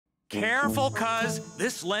Careful, cuz.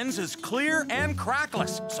 This lens is clear and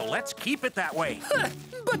crackless, so let's keep it that way.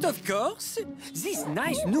 But of course, this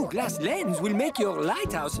nice new glass lens will make your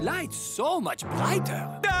lighthouse light so much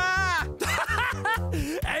brighter. Ah!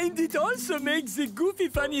 And it also makes the goofy,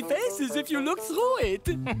 funny faces if you look through it.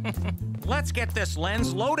 Let's get this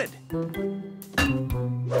lens loaded.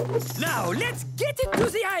 Now, let's get it to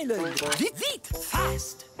the island. Vite,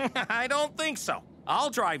 fast. I don't think so.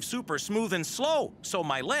 I'll drive super smooth and slow, so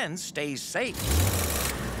my lens stays safe.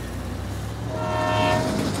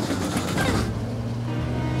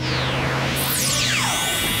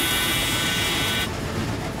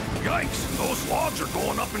 Yikes, those logs are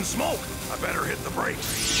going up in smoke. I better hit the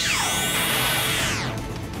brakes.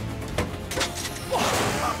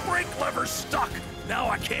 My brake lever's stuck. Now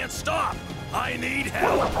I can't stop. I need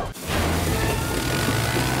help.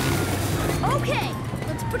 Okay,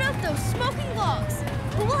 let's put out those smoking logs.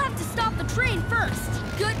 But we'll have to stop the train first.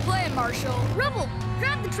 Good plan, Marshall. Rubble,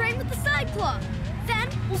 grab the train with the side claw. Then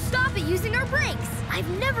we'll stop it using our brakes. I've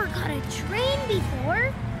never got a train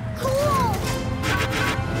before. Cool!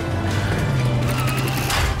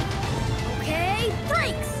 Okay,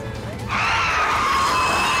 brakes!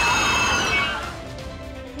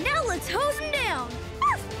 Now let's hose them down.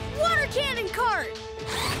 Water cannon cart!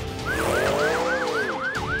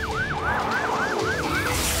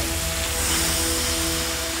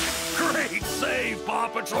 Great save, Paw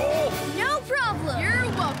Patrol! No problem! You're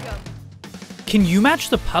welcome. Can you match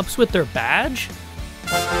the pups with their badge?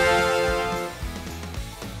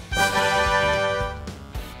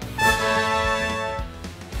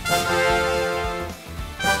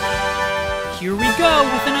 Here we go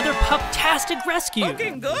with another pup-tastic rescue.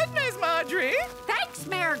 Looking good, Miss Marjorie. Thanks,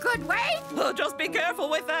 Mayor Goodway. Well, just be careful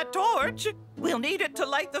with that torch. We'll need it to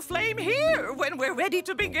light the flame here when we're ready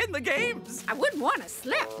to begin the games. I wouldn't want to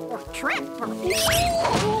slip or trip or...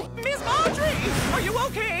 Miss Marjorie, are you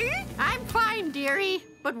okay? I'm fine, dearie.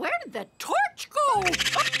 But where did the torch go?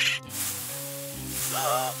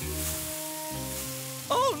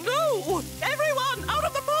 Oh, no! Everyone, out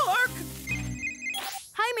of the park!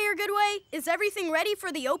 Hi, Mayor Goodway. Is everything ready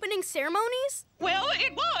for the opening ceremonies? Well,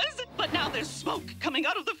 it was, but now there's smoke coming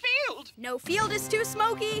out of the field. No field is too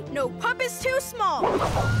smoky, no pup is too small.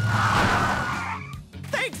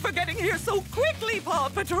 Thanks for getting here so quickly, Paw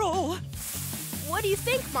Patrol. What do you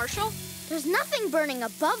think, Marshall? There's nothing burning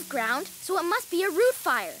above ground, so it must be a root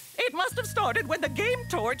fire. It must have started when the game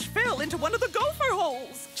torch fell into one of the gopher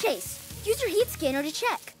holes. Chase, use your heat scanner to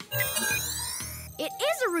check. It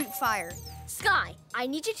is a root fire. Sky, I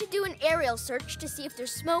need you to do an aerial search to see if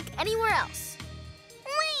there's smoke anywhere else.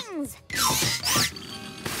 Wings!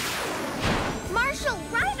 Marshall,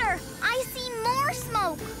 Ryder, I see more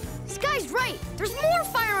smoke. Sky's right. There's more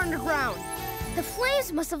fire underground. The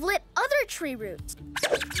flames must have lit other tree roots.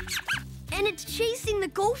 And it's chasing the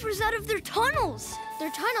gophers out of their tunnels.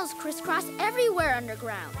 Their tunnels crisscross everywhere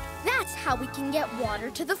underground. That's how we can get water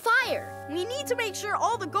to the fire. We need to make sure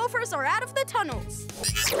all the gophers are out of the tunnels.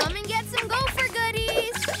 Come and get some gopher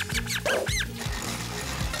goodies.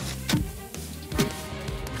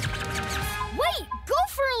 Wait,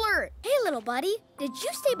 gopher alert! Hey, little buddy, did you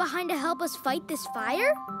stay behind to help us fight this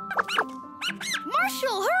fire?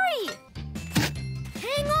 Marshall, hurry!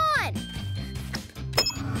 Hang on!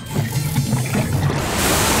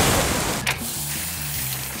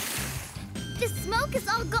 The smoke is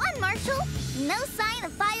all gone, Marshall. No sign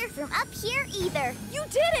of fire from up here either. You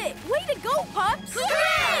did it! Way to go, Pups!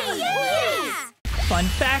 Hooray! Yeah! Fun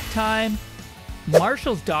fact time.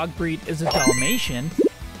 Marshall's dog breed is a Dalmatian,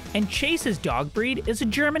 and Chase's dog breed is a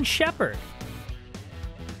German Shepherd.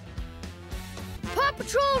 Paw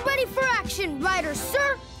Patrol ready for action, Riders,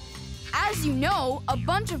 sir! As you know, a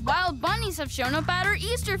bunch of wild bunnies have shown up at our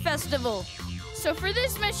Easter festival. So for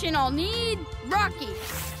this mission, I'll need Rocky.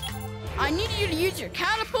 I need you to use your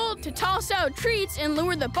catapult to toss out treats and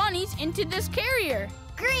lure the bunnies into this carrier.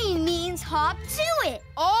 Green means hop to it.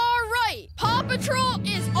 All right, Paw Patrol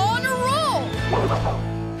is on a roll.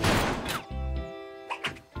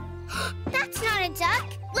 That's not a duck.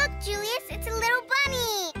 Look, Julius, it's a little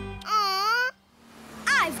bunny. Aww.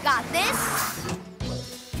 I've got this.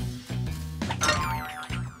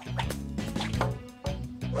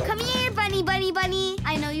 Come here, bunny, bunny, bunny.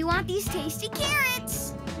 I know you want these tasty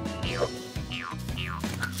carrots.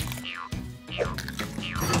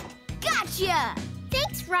 Gotcha!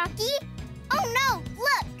 Thanks, Rocky. Oh, no,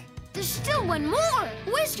 look. There's still one more.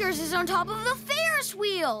 Whiskers is on top of the Ferris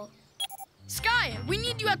wheel. Sky, we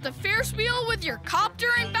need you at the Ferris wheel with your copter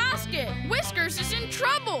and basket. Whiskers is in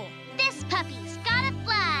trouble. This puppy's gotta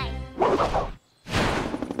fly.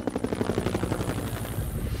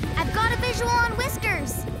 I've got a visual on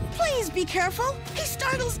Whiskers. Please be careful. He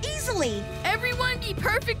startles easily. Everyone be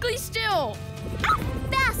perfectly still.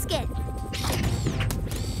 Basket.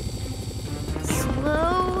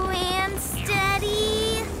 Slow and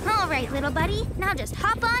steady. All right, little buddy. Now just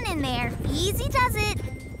hop on in there. Easy does it.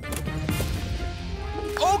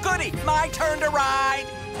 Oh, goody! My turn to ride!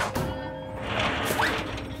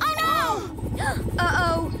 Oh, no!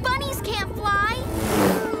 Uh-oh. Bunnies can't fly.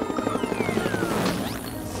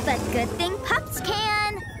 But good thing pups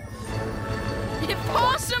can.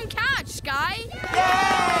 Awesome catch, Sky!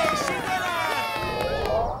 Yay! She did it!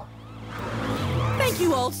 Thank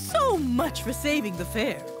you all so much for saving the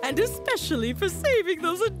fair, and especially for saving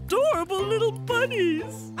those adorable little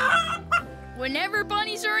bunnies. Whenever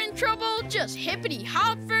bunnies are in trouble, just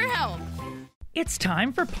hippity-hop for help. It's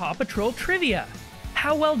time for PAW Patrol Trivia.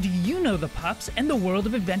 How well do you know the pups and the world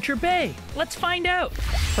of Adventure Bay? Let's find out.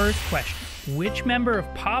 First question. Which member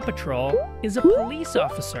of PAW Patrol is a police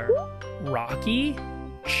officer? Rocky,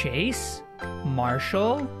 Chase,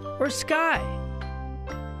 Marshall, or Sky?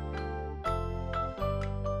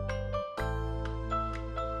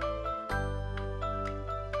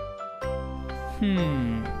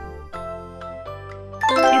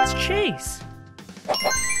 It's Chase.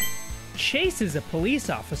 Chase is a police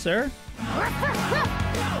officer.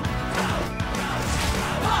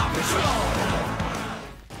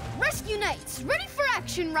 Rescue Knights, ready for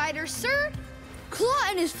action, Riders, sir! Claw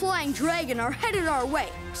and his flying dragon are headed our way,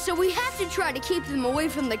 so we have to try to keep them away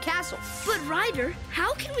from the castle. But Ryder,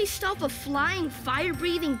 how can we stop a flying,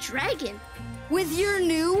 fire-breathing dragon? With your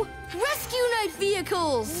new Rescue Knight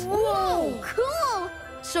vehicles! Whoa, cool!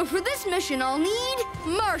 So for this mission, I'll need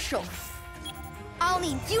Marshall. I'll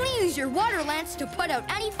need you to use your water lance to put out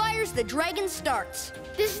any fires the dragon starts.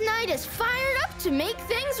 This knight is fired up to make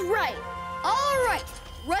things right. All right,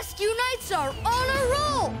 Rescue Knights are on a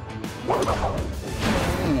roll!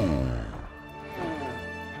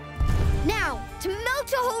 Now, to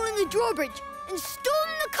melt a hole in the drawbridge and storm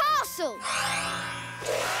the castle!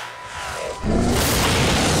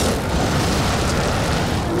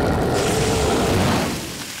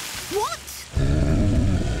 What?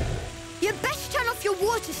 You best turn off your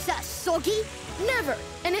water, sass, Soggy. Never.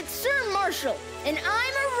 And it's Sir Marshall, and I'm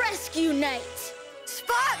a rescue knight.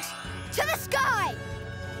 Sparks, to the sky!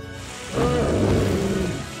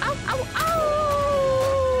 Ow, ow,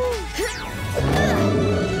 ow!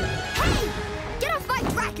 Hey! Get off my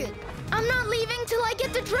bracket! I'm not leaving till I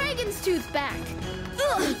get the dragon's tooth back.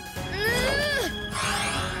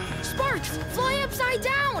 Sparks, fly upside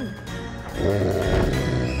down!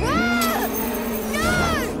 Ah! No!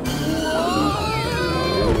 Whoa!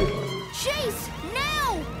 Chase,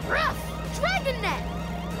 now! Ruff, dragon net!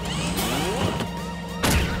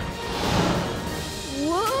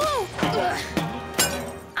 Whoa!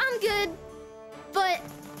 I'm good, but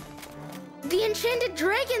the enchanted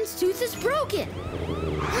dragon's tooth is broken.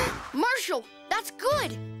 Marshall, that's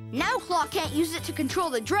good! Now Claw can't use it to control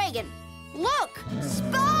the dragon. Look!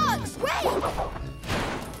 Sparks! Wait!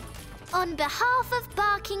 On behalf of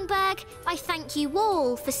Barkingburg, I thank you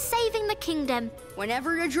all for saving the kingdom.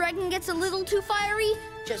 Whenever your dragon gets a little too fiery,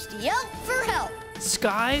 just yelp for help.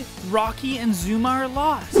 Sky, Rocky, and Zuma are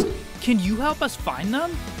lost. Can you help us find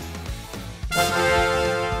them?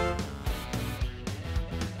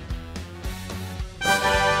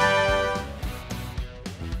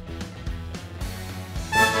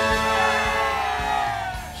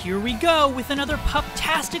 Here we go with another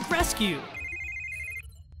pup-tastic rescue.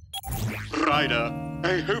 Ryder,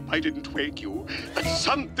 I hope I didn't wake you, but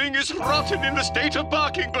something is rotten in the state of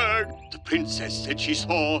Barkingburg. The princess said she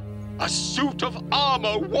saw a suit of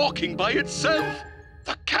armor walking by itself.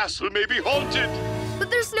 The castle may be haunted. But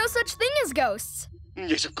there's no such thing as ghosts.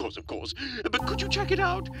 Yes, of course. But could you check it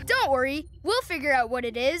out? Don't worry, we'll figure out what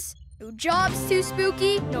it is. No job's too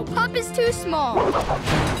spooky, no pup is too small.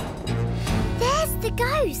 There's the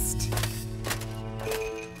ghost.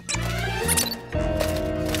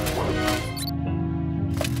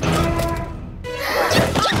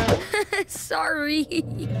 Sorry.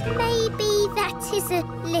 Maybe that is a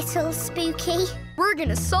little spooky. We're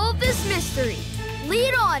gonna solve this mystery.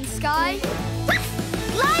 Lead on, Sky.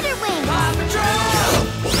 Glider wings!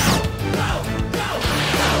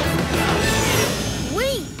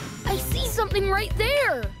 Wait, I see something right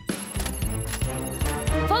there.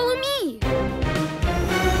 Follow me.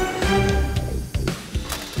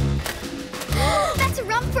 Better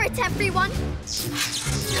run for it, everyone.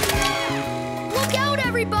 Look out,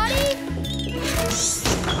 everybody!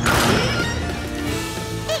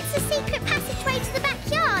 It's a secret passageway to the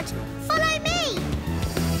backyard. Follow me.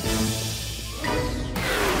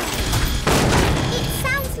 It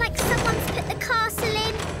sounds like someone's put the castle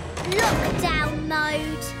in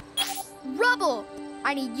Rubble,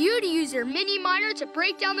 I need you to use your mini miner to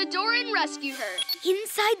break down the door and rescue her.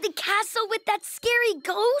 Inside the castle with that scary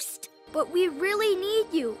ghost? But we really need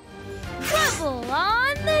you. Rubble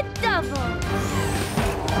on the double.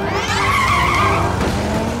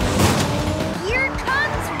 Here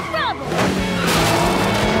comes Rubble.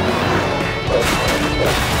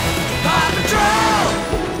 PAW Patrol!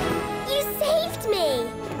 You saved me.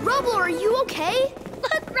 Rubble, are you okay?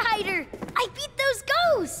 Look, Ryder, I beat those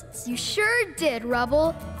ghosts. You sure did,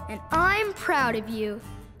 Rubble. And I'm proud of you.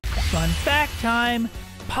 Fun fact time!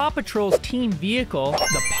 Paw Patrol's team vehicle,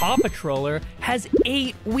 the Paw Patroller, has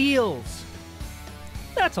 8 wheels.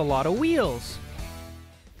 That's a lot of wheels.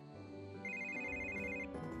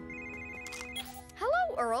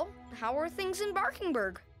 Hello, Earl. How are things in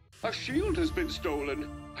Barkingburg? A shield has been stolen.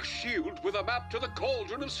 A shield with a map to the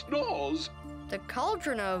Cauldron of Snores. The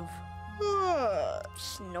Cauldron of...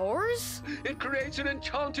 snores? It creates an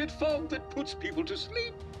enchanted fog that puts people to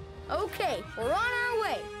sleep. Okay, we're on our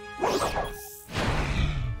way.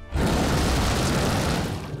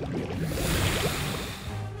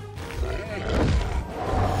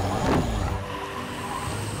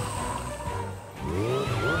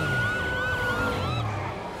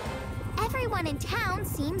 Everyone in town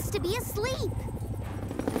seems to be asleep.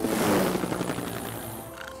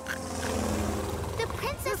 The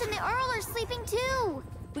princess and the Earl are sleeping too.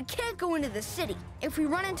 We can't go into the city. If we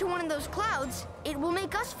run into one of those clouds, it will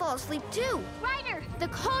make us fall asleep too. Ryder, the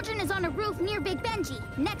cauldron is on a roof near Big Benji,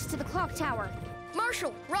 next to the clock tower.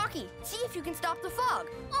 Marshall, Rocky, see if you can stop the fog.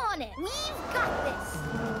 On it. We've got this.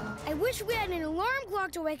 I wish we had an alarm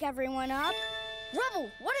clock to wake everyone up. Rubble,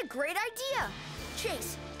 what a great idea.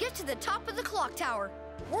 Chase, get to the top of the clock tower.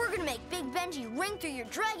 We're gonna make Big Benji ring through your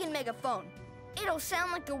dragon megaphone. It'll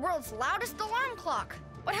sound like the world's loudest alarm clock.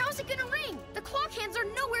 But how's it gonna ring? The clock hands are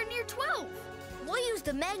nowhere near 12. We'll use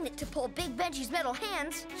the magnet to pull Big Benji's metal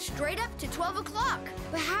hands straight up to 12 o'clock.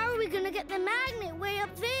 But how are we gonna get the magnet way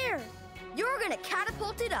up there? You're gonna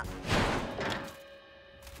catapult it up.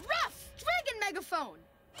 Ruff! Dragon megaphone!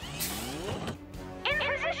 In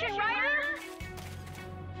position, Ryder!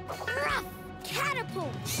 Ruff!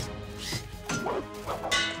 Catapult!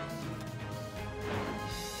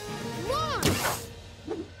 Launch!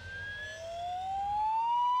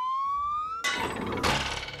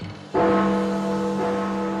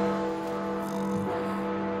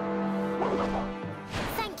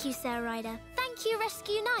 Thank you, Sir Ryder. Thank you,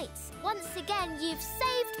 Rescue Knights. Once again, you've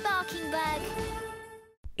saved Barkingburg.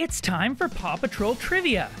 It's time for Paw Patrol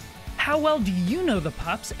Trivia. How well do you know the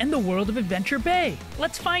pups and the world of Adventure Bay?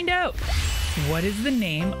 Let's find out. What is the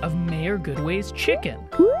name of Mayor Goodway's chicken?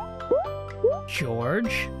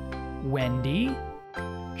 George, Wendy,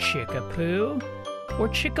 Chickapoo, or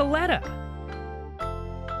Chickaletta?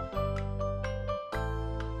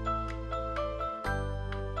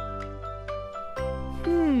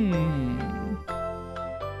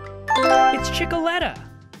 It's Chickaletta.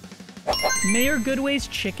 Mayor Goodway's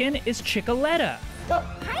chicken is Chickaletta.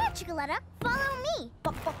 Hiya, Chickaletta. Follow me.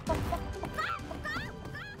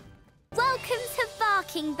 Welcome to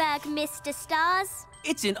Barkingburg, Mr. Stars.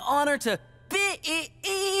 It's an honor to be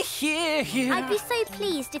here. I'd be so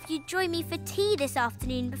pleased if you'd join me for tea this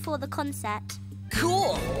afternoon before the concert.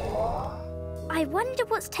 Cool. I wonder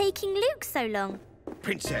what's taking Luke so long.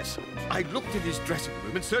 Princess, I looked in his dressing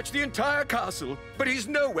room and searched the entire castle, but he's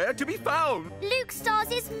nowhere to be found. Luke Stars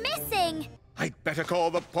is missing. I'd better call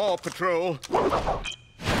the Paw Patrol.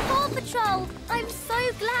 Paw Patrol, I'm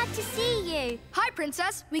so glad to see you. Hi,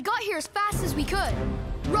 Princess. We got here as fast as we could.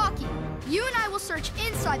 Rocky, you and I will search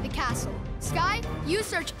inside the castle. Sky, you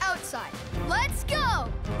search outside. Let's go!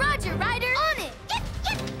 Roger, Ryder. On it!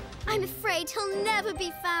 I'm afraid he'll never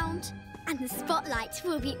be found. And the spotlight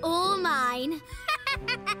will be all mine.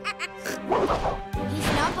 He's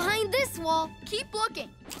not behind this wall. Keep looking.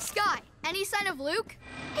 Sky, any sign of Luke?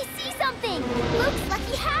 I see something. Luke's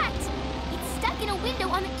lucky hat. It's stuck in a window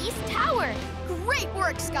on the East Tower. Great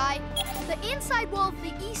work, Sky. The inside wall of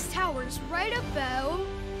the East Tower is right about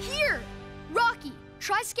here. Rocky,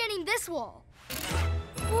 try scanning this wall.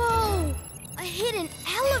 Whoa, a hidden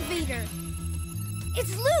elevator.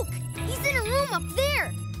 It's Luke. He's in a room up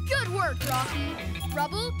there. Good work, Rocky.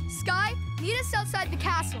 Rubble, Sky, meet us outside the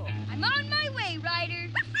castle. I'm on my way, Ryder.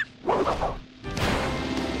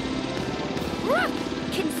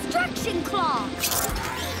 Construction claw.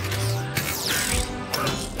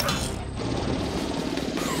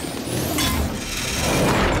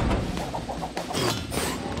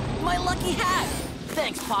 My lucky hat.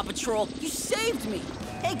 Thanks, Paw Patrol. You saved me.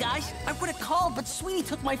 Hey, guys, I would have called, but Sweetie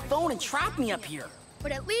took my phone and trapped me up here.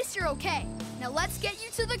 But at least you're okay. Now let's get you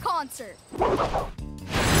to the concert.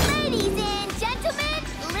 Ladies Ladies and gentlemen,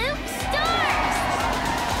 Luke Stars!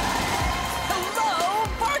 Hello,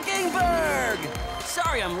 Barkingburg!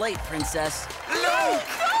 Sorry I'm late, Princess. Luke!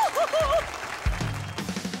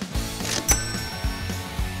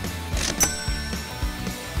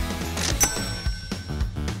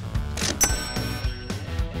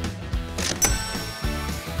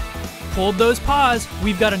 Hold those paws.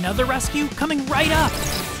 We've got another rescue coming right up.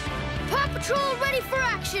 Paw Patrol ready for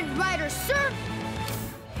action, Riders, sir!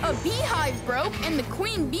 A beehive broke and the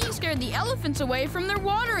queen bee scared the elephants away from their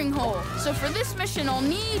watering hole. So for this mission, I'll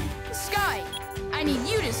need Sky. I need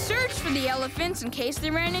you to search for the elephants in case they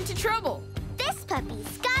ran into trouble. This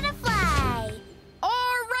puppy's gotta fly.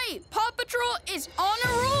 All right, Paw Patrol is on a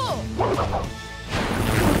roll.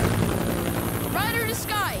 Ryder to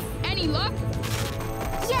Sky. Any luck?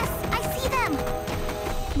 Yes, I see them.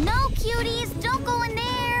 No, cuties, don't go in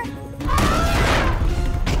there.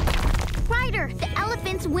 Ryder, the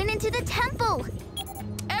elephants went into the temple.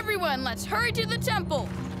 Everyone, let's hurry to the temple.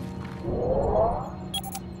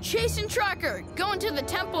 Chase and Tracker, go into the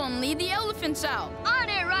temple and lead the elephants out. On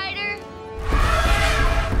it, Ryder.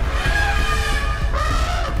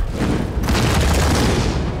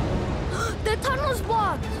 The tunnel's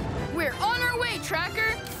blocked. We're on our way,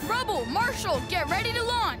 Tracker. Rubble, Marshall, get ready to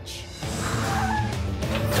launch.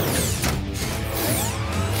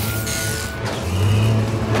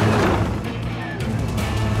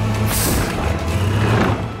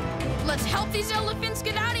 Let's help these elephants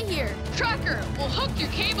get out of here. Tracker, we'll hook your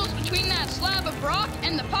cables between that slab of rock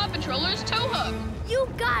and the Paw Patroller's tow hook. You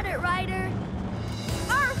got it, Ryder.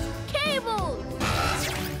 Our cables.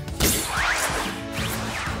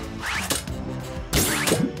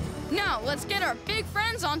 Now, let's get our big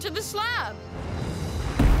friends onto the slab.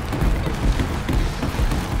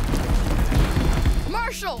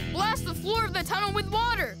 Marshall, blast the floor of the tunnel with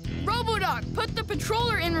water. Robodoc, put the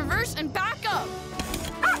patroller in reverse and back up.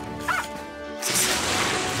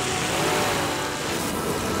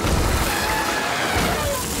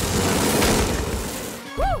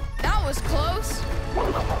 Whew, that was close.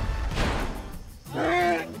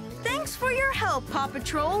 Thanks for your help, Paw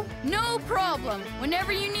Patrol. No problem.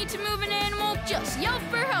 Whenever you need to move an animal, just yell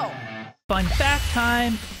for help. Fun fact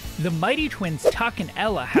time. The mighty twins Tuck and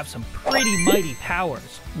Ella have some pretty mighty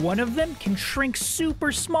powers. One of them can shrink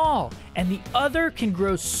super small, and the other can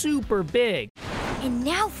grow super big. And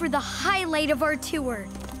now for the highlight of our tour,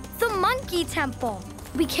 the Monkey Temple.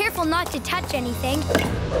 Be careful not to touch anything.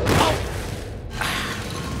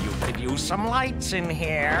 You could use some lights in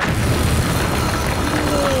here.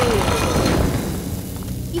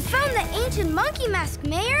 You found the ancient monkey mask,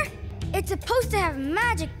 Mayor. It's supposed to have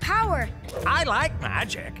magic power. I like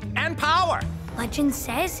magic and power. Legend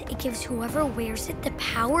says it gives whoever wears it the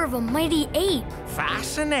power of a mighty ape.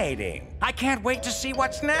 Fascinating. I can't wait to see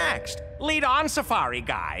what's next. Lead on, Safari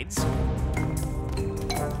Guides.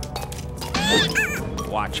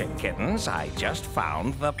 Watch it, kittens. I just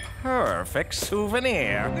found the perfect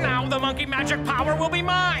souvenir. Now the monkey magic power will be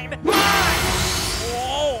mine.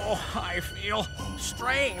 Oh, I feel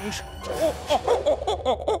strange.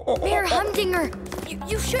 Mayor Humdinger,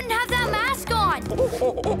 you shouldn't have that mask on.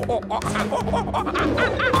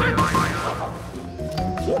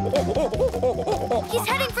 He's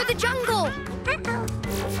heading for the jungle.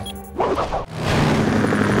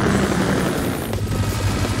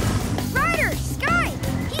 Ryder, Sky,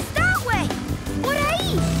 he's that way. Por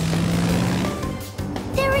ahí.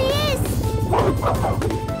 There he is.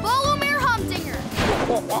 Follow Mayor Humdinger.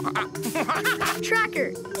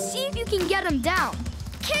 Tracker, see if you can get him down.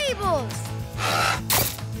 Cables!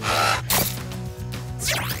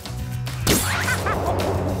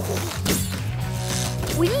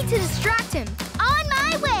 We need to distract him. On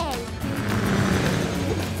my way.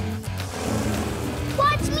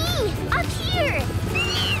 Watch me, up here.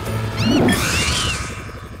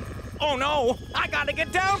 Oh no, I gotta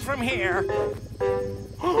get down from here.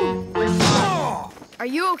 Are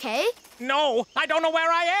you okay? No, I don't know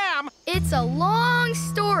where I am. It's a long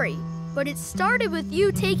story, but it started with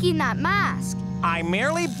you taking that mask. I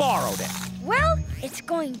merely borrowed it. Well, it's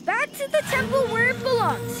going back to the temple where it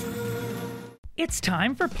belongs. It's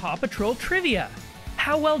time for Paw Patrol Trivia.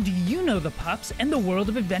 How well do you know the pups and the world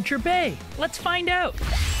of Adventure Bay? Let's find out.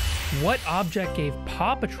 What object gave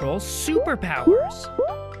Paw Patrol superpowers?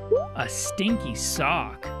 A stinky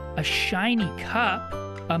sock, a shiny cup,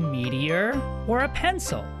 a meteor, or a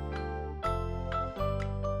pencil?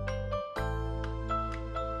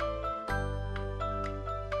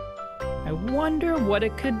 I wonder what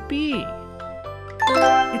it could be.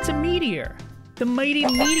 It's a meteor. The mighty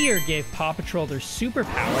meteor gave Paw Patrol their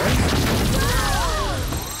superpowers.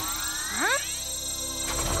 Huh?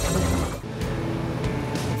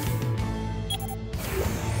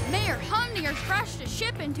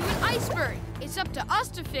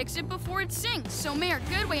 to fix it before it sinks so Mayor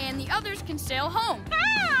Goodway and the others can sail home.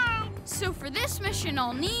 So for this mission,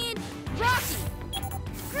 I'll need Rocky.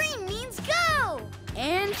 Green means go!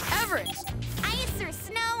 And Everest. Ice or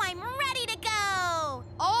snow, I'm ready to go!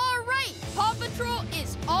 All right, Paw Patrol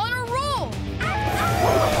is on a roll.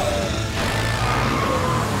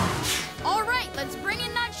 All right, let's bring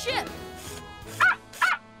in that ship.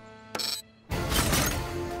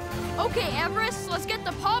 Okay, Everest, let's get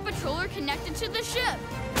the Paw Patroller connected to the ship.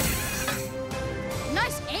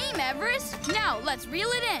 Nice aim, Everest. Now, let's reel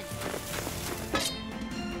it in.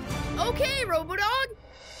 Okay, Robodog.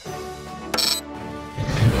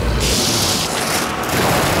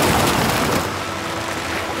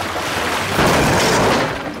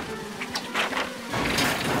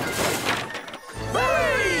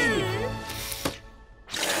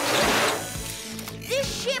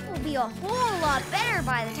 This ship will be a whole lot better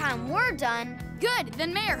by the time we're done. Good,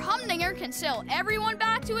 then Mayor Humdinger can sail everyone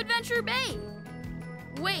back to Adventure Bay.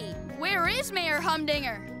 Wait, where is Mayor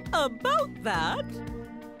Humdinger? About that?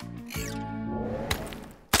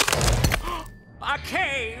 A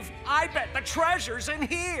cave! I bet the treasure's in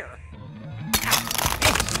here!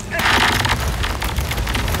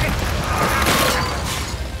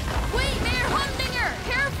 Wait, Mayor Humdinger!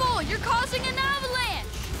 Careful! You're causing an avalanche!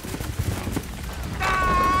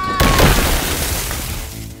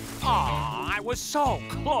 Aw, I was so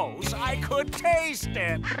close I could taste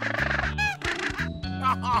it!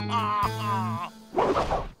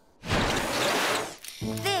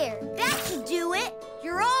 There, that should do it.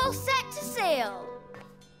 You're all set to sail.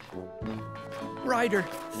 Ryder,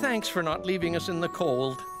 thanks for not leaving us in the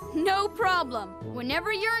cold. No problem.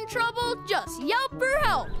 Whenever you're in trouble, just yelp for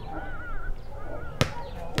help.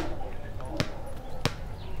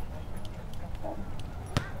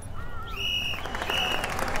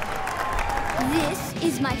 This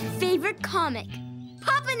is my favorite comic.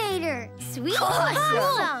 Puppinator! Sweet.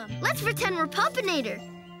 Awesome! Let's pretend we're Puppinator.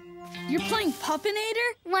 You're playing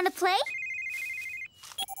Puppinator? Want to play?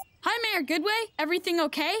 Hi, Mayor Goodway. Everything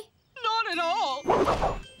okay? Not at all.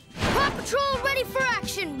 Paw Patrol ready for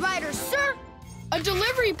action, Ryder, sir. A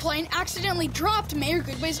delivery plane accidentally dropped Mayor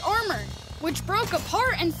Goodway's armor, which broke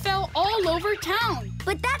apart and fell all over town.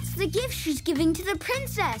 But that's the gift she's giving to the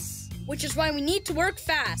princess. Which is why we need to work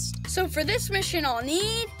fast. So for this mission, I'll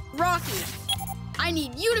need Rocky. I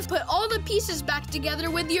need you to put all the pieces back together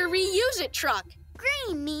with your reuse it truck.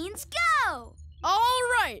 Green means go! All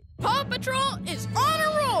right, Paw Patrol is on a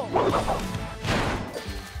roll.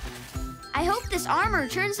 I hope this armor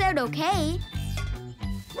turns out okay.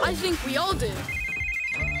 I think we all do.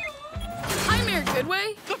 Hi, Mayor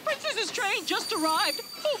Goodway. The princess's train just arrived.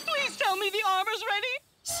 Oh, please tell me the armor's ready.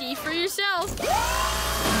 See for yourself.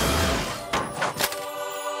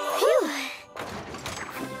 Phew.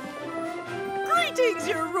 Greetings,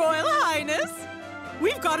 Your Royal Highness.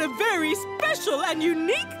 We've got a very special and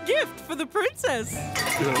unique gift for the princess.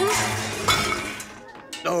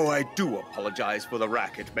 Oh, I do apologize for the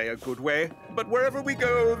racket, Mayor Goodway. But wherever we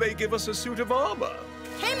go, they give us a suit of armor.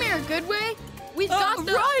 Hey, Mayor Goodway. We've got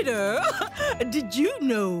the... Ryder, did you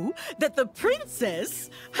know that the princess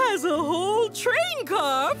has a whole train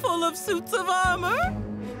car full of suits of armor?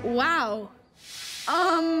 Wow.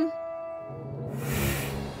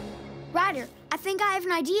 Ryder, I think I have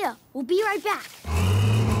an idea. We'll be right back.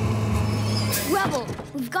 Rebel,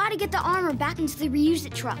 we've got to get the armor back into the reuse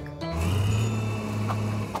it truck.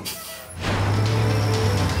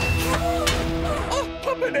 Oh,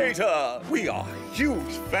 Puppinator! We are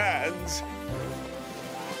huge fans.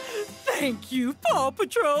 Thank you, Paw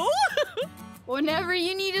Patrol. Whenever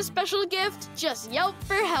you need a special gift, just yelp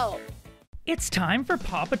for help. It's time for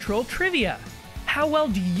Paw Patrol Trivia. How well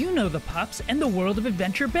do you know the pups and the world of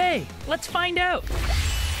Adventure Bay? Let's find out.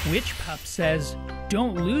 Which pup says,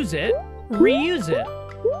 "Don't lose it, reuse it"?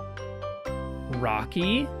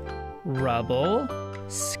 Rocky, Rubble,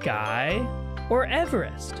 Sky, or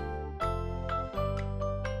Everest?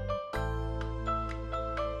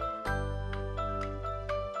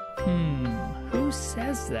 Who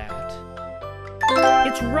says that?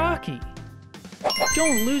 It's Rocky.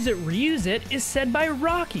 "Don't lose it, reuse it" is said by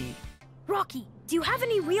Rocky. Rocky, do you have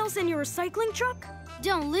any wheels in your recycling truck?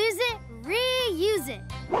 Don't lose it, reuse it.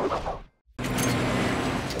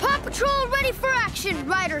 Paw Patrol ready for action,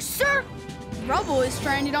 Ryder, sir. Rubble is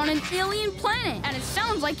stranded on an alien planet, and it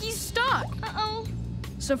sounds like he's stuck. Uh-oh.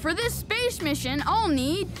 So for this space mission, I'll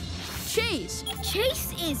need Chase.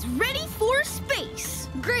 Chase is ready for space.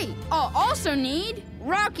 Great. I'll also need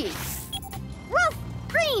Rocky. Woof!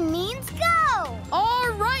 Green means go!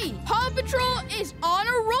 All right, Paw Patrol is on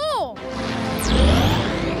a roll.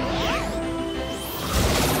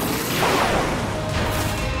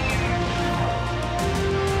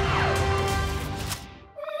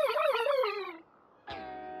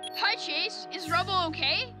 Chase. Is Rubble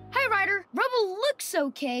okay? Hi, Ryder. Rubble looks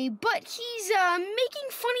okay, but he's, making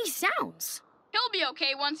funny sounds. He'll be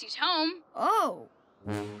okay once he's home. Oh.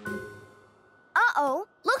 Uh-oh.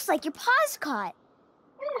 Looks like your paw's caught.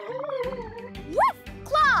 Woof!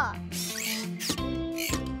 Claw!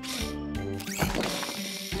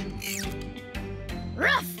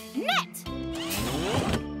 Rough! Net!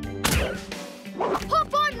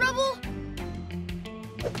 Hop on, Rubble!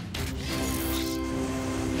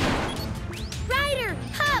 Ryder!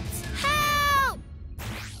 Pups! Help!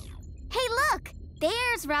 Hey, look!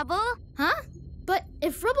 There's Rubble. Huh? But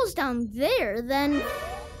if Rubble's down there, then...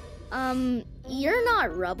 you're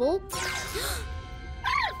not Rubble.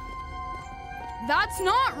 That's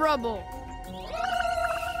not Rubble.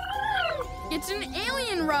 It's an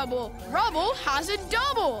alien Rubble. Rubble has a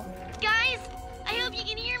double. Guys, I hope you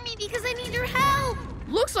can hear me because I need your help.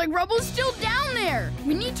 Looks like Rubble's still down there.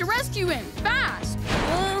 We need to rescue him, fast.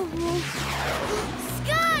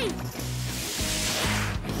 Sky!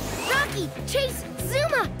 Rocky, Chase,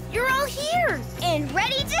 Zuma, you're all here. And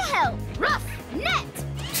ready to help. Rough, Net.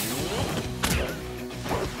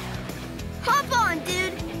 Hop on,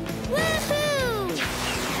 dude. Woohoo!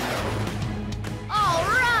 All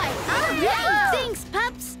right. Yeah. Thanks,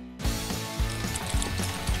 Pups.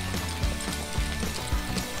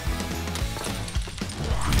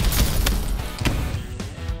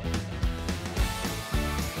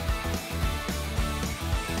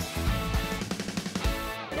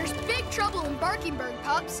 There's big trouble in Barkingburg,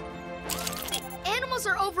 Pups. Animals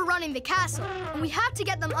are overrunning the castle, and we have to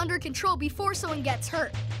get them under control before someone gets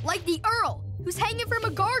hurt. Like the Earl, who's hanging from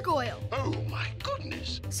a gargoyle. Oh, my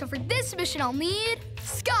goodness. So for this mission, I'll need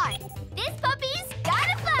Sky. This puppy's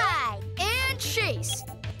gotta fly. And Chase.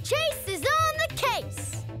 Chase is on the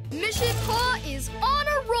case. Mission Paw is on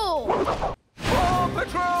a roll. PAW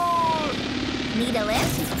Patrol! Need a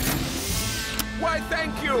lift? Why,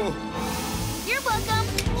 thank you. You're welcome.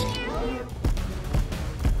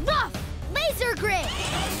 Rough! Laser grid!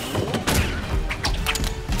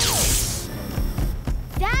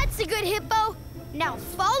 That's a good hippo. Now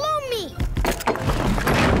follow me.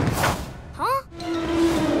 Huh?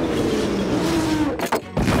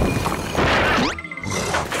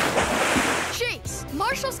 Chase,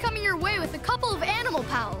 Marshall's coming your way with a couple of animal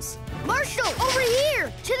pals. Marshall, over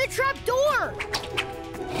here, to the trap door.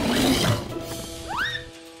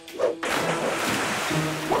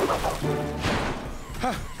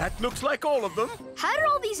 That looks like all of them. How did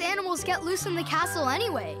all these animals get loose in the castle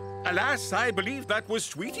anyway? Alas, I believe that was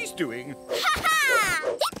Sweetie's doing.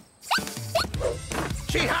 Ha-ha!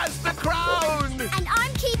 She has the crown! And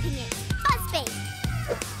I'm keeping it. Fuzzface.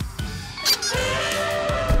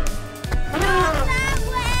 That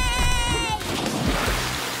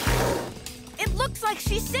way! It looks like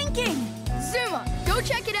she's sinking. Zuma, go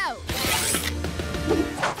check it out.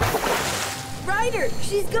 Ryder,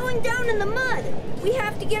 she's going down in the mud. We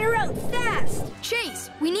have to get her out fast.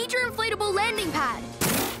 Chase, we need your inflatable landing pad.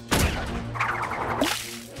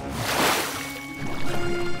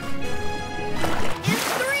 In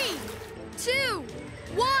 3, 2,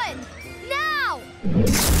 1, now!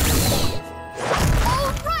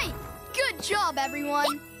 All right! Good job,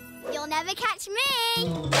 everyone. You'll never catch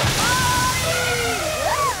me.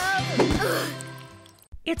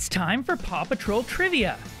 It's time for PAW Patrol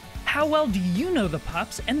Trivia. How well do you know the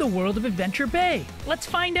Pups and the world of Adventure Bay? Let's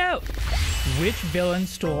find out. Which villain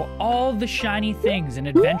stole all the shiny things in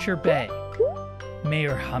Adventure Bay?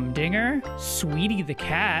 Mayor Humdinger, Sweetie the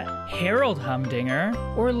Cat, Harold Humdinger,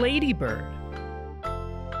 or Ladybird?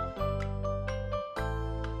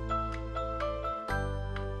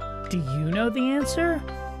 Do you know the answer?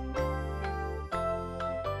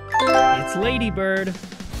 It's Ladybird.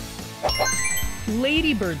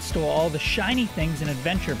 Ladybird stole all the shiny things in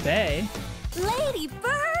Adventure Bay.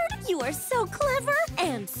 Ladybird, you are so clever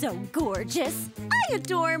and so gorgeous. I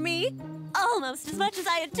adore me. Almost as much as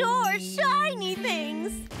I adore shiny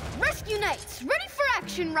things. Rescue Knights, ready for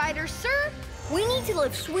action, Riders, sir. We need to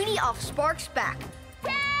lift Sweetie off Spark's back.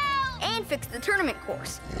 Help! And fix the tournament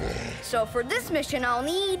course. So for this mission, I'll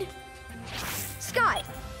need... Sky.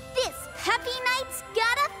 This puppy knight's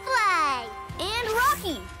gotta fly. And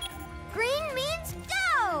Rocky. Green means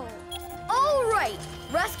go. All right,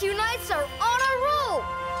 Rescue Knights are on a roll.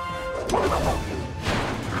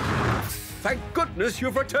 Thank goodness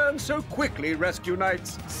you've returned so quickly, Rescue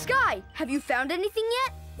Knights. Sky, have you found anything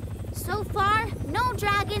yet? So far, no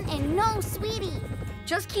dragon and no Sweetie.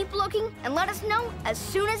 Just keep looking and let us know as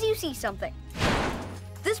soon as you see something.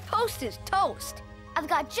 This post is toast. I've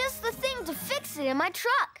got just the thing to fix it in my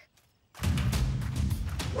truck.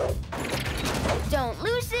 Don't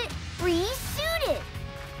lose it, resuit it.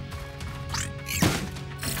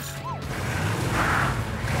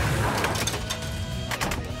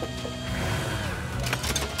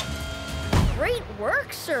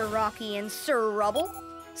 Rocky and Sir Rubble.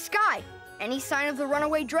 Sky, any sign of the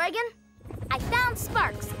runaway dragon? I found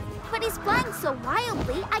Sparks, but he's flying so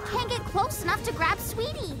wildly I can't get close enough to grab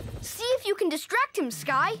Sweetie. See if you can distract him,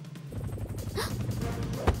 Sky.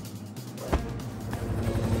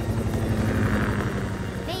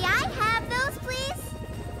 May I have those, please?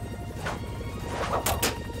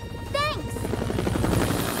 Thanks.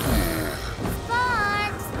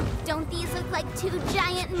 Sparks, don't these look like 2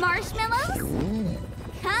 giant marshmallows?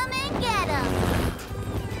 Come and get them.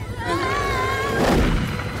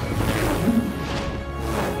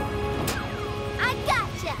 I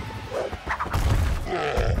gotcha.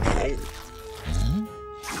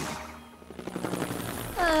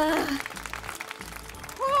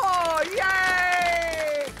 Oh,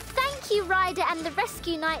 yay! Thank you, Ryder and the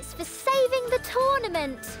Rescue Knights, for saving the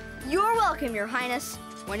tournament. You're welcome, Your Highness.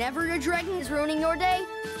 Whenever your dragon is ruining your day,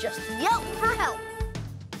 just yelp for help.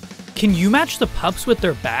 Can you match the pups with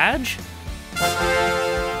their badge?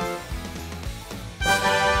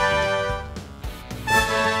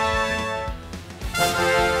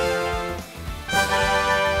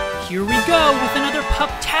 Here we go with another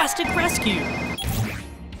pup-tastic rescue.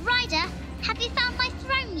 Ryder, have you found my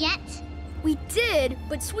throne yet? We did,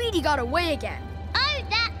 but Sweetie got away again. Oh,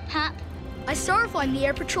 that pup. I saw her flying the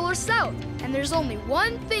air patroller south, and there's only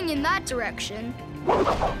one thing in that direction.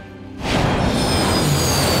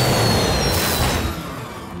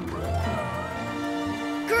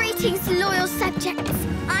 Greetings, loyal subjects.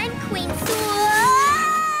 I'm Queen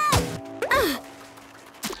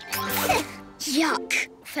Yuck.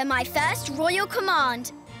 For my first royal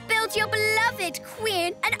command, build your beloved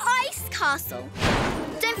queen an ice castle.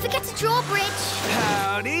 Don't forget to drawbridge.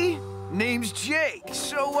 Howdy. Name's Jake.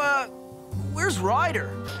 So, where's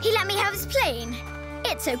Ryder? He let me have his plane.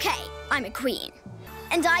 It's okay. I'm a queen.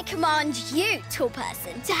 And I command you, tall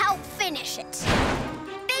person, to help finish it.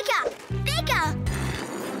 Bigger! Bigger!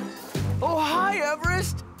 Oh, hi,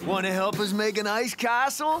 Everest. Want to help us make an ice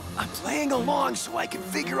castle? I'm playing along so I can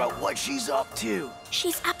figure out what she's up to.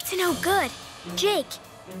 She's up to no good. Jake,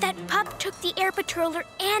 that pup took the air patroller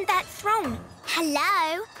and that throne.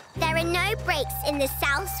 Hello? There are no breaks in the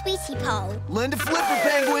South Sweetie Pole. Lend a flipper,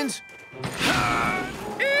 penguins.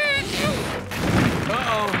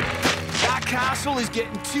 Uh-oh. That castle is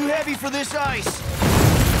getting too heavy for this ice.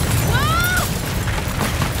 Whoa!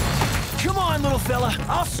 Come on, little fella.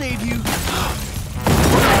 I'll save you.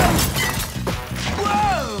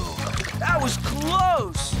 Whoa! That was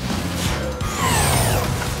close.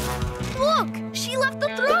 Look, she left the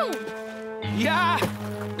throne. Yeah,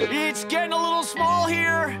 it's getting a little small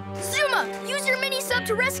here. Zuma, use your mini-sub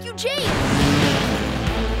to rescue Jake.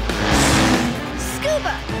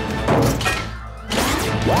 Scuba.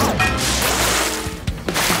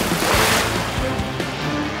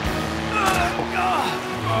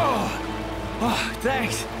 Oh,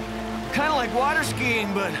 thanks. Kind of like water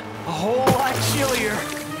skiing, but a whole lot chillier.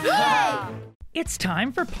 It's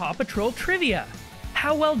time for PAW Patrol Trivia.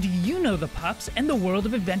 How well do you know the pups and the world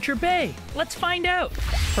of Adventure Bay? Let's find out.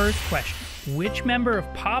 First question. Which member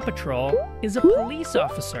of PAW Patrol is a police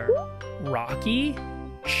officer? Rocky,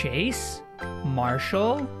 Chase,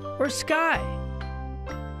 Marshall, or Sky?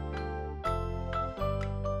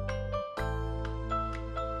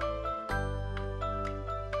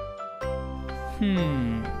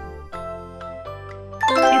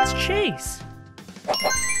 It's Chase.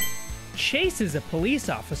 Chase is a police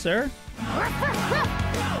officer.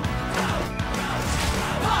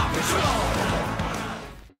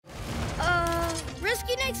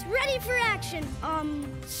 Rescue Knights ready for action.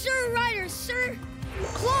 Sir Ryder, sir.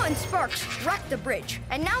 Claw and Sparks wrecked the bridge,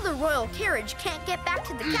 and now the royal carriage can't get back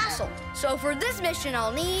to the castle. So for this mission,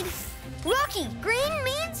 I'll need Rocky. Green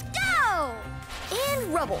means go.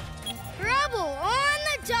 And Rubble. Rubble on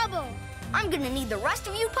the double. I'm gonna need the rest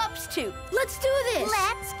of you pups too. Let's do this.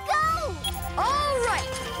 Let's go. All right,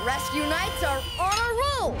 Rescue Knights are on a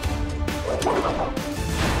roll.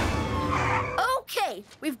 Okay,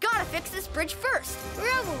 we've got to fix this bridge first.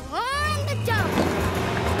 Rubble on the double.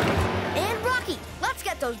 And Rocky, let's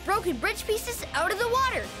get those broken bridge pieces out of the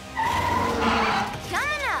water.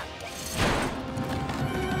 Coming up.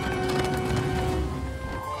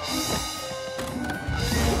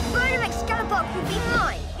 The bird of Excalibur will be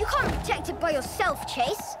mine. You can't protect it by yourself,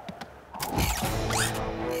 Chase.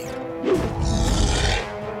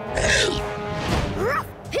 Rough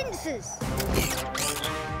pincers.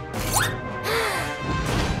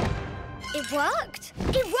 It worked.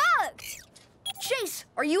 It worked. Chase,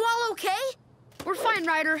 are you all okay? We're fine,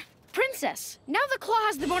 Ryder. Princess, now the Claw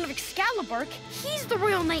has the bone of Excalibur. He's the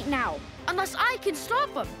royal knight now, unless I can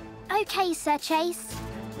stop him. Okay, Sir Chase.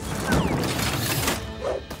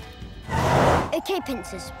 Okay,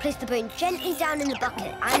 Pincers, place the bone gently down in the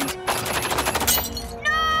bucket and...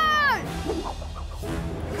 No!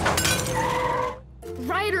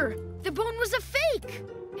 Ryder, the bone was a fake.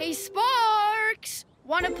 Hey, Sparks,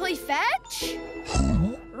 wanna play fetch?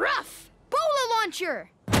 Ruff, bola launcher.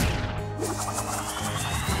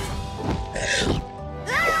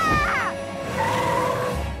 Ah!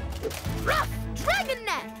 Ruff, dragon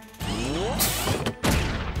net.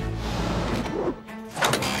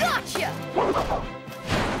 Gotcha!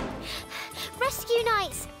 Rescue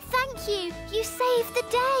Knights, thank you. You saved the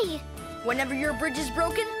day. Whenever your bridge is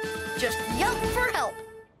broken, just yelp for help.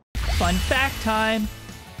 Fun fact time.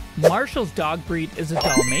 Marshall's dog breed is a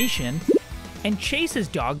Dalmatian, and Chase's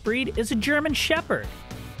dog breed is a German Shepherd.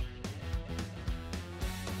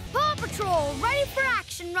 Paw Patrol, ready for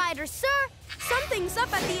action, Ryder, sir. Something's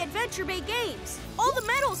up at the Adventure Bay Games. All the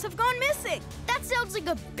medals have gone missing. That sounds like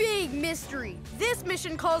a big mystery. This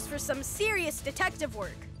mission calls for some serious detective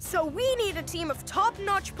work. So we need a team of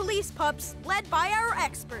top-notch police pups led by our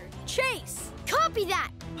expert, Chase. Copy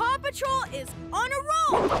that. Paw Patrol is on a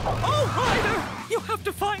roll. Oh, Ryder, you have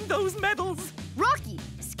to find those medals. Rocky,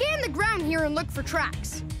 scan the ground here and look for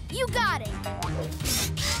tracks. You got it.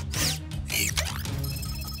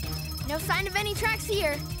 No sign of any tracks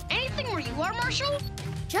here. Anything where you are, Marshall?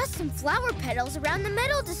 Just some flower petals around the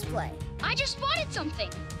medal display. I just spotted something.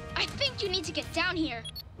 I think you need to get down here.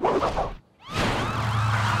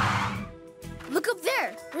 Look up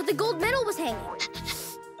there, where the gold medal was hanging.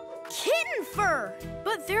 Kitten fur!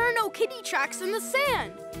 But there are no kitty tracks in the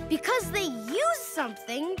sand. Because they used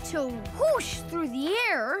something to whoosh through the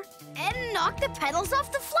air and knock the petals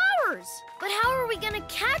off the flowers. But how are we gonna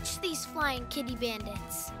catch these flying kitty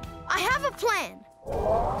bandits? I have a plan.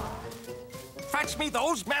 Fetch me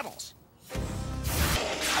those medals.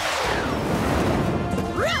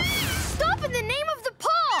 Ruff! Stop in the name of the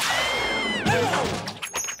paw!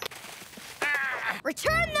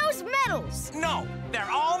 Return those medals! No,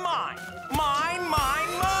 they're all mine. Mine,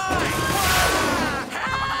 mine, mine!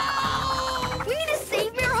 Help! We need to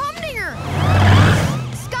save Mayor Humdinger!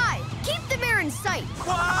 Sky, keep the mayor in sight.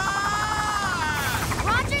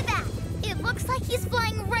 Roger that. It looks like he's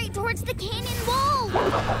flying right towards the canyon wall.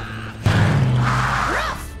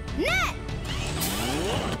 Ruff! Net!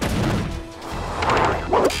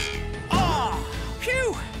 Oh,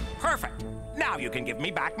 phew! Perfect. Now you can give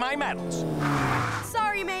me back my medals.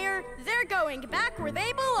 Sorry, Mayor. They're going back where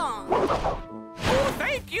they belong. Oh,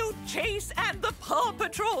 thank you, Chase and the Paw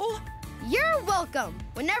Patrol. You're welcome.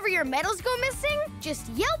 Whenever your medals go missing, just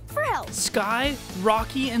yelp for help. Sky,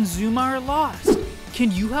 Rocky, and Zuma are lost.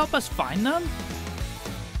 Can you help us find them?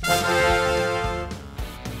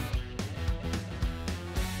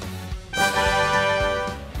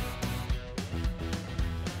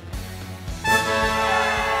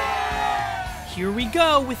 Here we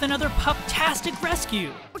go with another pup-tastic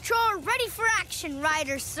rescue. Patrol ready for action,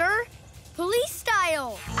 Ryder, sir. Police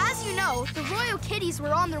style. As you know, the Royal Kitties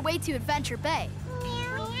were on their way to Adventure Bay.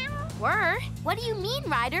 Were? What do you mean,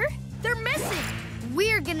 Ryder? They're missing.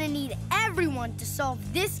 We're gonna need everyone to solve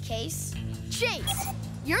this case. Chase,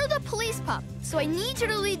 you're the police pup, so I need you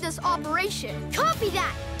to lead this operation. Copy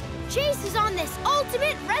that. Chase is on this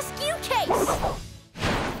ultimate rescue case.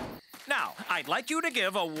 Now, I'd like you to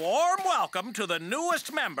give a warm welcome to the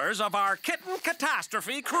newest members of our Kitten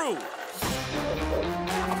Catastrophe crew.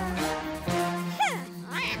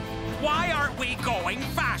 Why aren't we going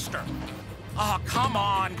faster? Oh, come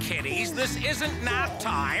on, kitties. This isn't nap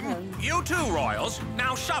time. You too, Royals.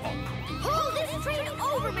 Now shovel. Pull this train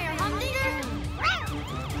over, Mayor Humdinger.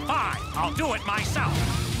 Fine, I'll do it myself.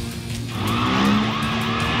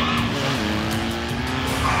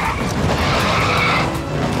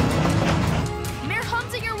 Mayor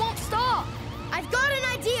Humdinger won't stop. I've got an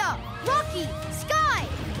idea. Rocky, Sky,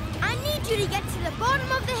 I need you to get to the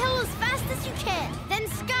bottom of the hill as fast as you can. Then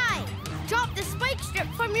Sky, drop the spike strip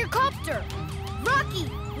from your copter. Rocky,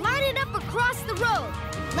 line it up across the road.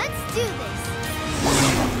 Let's do this.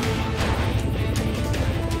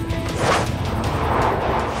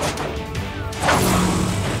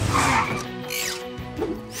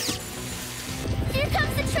 Here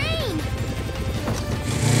comes the train.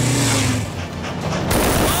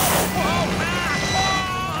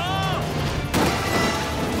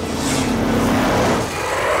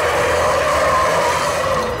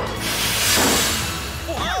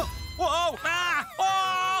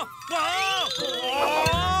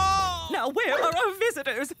 Now, where are our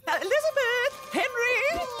visitors? Elizabeth! Henry!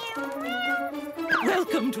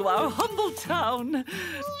 Welcome to our humble town.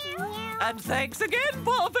 And thanks again,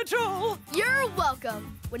 Paw Patrol. You're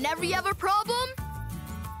welcome. Whenever you have a problem,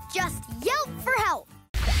 just yelp for help.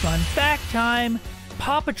 Fun fact time!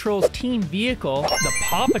 Paw Patrol's team vehicle, the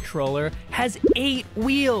Paw Patroller, has 8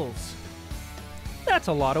 wheels. That's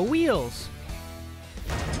a lot of wheels.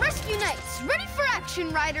 Rescue Knights, ready for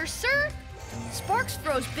action, Riders, sir! Sparks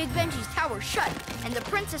froze Big Benji's tower shut, and the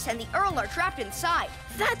princess and the Earl are trapped inside.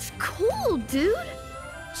 That's cool, dude!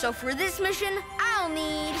 So for this mission, I'll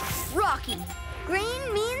need Rocky.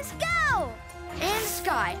 Green means go! And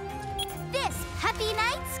Sky. This Puppy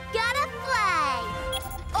Knight's gotta fly!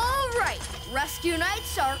 All right, Rescue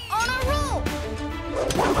Knights are on a roll!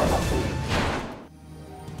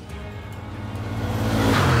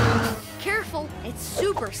 Careful, it's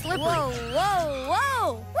super slippery. Whoa, whoa,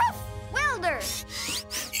 whoa! Woof! Welder!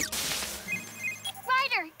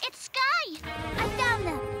 Ryder, it's Sky! I found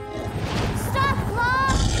them! Stop,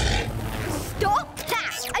 Mom! Stop? Ha!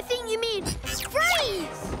 I think you mean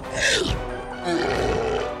freeze!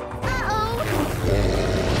 Uh-oh!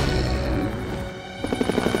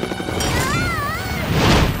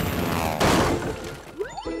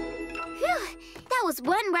 Phew, that was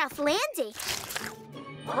one rough landing.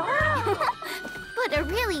 But a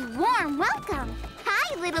really warm welcome.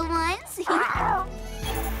 Hi, little ones. They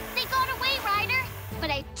got away, Ryder.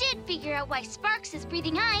 But I did figure out why Sparks is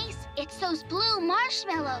breathing ice. It's those blue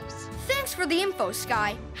marshmallows. Thanks for the info,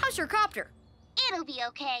 Sky. How's your copter? It'll be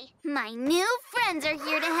okay. My new friends are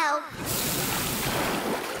here to help.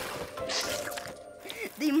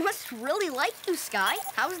 They must really like you, Sky.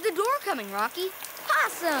 How's the door coming, Rocky?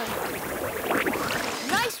 Awesome!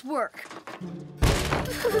 Nice work.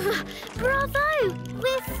 Bravo!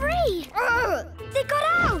 We're free! They got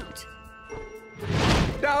out!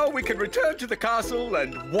 Now we can return to the castle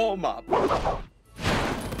and warm up.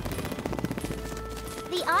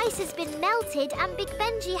 The ice has been melted and Big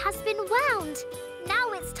Benji has been wound.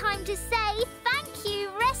 Now it's time to say thank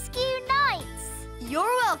you, Rescue Knights!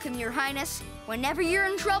 You're welcome, Your Highness. Whenever you're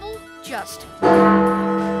in trouble, just for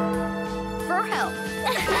help.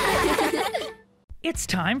 It's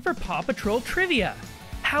time for Paw Patrol Trivia.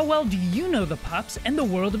 How well do you know the pups and the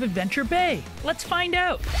world of Adventure Bay? Let's find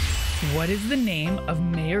out. What is the name of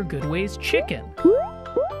Mayor Goodway's chicken?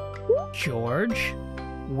 George,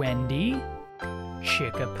 Wendy,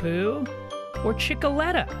 Chickapoo, or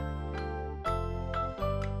Chickaletta?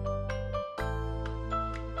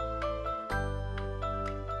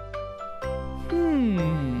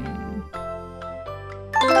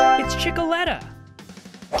 It's Chickaletta.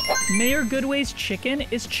 Mayor Goodway's chicken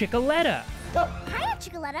is Chickaletta. Hiya,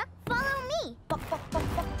 Chickaletta. Follow me. Paw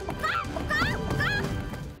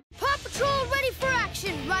Patrol ready for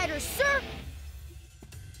action, Riders, sir!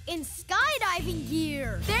 In skydiving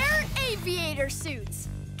gear. They're aviator suits.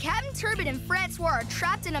 Captain Turbot and Francois are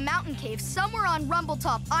trapped in a mountain cave somewhere on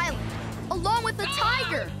Rumbletop Island, along with a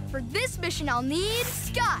tiger. For this mission, I'll need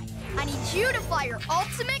Sky. I need you to fly your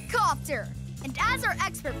ultimate copter. And as our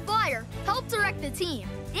expert flyer, help direct the team.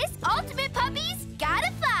 This ultimate puppy's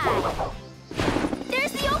gotta fly.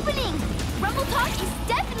 There's the opening. Rumbletop is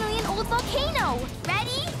definitely an old volcano.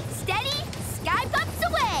 Ready, steady, Sky pups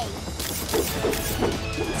away.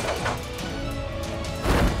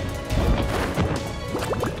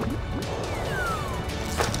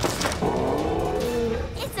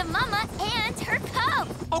 It's a mama and her cub.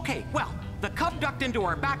 Okay, well, the cub ducked into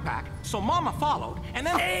her backpack, so Mama followed, and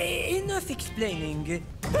then... Enough explaining.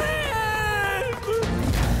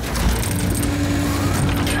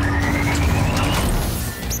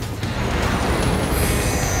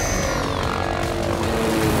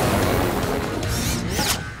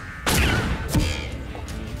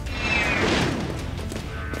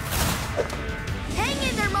 Hang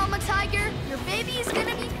in there, Mama Tiger. Your baby is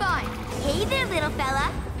gonna be fine. Hey there, little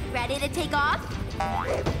fella. Ready to take off?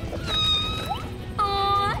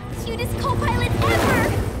 Aw, cutest co-pilot ever!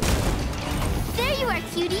 There you are,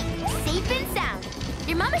 cutie. Safe and sound.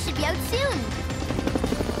 Your mama should be out soon.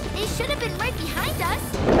 They should have been right behind us.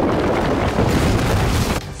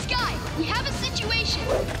 Sky, we have a situation.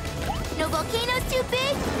 No volcano's too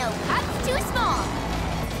big, no pups too small.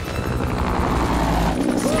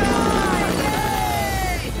 Yay!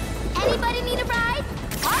 Anybody need a ride?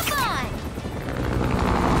 Hop on!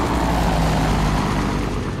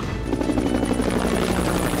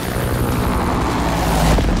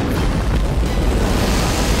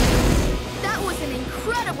 That was an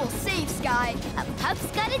incredible save, Sky. A pup's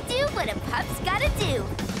gotta do what a pup's gotta do.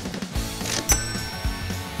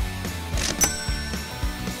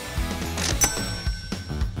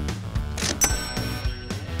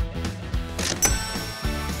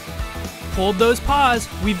 Hold those paws.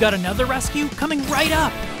 We've got another rescue coming right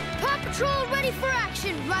up. Paw Patrol ready for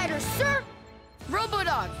action, Riders, sir!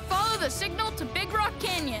 Robodog, follow the signal to Big Rock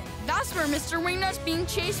Canyon. That's where Mr. Wingnut's being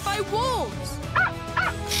chased by wolves.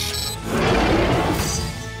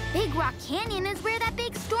 Big Rock Canyon is where that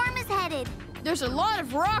big storm is headed. There's a lot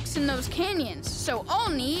of rocks in those canyons, so I'll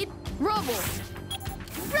need rubble.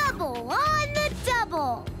 Rubble on the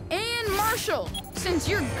double. And Marshall, since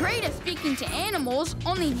you're great at speaking to animals,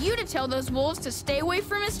 I'll need you to tell those wolves to stay away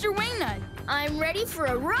from Mr. Wingnut. I'm ready for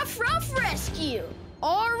a rough rescue.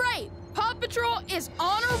 All right, Paw Patrol is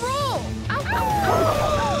on a roll.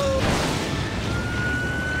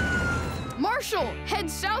 Marshall, head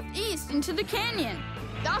southeast into the canyon.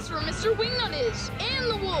 That's where Mr. Wingnut is, and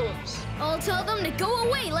the wolves. I'll tell them to go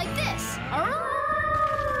away like this.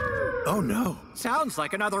 Oh no, sounds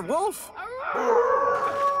like another wolf.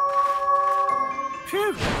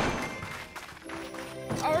 Phew.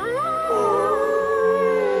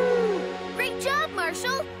 Great job,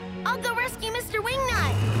 Marshall. I'll go rescue Mr.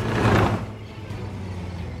 Wingnut.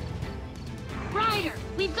 Ryder,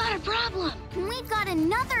 we've got a problem. We've got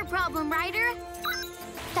another problem, Ryder.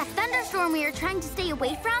 That thunderstorm we are trying to stay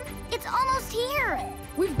away from, it's almost here.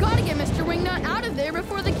 We've got to get Mr. Wingnut out of there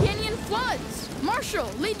before the canyon floods. Marshall,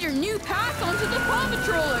 lead your new pack onto the Paw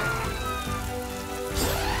Patroller.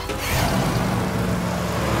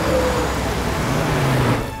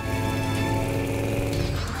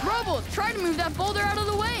 Rubble, try to move that boulder out of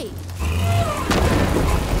the way.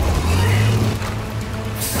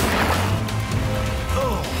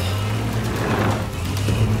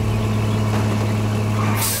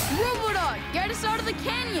 Robodog, get us out of the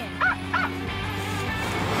canyon.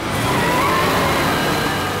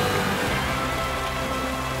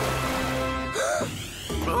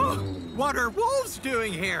 What are wolves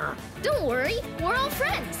doing here? Don't worry, we're all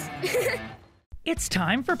friends. It's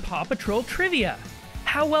time for Paw Patrol Trivia.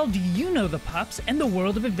 How well do you know the Pups and the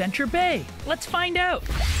world of Adventure Bay? Let's find out.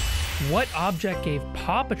 What object gave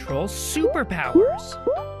Paw Patrol superpowers?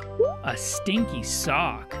 A stinky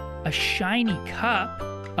sock, a shiny cup,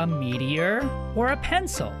 a meteor, or a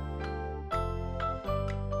pencil?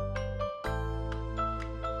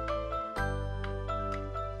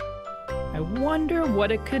 I wonder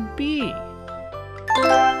what it could be.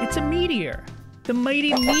 It's a meteor. The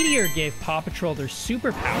mighty meteor gave Paw Patrol their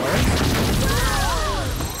superpowers.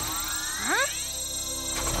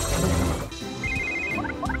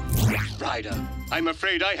 Ryder, I'm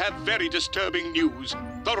afraid I have very disturbing news.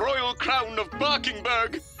 The royal crown of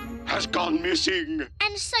Barkingburg has gone missing.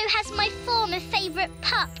 And so has my former favorite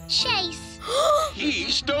pup, Chase. He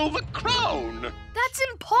stole the crown. That's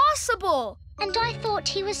impossible. And I thought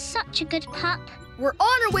he was such a good pup. We're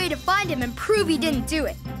on our way to find him and prove he didn't do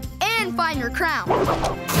it. And find your crown.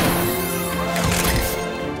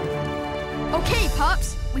 Okay,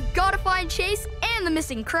 pups. We've got to find Chase and the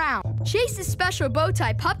missing crown. Chase's special bow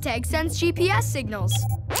tie pup tag sends GPS signals.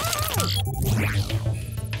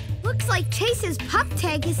 Looks like Chase's pup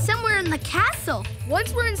tag is somewhere in the castle.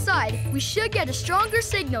 Once we're inside, we should get a stronger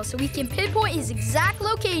signal so we can pinpoint his exact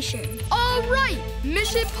location. All right,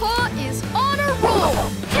 Mission Paw is on a roll.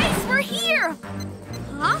 Chase, we're here!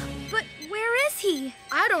 Huh? But where is he?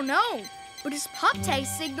 I don't know, but his pup tag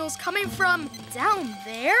signal's coming from down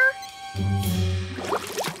there?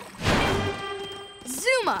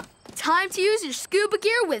 Zuma, time to use your scuba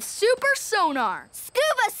gear with Super Sonar.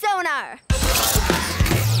 Scuba Sonar!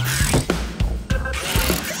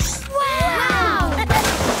 Wow!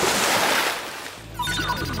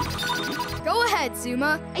 Go ahead,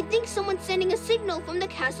 Zuma. I think someone's sending a signal from the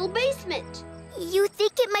castle basement. You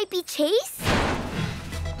think it might be Chase?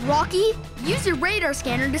 Rocky, use your radar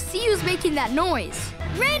scanner to see who's making that noise.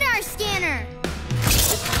 Radar scanner!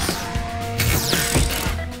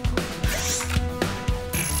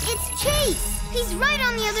 It's Chase! He's right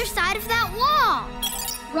on the other side of that wall.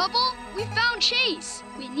 Rubble, we found Chase.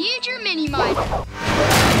 We need your mini-miter.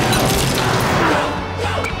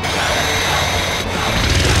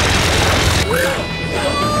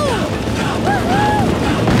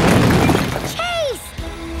 Chase!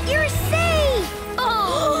 You're safe!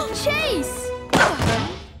 Oh, Chase!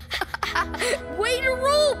 Way to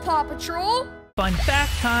roll, Paw Patrol! Fun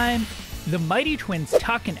fact time. The mighty twins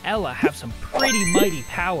Tuck and Ella have some pretty mighty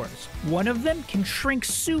powers. One of them can shrink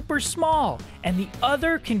super small, and the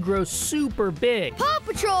other can grow super big. Paw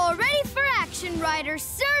Patrol, ready for action, riders,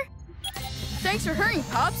 sir! Thanks for hurrying,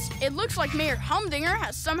 Pups. It looks like Mayor Humdinger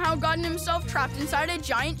has somehow gotten himself trapped inside a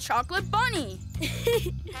giant chocolate bunny.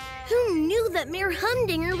 Who knew that Mayor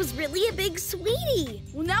Humdinger was really a big sweetie?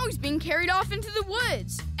 Well, now he's being carried off into the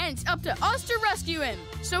woods, and it's up to us to rescue him.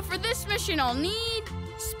 So for this mission, I'll need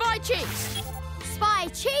Spy Chase. Spy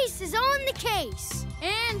Chase is on the case.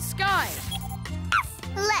 And Sky.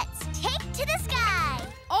 Let's take to the sky.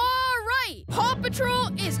 All right, Paw Patrol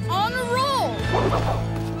is on a roll.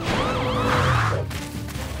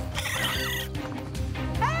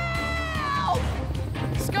 Help!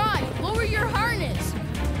 Sky, lower your harness.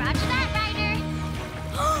 Roger that, Ryder.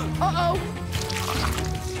 Uh-oh.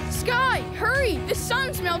 Sky, hurry! The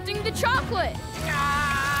sun's melting the chocolate.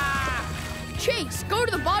 Chase, go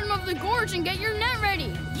to the bottom of the gorge and get your net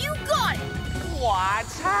ready. You got it.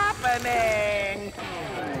 What's happening?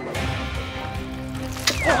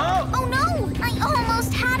 Oh no! I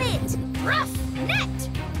almost had it. Rough net.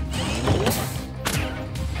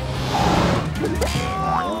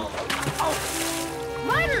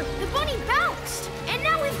 Ryder, the bunny bounced. And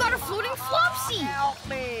now we've got a floating flopsy. Help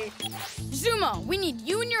me. Zuma, we need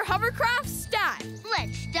you and your hovercraft stat.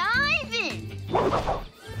 Let's dive in.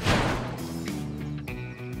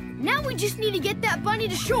 Now we just need to get that bunny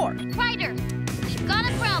to shore. Ryder, we've got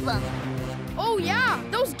a problem. Oh yeah,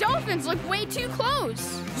 those dolphins look way too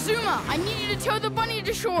close. Zuma, I need you to tow the bunny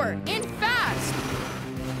to shore, and fast.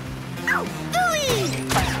 Ow! Ooey!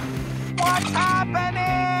 What's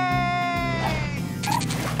happening?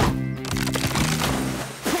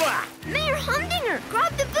 Mayor Humdinger,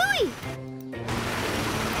 grab the buoy.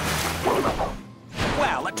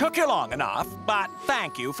 Well, it took you long enough, but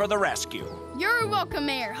thank you for the rescue. You're welcome,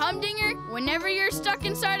 Mayor Humdinger. Whenever you're stuck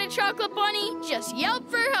inside a chocolate bunny, just yelp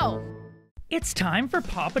for help. It's time for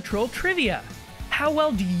Paw Patrol Trivia. How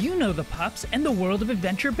well do you know the Pups and the world of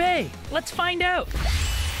Adventure Bay? Let's find out.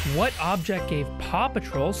 What object gave Paw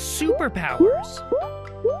Patrol superpowers?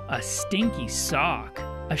 A stinky sock,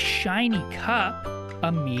 a shiny cup,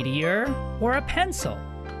 a meteor, or a pencil?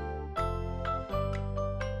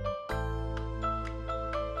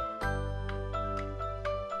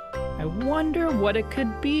 I wonder what it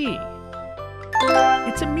could be.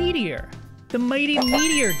 It's a meteor. The mighty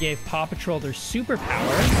meteor gave Paw Patrol their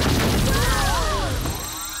superpowers.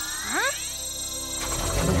 Huh?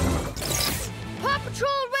 Paw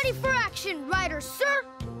Patrol ready for action, Ryder, sir.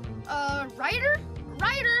 Ryder?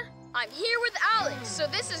 Ryder, I'm here with Alex, so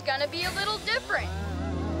this is gonna be a little different.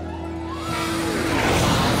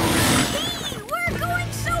 Hey, we're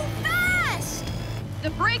going so fast! The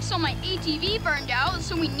brakes on my ATV burned out,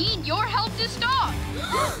 so we need your help to stop.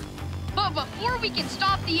 But before we can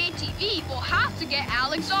stop the ATV, we'll have to get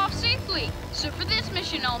Alex off safely. So for this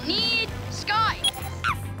mission, I'll need Sky.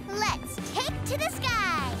 Let's take to the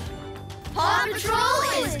sky. Paw Patrol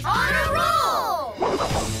is on a roll!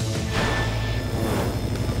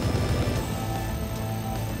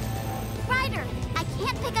 Ryder, I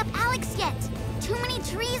can't pick up Alex yet. Too many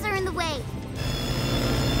trees are in the way.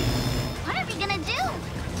 What are we gonna do?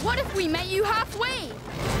 What if we met you halfway?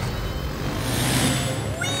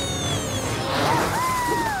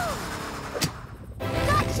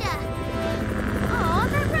 Gotcha! Aw,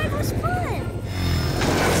 that ride was fun!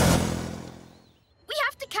 We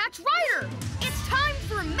have to catch Ryder! It's time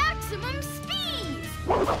for maximum speed!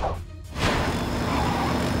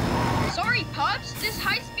 Sorry, Pups. This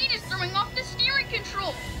high speed is throwing off the steering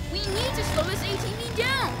control. We need to slow this ATV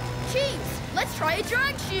down. Chase, let's try a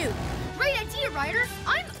drag chute. Great idea, Ryder.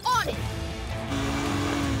 I'm on it!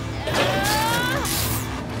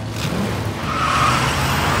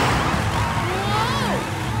 Whoa!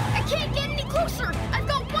 I can't get any closer! I've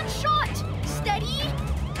got one shot! Steady!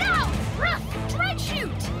 Now! Rough! Drag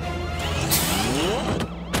chute!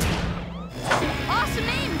 Awesome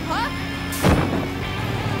aim, Pup.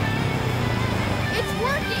 It's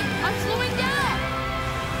working. I'm slowing down.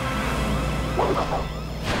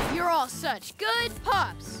 You're all such good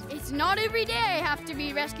pups. It's not every day I have to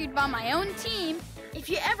be rescued by my own team. If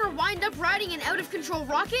you ever wind up riding an out-of-control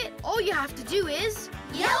rocket, all you have to do is...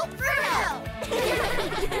 Yelp for help!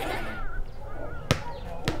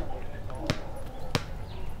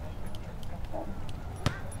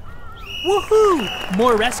 Woohoo!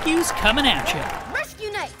 More rescues coming at you.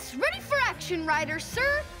 Rescue Knights, ready for action, Ryder,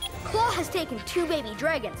 sir! Claw has taken 2 baby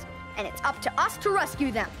dragons, and it's up to us to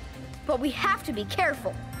rescue them. But we have to be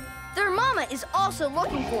careful. Their mama is also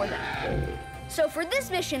looking for them. So for this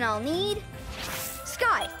mission, I'll need...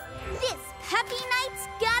 Sky. This puppy knight's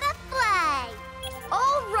gotta fly!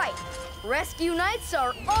 All right. Rescue Knights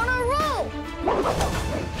are on a roll!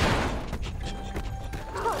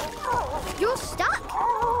 You're stuck!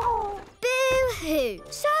 Boo-hoo!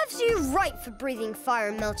 Serves you right for breathing fire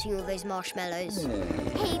and melting all those marshmallows.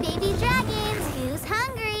 Hey, baby dragons, who's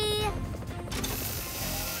hungry?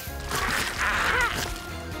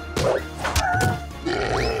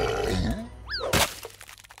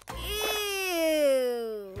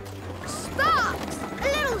 Ew! Stop! A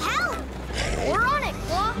little help! We're on it,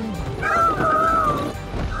 Claw!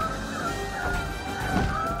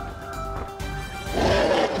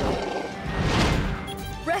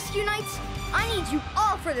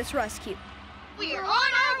 Pups rescue. We're on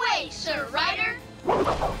our way, Sir Ryder.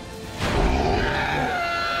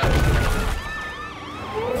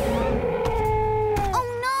 Oh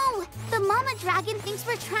no! The mama dragon thinks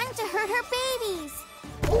we're trying to hurt her babies.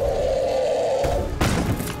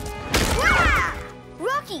 Ah!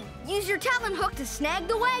 Rocky, use your talon hook to snag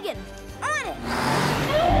the wagon. On it!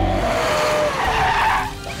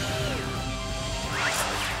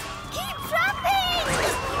 Keep trapping!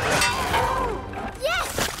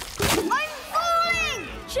 Yes! I'm falling!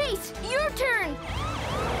 Chase, your turn!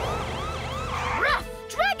 Rough,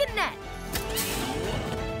 dragon net!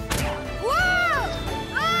 Whoa!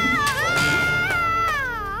 Ah!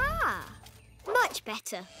 Much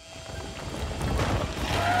better.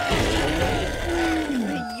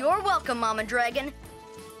 You're welcome, Mama Dragon.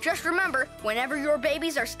 Just remember, whenever your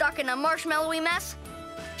babies are stuck in a marshmallowy mess,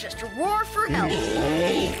 just roar for help.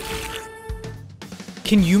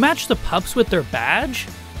 Can you match the pups with their badge?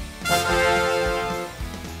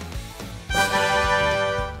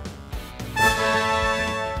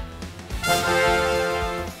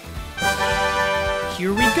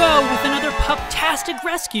 Here we go with another pup-tastic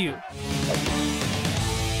rescue.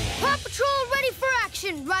 Paw Patrol ready for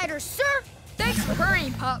action, Ryder, sir. Thanks for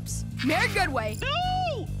hurrying, Pups. Mayor Goodway.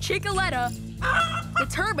 No! Chicoletta. The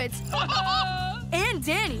Turbits. And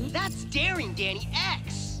Danny. That's daring, Danny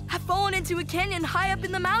X. Have fallen into a canyon high up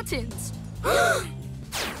in the mountains.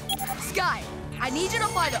 Sky, I need you to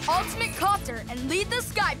fly the ultimate copter and lead the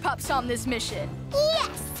Sky Pups on this mission.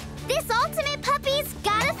 Yes! This ultimate puppy's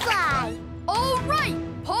gotta fly. All right,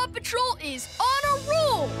 Paw Patrol is on a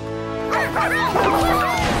roll.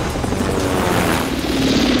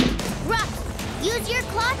 Ruff, use your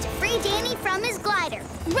claw to free Danny from his glider.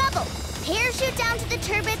 Rubble, parachute down to the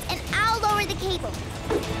turbines and I'll lower the cable.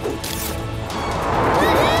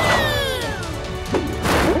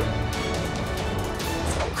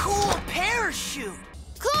 Cool parachute.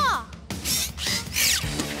 Claw!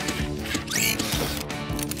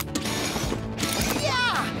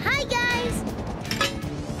 Yeah! Hi, guys!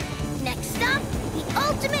 Next stop, the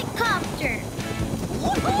ultimate copter.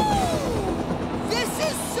 Woohoo! This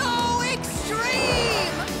is so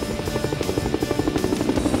extreme!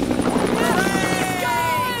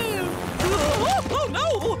 Oh no!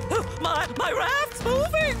 My raft's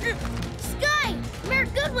moving! Sky, Mayor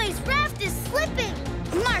Goodway's raft is slipping.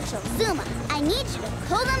 Marshall, Zuma, I need you to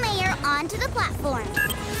pull the mayor onto the platform.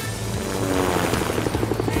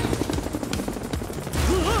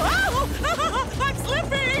 I'm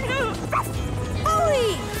slipping!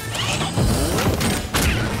 Hurry!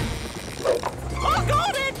 Oh,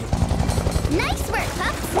 got it! Nice work,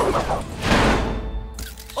 Pups.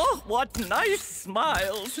 Oh, what nice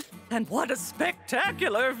smiles! And what a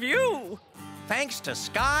spectacular view! Thanks to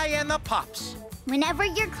Sky and the Pups. Whenever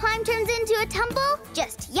your climb turns into a tumble,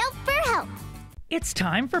 just yelp for help. It's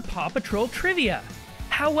time for Paw Patrol Trivia.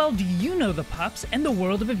 How well do you know the pups and the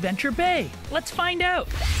world of Adventure Bay? Let's find out.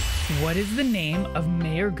 What is the name of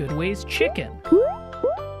Mayor Goodway's chicken?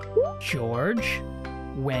 George,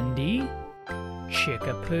 Wendy,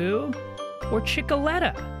 Chickapoo, or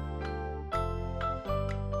Chicoletta?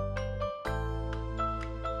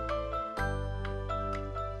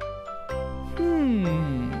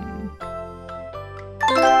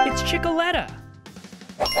 It's Chicoletta.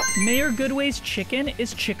 Mayor Goodway's chicken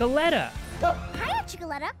is Chicoletta. Hiya,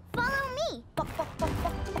 Chicoletta. Follow me.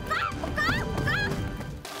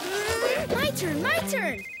 My turn, my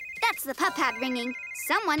turn. That's the pup pad ringing.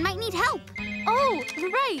 Someone might need help. Oh,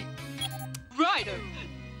 right. Ryder.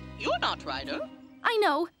 You're not Ryder. I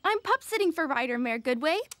know. I'm pup sitting for Ryder, Mayor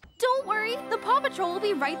Goodway. Don't worry. The Paw Patrol will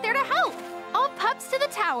be right there to help. All pups to the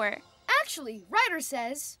tower. Actually, Ryder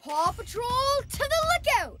says, Paw Patrol to the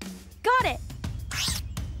lookout. Got it.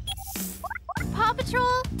 Paw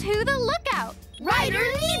Patrol to the lookout. Ryder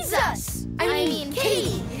needs us. I mean,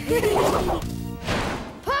 Katie.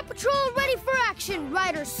 Paw Patrol ready for action,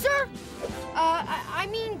 Ryder, sir. I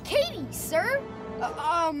mean, Katie, sir.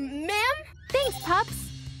 Ma'am? Thanks, Pups.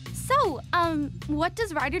 So, what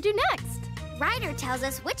does Ryder do next? Ryder tells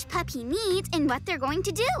us which pup he needs and what they're going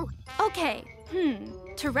to do. Okay,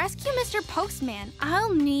 to rescue Mr. Postman,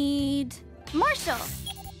 I'll need Marshall.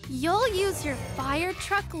 You'll use your fire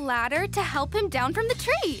truck ladder to help him down from the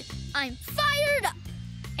tree. I'm fired up.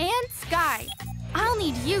 And Sky, I'll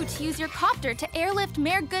need you to use your copter to airlift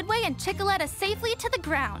Mayor Goodway and Chicoletta safely to the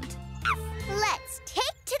ground. Let's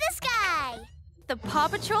take to the sky. The Paw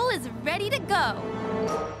Patrol is ready to go.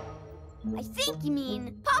 I think you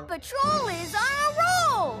mean Paw Patrol is on a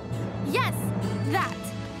roll. Yes, that.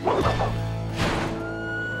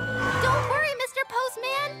 Don't worry, Mr.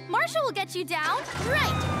 Postman. Marshall will get you down.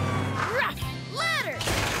 Right. Rough ladder.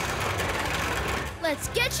 Let's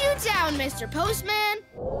get you down, Mr. Postman.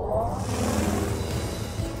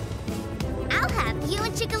 I'll have you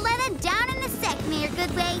and Chickaletta down in the CZECH, Mayor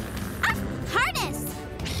Goodway. Ah, harness!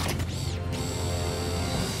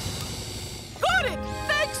 Got it!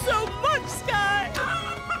 Thanks so much, Sky!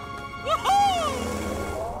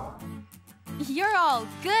 You're all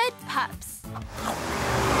good pups.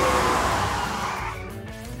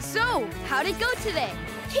 So, how'd it go today?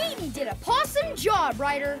 Katie did a pawsome job,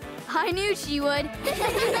 Ryder. I knew she would.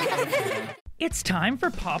 It's time for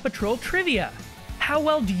PAW Patrol Trivia. How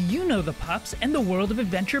well do you know the pups and the world of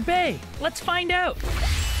Adventure Bay? Let's find out.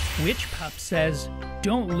 Which pup says,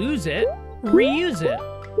 "Don't lose it, reuse it"?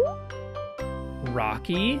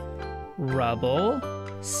 Rocky, Rubble,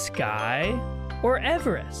 Sky, or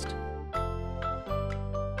Everest?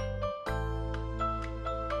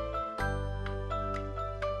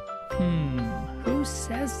 Who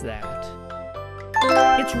says that?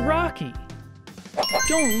 It's Rocky.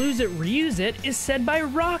 "Don't lose it, reuse it" is said by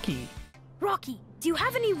Rocky. Rocky, do you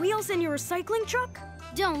have any wheels in your recycling truck?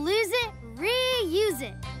 Don't lose it, reuse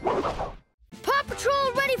it. Paw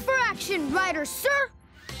Patrol ready for action, Ryder, sir.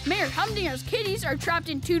 Mayor Humdinger's kitties are trapped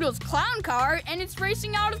in Toodle's clown car and it's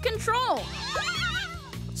racing out of control.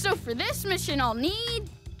 So for this mission, I'll need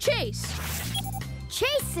Chase.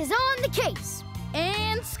 Chase is on the case.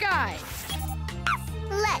 And Sky.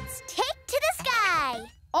 Let's take to the sky.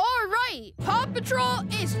 All right, Paw Patrol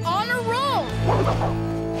is on a roll.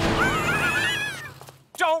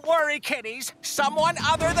 Don't worry, kitties. Someone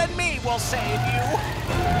other than me will save you.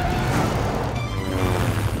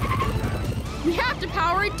 We have to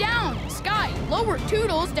power it down. Sky, lower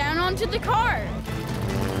Toodles down onto the car.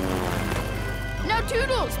 Now,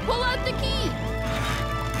 Toodles, pull out the key.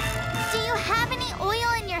 Do you have any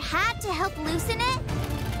oil in your hat to help loosen it?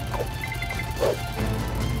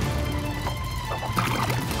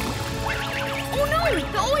 Oh no,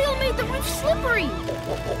 the oil made the roof slippery.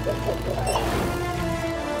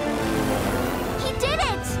 He did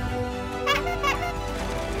it!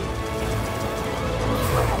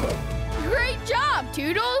 Great job,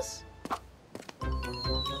 Toodles.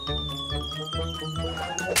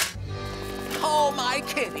 Oh, my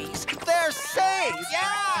kitties. They're safe.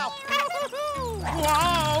 Yeah.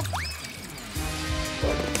 Whoa.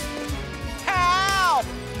 Help!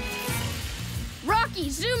 Rocky,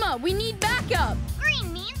 Zuma, we need backup.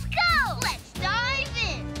 Green means go! Let's dive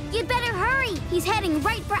in! You'd better hurry. He's heading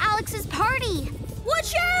right for Alex's party.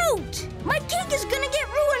 Watch out! My cake is gonna get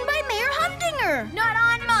ruined by Mayor Humdinger. Not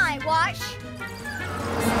on my watch.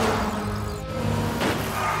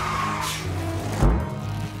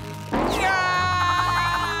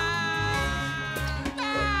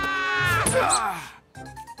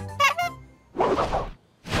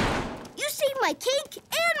 You saved my cake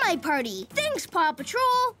and my party. Thanks, Paw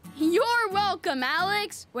Patrol. You're welcome,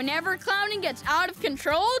 Alex. Whenever clowning gets out of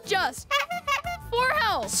control, just for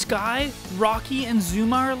help. Sky, Rocky, and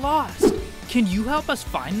Zuma are lost. Can you help us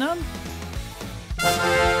find them?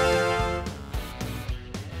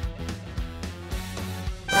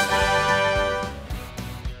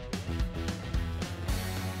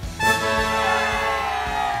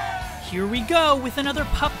 Here we go with another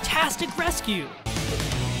pup-tastic rescue.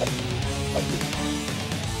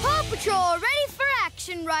 Paw Patrol ready for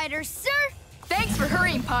action, Ryder, sir. Thanks for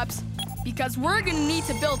hurrying, pups, because we're gonna need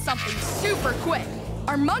to build something super quick.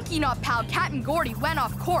 Our monkey knot pal, Captain Gordy, went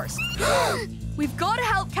off course. We've got to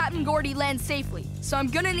help Captain Gordy land safely, so I'm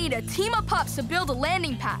gonna need a team of pups to build a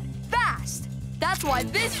landing pad, fast. That's why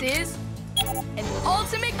this is an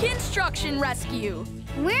ultimate construction rescue.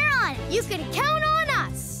 We're on it. You can count on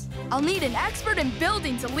us. I'll need an expert in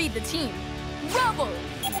building to lead the team. Rubble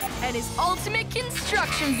and his ultimate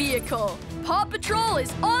construction vehicle. Paw Patrol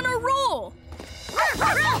is on a roll.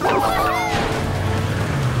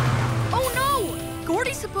 Oh no!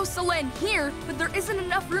 Gordy's supposed to land here, but there isn't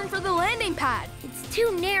enough room for the landing pad. It's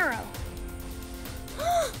too narrow.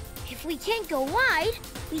 If we can't go wide,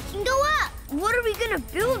 we can go up. What are we gonna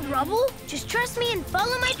build, Rubble? Just trust me and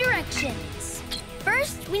follow my directions.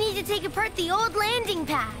 First, we need to take apart the old landing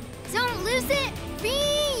pad. Don't lose it,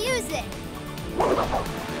 reuse it.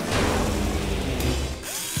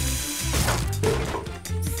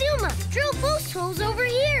 Zuma, drill post holes over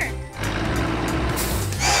here.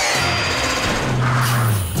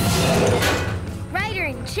 Ryder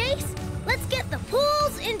and Chase, let's get the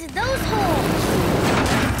poles into those holes.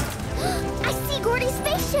 I see Gordy's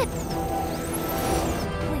spaceship.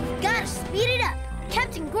 We've got to speed it up.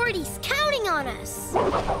 Captain Gordy's counting on us.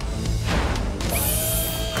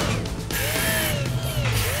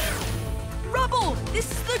 Rubble! This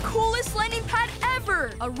is the coolest landing pad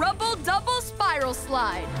ever! A Rubble double spiral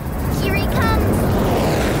slide. Here he comes.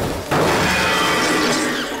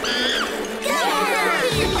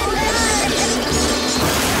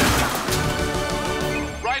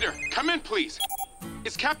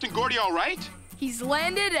 Captain Gordy all right? He's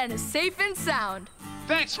landed and is safe and sound.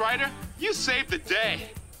 Thanks, Ryder. You saved the day.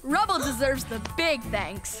 Rubble deserves the big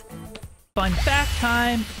thanks. Fun fact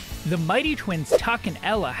time. The mighty twins Tuck and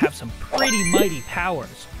Ella have some pretty mighty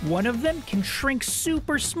powers. One of them can shrink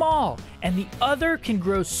super small, and the other can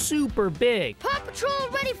grow super big. Paw Patrol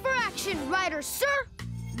ready for action, Ryder, sir!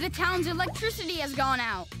 The town's electricity has gone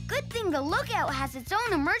out. Good thing the lookout has its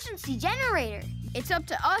own emergency generator. It's up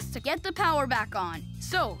to us to get the power back on.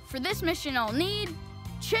 So, for this mission I'll need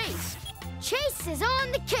Chase. Chase is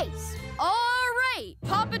on the case. All right,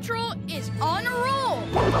 Paw Patrol is on a roll.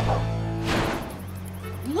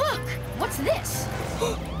 Look, what's this?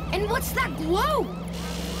 And what's that glow?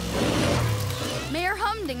 Mayor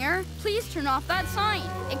Humdinger, please turn off that sign.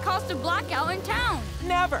 It caused a blackout in town.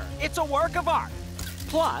 Never. It's a work of art.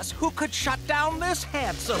 Plus, who could shut down this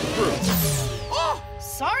handsome group? Oh,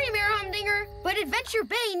 sorry, Mayor Humdinger, but Adventure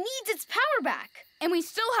Bay needs its power back. And we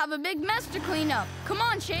still have a big mess to clean up. Come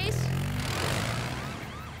on, Chase.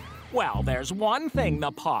 Well, there's one thing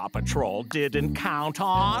the Paw Patrol didn't count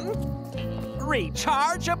on.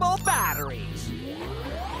 Rechargeable batteries.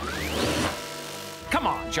 Come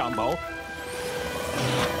on, Jumbo.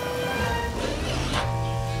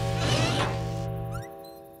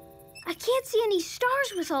 I can't see any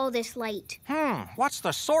stars with all this light. What's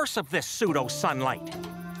the source of this pseudo-sunlight?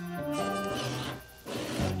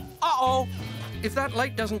 Uh-oh. If that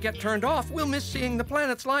light doesn't get turned off, we'll miss seeing the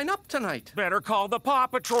planets line up tonight. Better call the Paw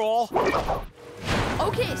Patrol.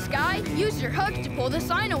 Okay, Sky, use your hook to pull the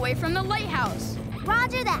sign away from the lighthouse.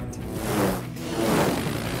 Roger that.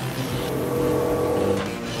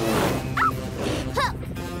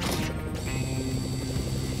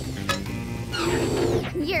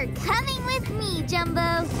 You're coming with me,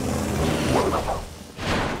 Jumbo.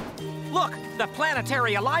 Look, the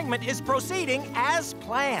planetary alignment is proceeding as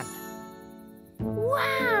planned.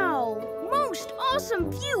 Wow! Most awesome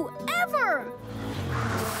view ever!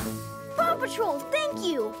 Paw Patrol, thank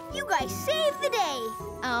you! You guys saved the day!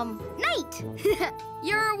 Night!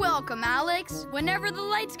 You're welcome, Alex. Whenever the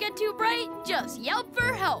lights get too bright, just yelp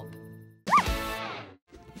for help.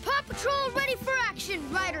 Paw Patrol ready for action,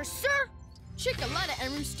 Ryder, sir! Chickaletta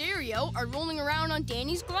and Roosterio are rolling around on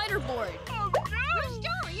Danny's glider board. Oh, no!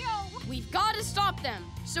 Roosterio! We've got to stop them.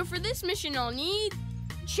 So for this mission, I'll need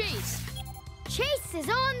Chase. Chase is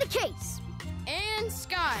on the case. And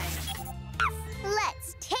Sky.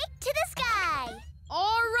 Let's take to the sky.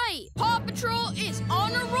 All right, Paw Patrol is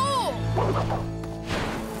on a roll.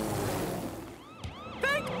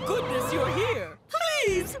 Thank goodness you're here.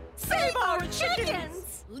 Please, save our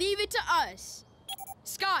chickens. Leave it to us.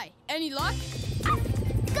 Sky, any luck?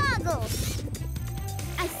 Goggles.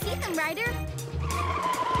 I see them, Ryder.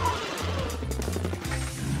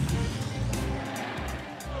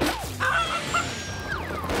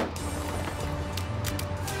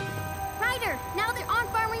 Ryder, now they're on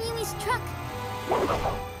Farmer Yumi's truck.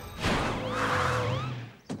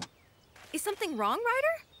 Is something wrong,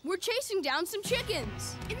 Ryder? We're chasing down some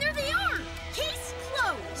chickens. And there they are! Case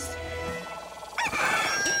closed!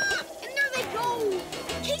 And there they go!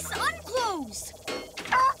 Case unclosed!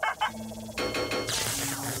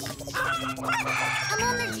 I'm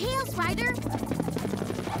on their tails, Ryder.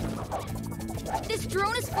 This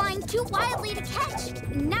drone is flying too wildly to catch.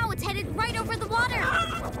 Now it's headed right over the water.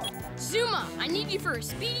 Zuma, I need you for a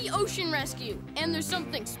speedy ocean rescue. And there's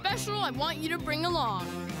something special I want you to bring along.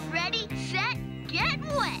 Ready, set, get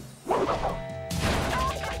wet.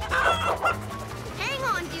 Hang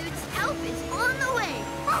on, dudes. Help is on the way.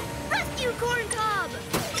 Rescue Corn Cob!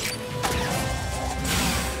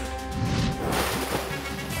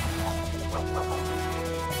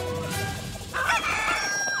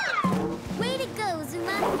 Way to go,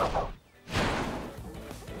 Zuma.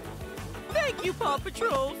 Thank you, Paw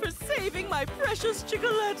Patrol, for saving my precious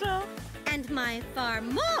Chickaletta. And my far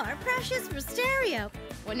more precious Roosterio.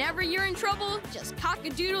 Whenever you're in trouble, just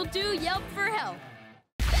cock-a-doodle-doo yelp for help.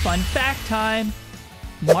 Fun fact time.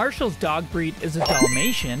 Marshall's dog breed is a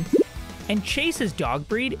Dalmatian, and Chase's dog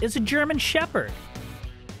breed is a German Shepherd.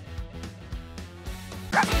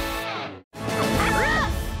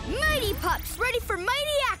 Mighty Pups, ready for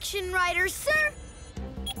mighty action, Riders, sir!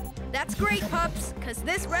 That's great, Pups, because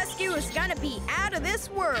this rescue is gonna be out of this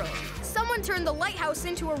world. Someone turned the lighthouse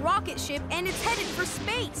into a rocket ship and it's headed for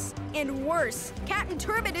space. And worse, Captain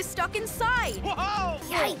Turbot is stuck inside. Whoa!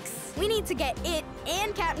 Yikes! We need to get it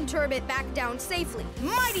and Captain Turbot back down safely.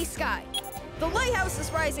 Mighty Sky! The lighthouse is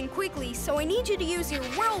rising quickly, so I need you to use your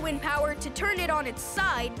whirlwind power to turn it on its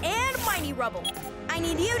side, and Mighty Rubble. I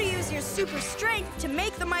need you to use your super strength to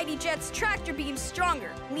make the Mighty Jet's tractor beam stronger.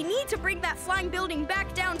 We need to bring that flying building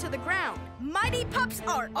back down to the ground. Mighty Pups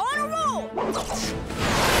are on a roll!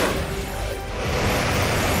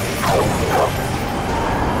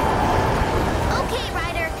 Okay,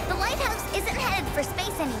 Ryder, the lighthouse isn't headed for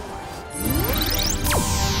space anymore.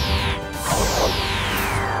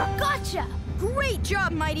 Gotcha! Great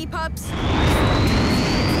job, Mighty Pups!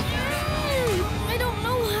 I don't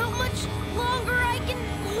know how much longer I can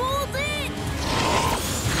hold it!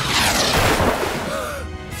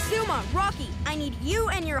 Suma, Rocky, I need you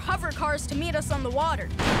and your hover cars to meet us on the water.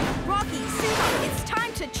 Rocky, Suma, it's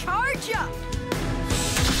time to charge up!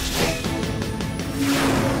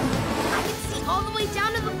 I can see all the way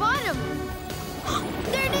down to the bottom.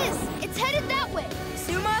 There it is! It's headed that way.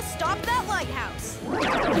 Suma, stop that lighthouse.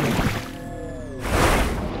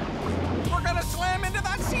 We're gonna slam into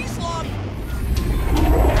that sea slug!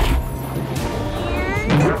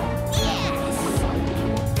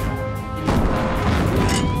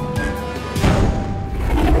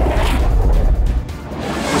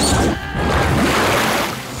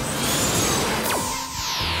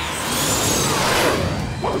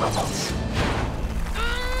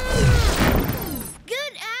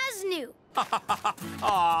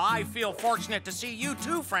 I feel fortunate to see you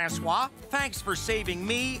too, Francois. Thanks for saving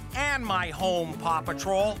me and my home, Paw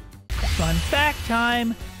Patrol. Fun fact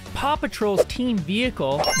time. Paw Patrol's team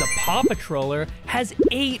vehicle, the Paw Patroller, has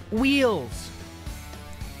 8 wheels.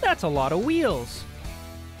 That's a lot of wheels.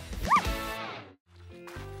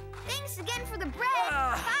 Thanks again for the bread.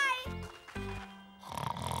 Bye.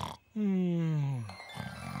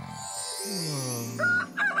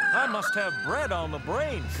 I must have bread on the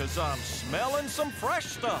brain, 'cause I'm smelling some fresh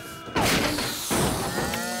stuff.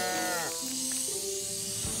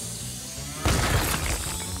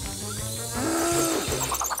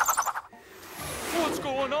 What's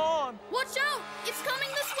going on? Watch out! It's coming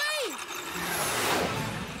this way!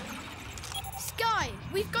 Sky,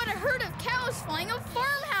 we've got a herd of cows flying a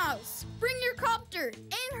farmhouse! Bring your copter,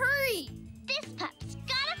 and hurry! This pup's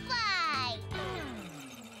gotta fly!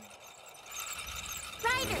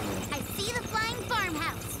 Ryder, I see the flying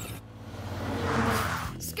farmhouse.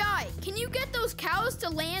 Sky, can you get those cows to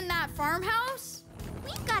land that farmhouse?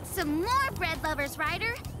 We've got some more bread lovers,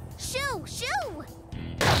 Ryder. Shoo, shoo!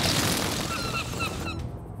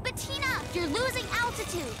 Bettina, you're losing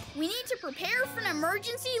altitude. We need to prepare for an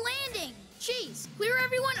emergency landing. Chase, clear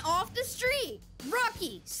everyone off the street.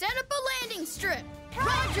 Rocky, set up a landing strip.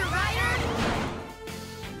 Roger, Ryder!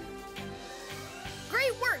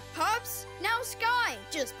 Great work, Pups. Now, Sky,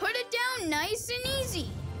 just put it down nice and easy.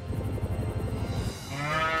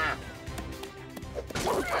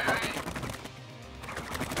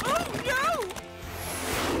 Oh, no!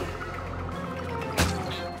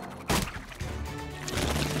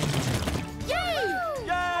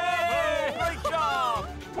 Yay! Great job!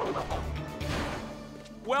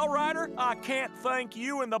 Well, Ryder, I can't thank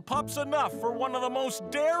you and the pups enough for one of the most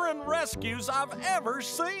daring rescues I've ever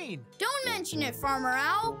seen. Don't mention it, Farmer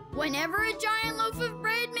Owl. Whenever a giant loaf of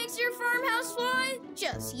bread makes your farmhouse fly,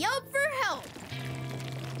 just yelp for help.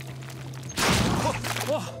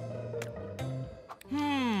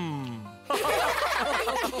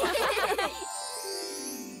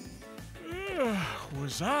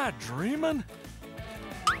 Was I dreaming?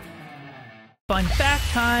 Fun fact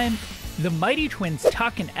time. The mighty twins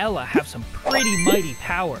Tuck and Ella have some pretty mighty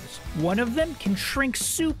powers. One of them can shrink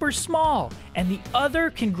super small, and the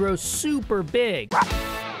other can grow super big.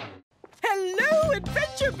 Hello,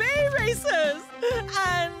 Adventure Bay Racers!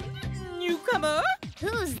 And newcomer?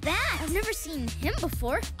 Who's that? I've never seen him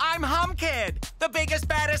before. I'm Humkid, the biggest,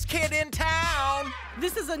 baddest kid in town.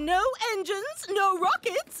 This is a no engines, no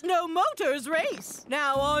rockets, no motors race.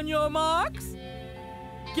 Now on your marks,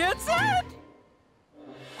 get set,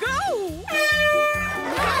 go!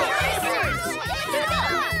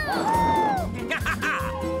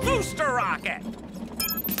 Booster rocket!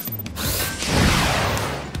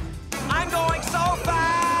 I'm going so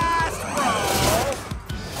fast, bro!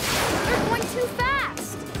 You're going too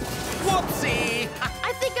fast. Whoopsie!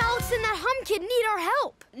 I think Alex and that Humkid need our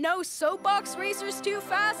help. No soapbox racers too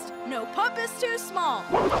fast, no pup is too small.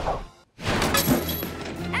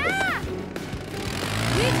 Ah!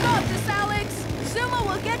 We've got this, Alex. Suma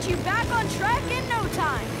will get you back on track in no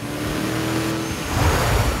time.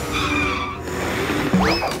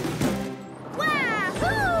 Wahoo!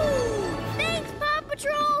 Thanks, Paw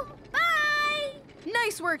Patrol. Bye.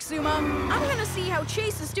 Nice work, Suma. I'm gonna see how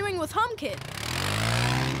Chase is doing with Humkid.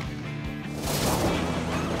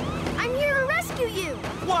 I'm here to rescue you.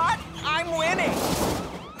 What? I'm winning!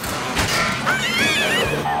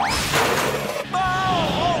 Oh!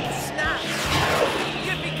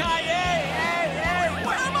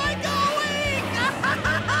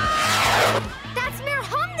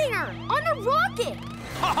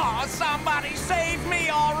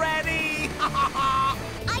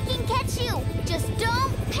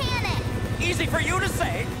 easy for you to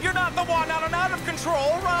say. You're not the one on an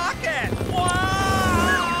out-of-control rocket.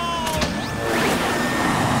 Wow!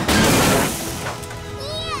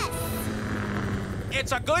 Yes!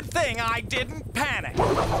 It's a good thing I didn't panic. You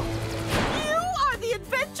are the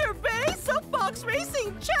Adventure Bay Soapbox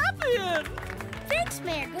Racing Champion! Thanks,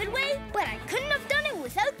 Mayor Goodway, but I couldn't have done it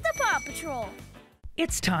without the Paw Patrol.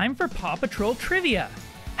 It's time for Paw Patrol Trivia.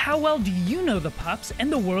 How well do you know the pups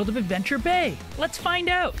and the world of Adventure Bay? Let's find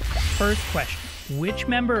out. First question. Which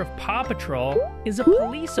member of Paw Patrol is a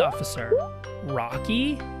police officer?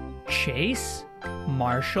 Rocky, Chase,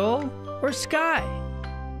 Marshall, or Sky?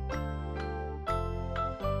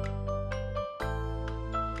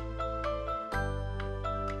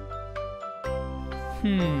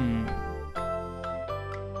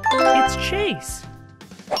 It's Chase.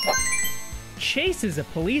 Chase is a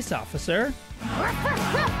police officer.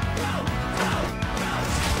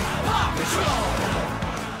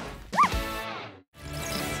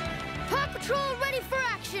 Paw Patrol ready for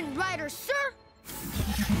action, Ryder, sir!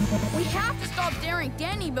 We have to stop daring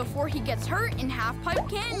Danny before he gets hurt in Half-Pipe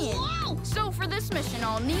Canyon. Whoa! So for this mission,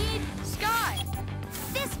 I'll need Sky.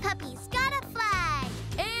 This puppy's got a flag.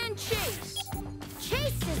 And Chase.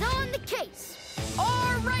 Chase is on the case.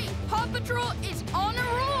 All right, Paw Patrol is on a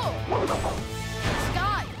roll.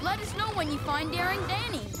 Sky, let us know when you find daring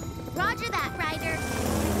Danny. Roger that, Ryder.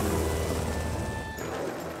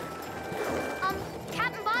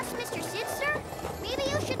 Captain Boss, Mr. Sid, sir? Maybe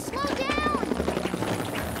you should slow down.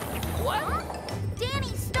 What? Huh?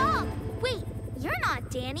 Danny, stop! Wait, you're not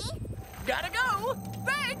Danny. Gotta go.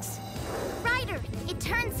 Thanks. Ryder, it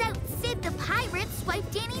turns out Sid the pirate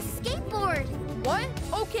swiped Danny's skateboard. What?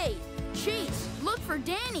 Okay, Chase, look for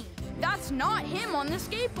Danny. That's not him on the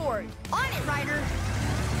skateboard. On it, Ryder.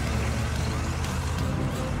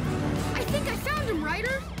 I think I found him,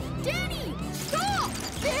 Ryder. Danny, stop!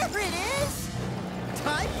 There it is!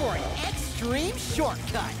 Time for an extreme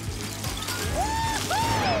shortcut.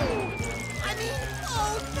 Woohoo! I mean,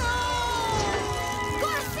 oh no!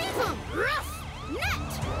 Gotta save him! Rough!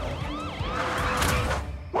 Net!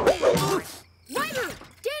 Ryder,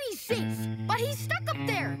 Danny's safe, but he's stuck up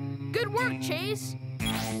there. Good work, Chase.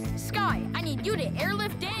 Sky, I need you to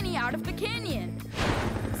airlift Danny out of the canyon.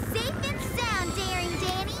 Safe and sound, daring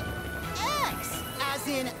Danny. X, as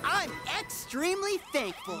in I'm extremely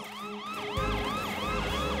thankful.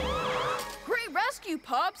 Great rescue,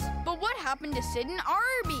 Pups. But what happened to Sid and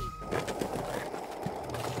Arby?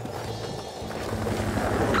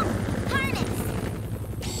 Harness!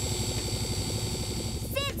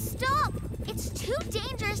 Sid, stop! It's too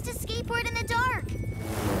dangerous to skateboard in the dark.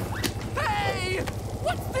 Hey!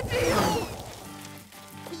 What's the deal?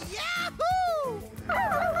 Yahoo!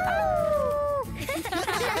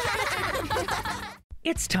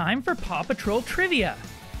 It's time for Paw Patrol Trivia.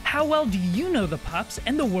 How well do you know the pups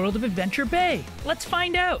and the world of Adventure Bay? Let's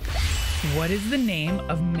find out. What is the name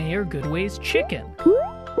of Mayor Goodway's chicken?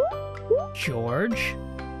 George,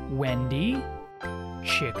 Wendy,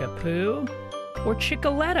 Chickapoo, or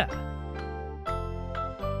Chickaletta?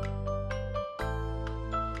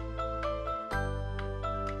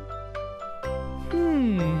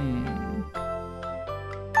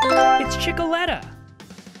 It's Chickaletta.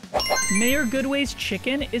 Mayor Goodway's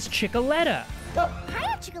chicken is Chickaletta.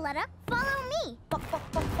 Hiya, Chickaletta. Follow me.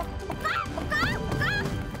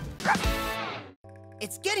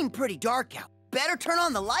 It's getting pretty dark out. Better turn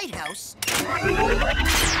on the lighthouse.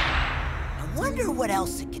 I wonder what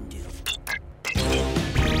else it can do.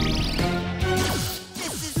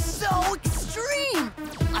 This is so extreme!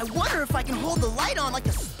 I wonder if I can hold the light on like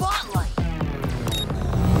a spotlight.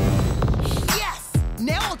 Yes!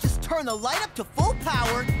 Now I'll just turn the light up to full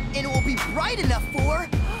power, and it will be bright enough for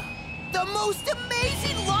the most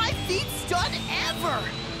amazing live feed stunt ever!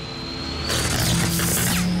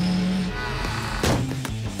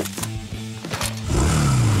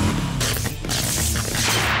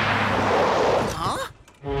 Huh?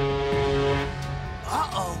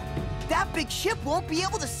 Uh-oh. That big ship won't be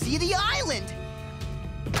able to see the island.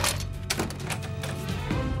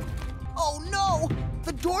 Oh no!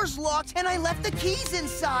 The door's locked and I left the keys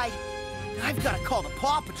inside. I've got to call the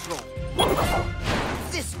Paw Patrol.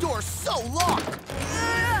 This door's so locked.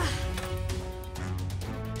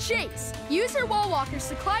 Chase, use your wall walkers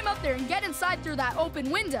to climb up there and get inside through that open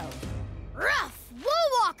window. Rough wall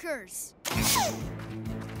walkers!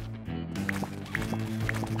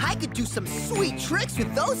 I could do some sweet tricks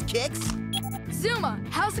with those kicks. Zuma,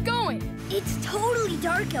 how's it going? It's totally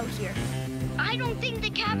dark out here. I don't think the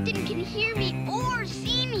captain can hear me or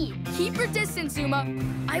see me. Keep your distance, Zuma.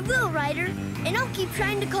 I will, Ryder, and I'll keep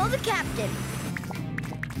trying to call the captain.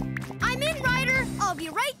 I'm in, Ryder. I'll be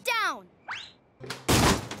right down.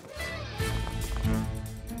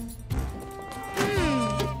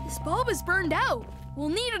 bulb is burned out. We'll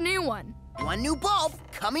need a new one. One new bulb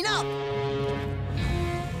coming up.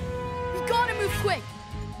 We gotta move quick.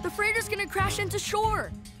 The freighter's gonna crash into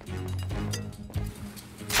shore.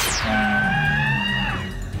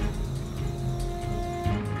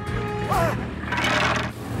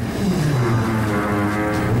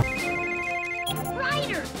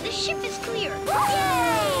 Ryder, the ship is clear.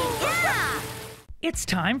 It's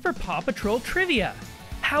time for PAW Patrol Trivia.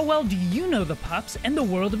 How well do you know the Pups and the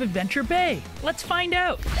world of Adventure Bay? Let's find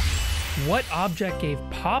out. What object gave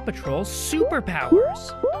PAW Patrol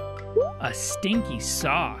superpowers? A stinky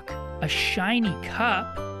sock, a shiny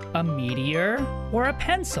cup, a meteor, or a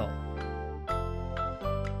pencil?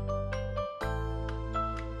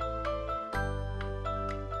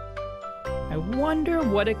 I wonder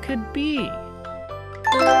what it could be.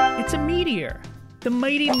 It's a meteor. The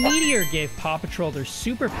mighty meteor gave PAW Patrol their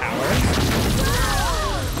superpowers.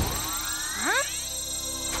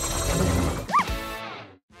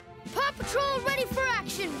 PAW Patrol ready for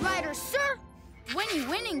action, Ryder, sir! Winnie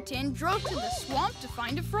Winnington drove to the swamp to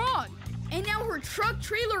find a frog. And now her truck,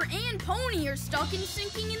 trailer, and pony are stuck and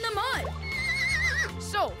sinking in the mud.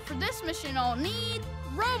 So, for this mission, I'll need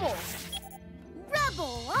Rubble.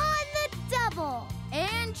 Rubble on the double.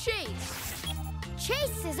 And Chase.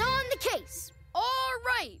 Chase is on the case. All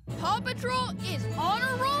right, PAW Patrol is on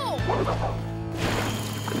a roll.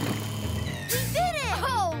 We did it!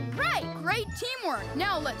 All right, great teamwork.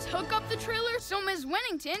 Now let's hook up the trailer so Ms.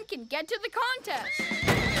 Winnington can get to the contest.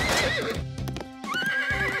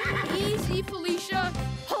 Easy, Felicia.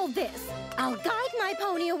 Hold this. I'll guide my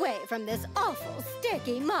pony away from this awful,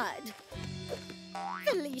 sticky mud.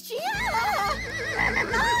 Felicia! Ah!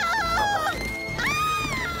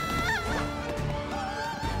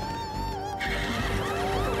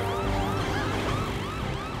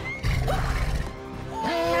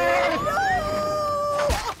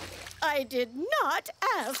 I did not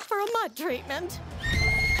ask for a mud treatment.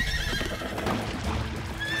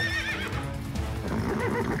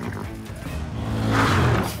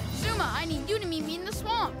 Zuma, I need you to meet me in the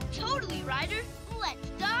swamp. Totally, Ryder. Let's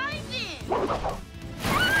dive in.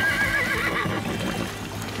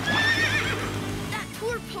 That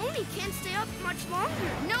poor pony can't stay up much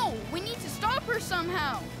longer. No, we need to stop her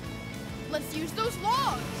somehow. Let's use those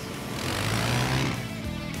logs.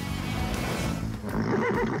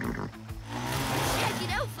 Check it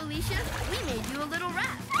out, Felicia. We made you a little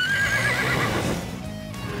raft.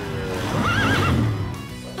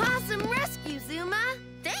 Possum rescue, Zuma.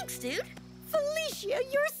 Thanks, dude. Felicia,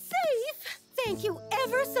 you're safe. Thank you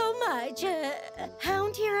ever so much.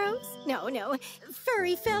 Hound heroes? No.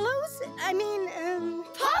 Furry fellows? I mean,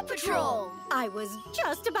 PAW Patrol! I was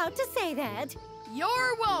just about to say that.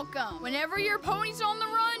 You're welcome. Whenever your pony's on the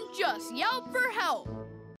run, just yelp for help.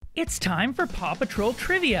 It's time for PAW Patrol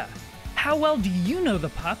Trivia. How well do you know the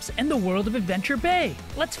Pups and the world of Adventure Bay?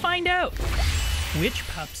 Let's find out. Which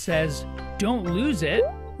pup says, "Don't lose it,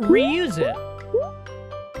 reuse it"?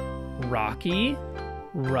 Rocky,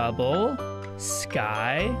 Rubble,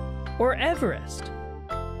 Sky, or Everest?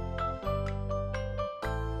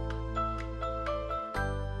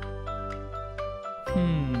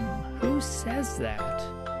 Who says that?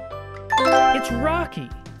 It's Rocky.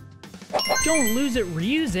 "Don't lose it,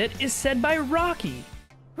 reuse it" is said by Rocky.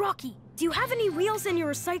 Rocky, do you have any wheels in your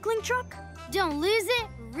recycling truck? Don't lose it,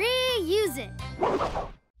 reuse it.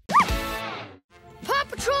 PAW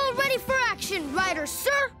Patrol ready for action, Ryder,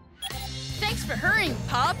 sir! Thanks for hurrying,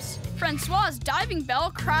 Pops. Francois's diving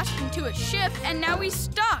bell crashed into a ship and now he's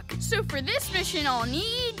stuck. So for this mission, I'll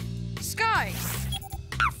need Sky.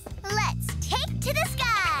 Let's take to the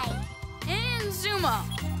sky. And Zuma.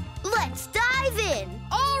 Let's dive in.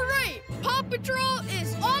 All right, PAW Patrol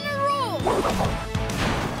is on a roll.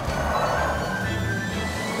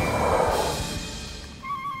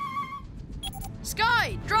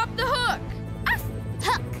 Sky, drop the hook.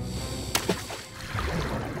 Hook.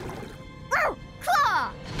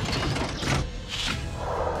 Claw.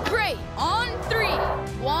 Great, on 3.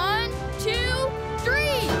 1, 2,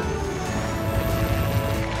 3.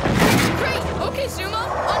 Great, okay, Zuma,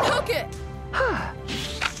 unhook it.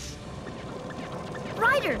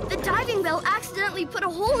 Ryder, the diving bell accidentally put a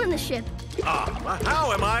hole in the ship.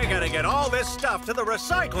 How am I gonna get all this stuff to the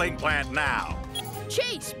recycling plant now?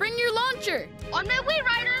 Chase, bring your launcher. On my way,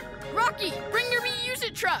 Ryder. Rocky, bring your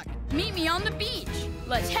reuse-it truck. Meet me on the beach.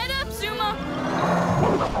 Let's head up, Zuma.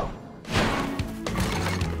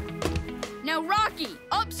 Now, Rocky,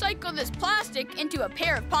 upcycle this plastic into a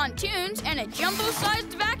pair of pontoons and a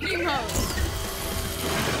jumbo-sized vacuum hose.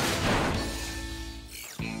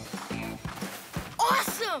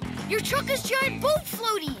 Awesome! Your truck has giant boat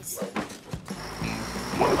floaties.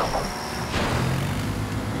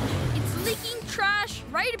 It's leaking trash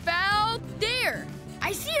right about there.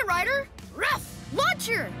 I see it, Ryder. Ruff,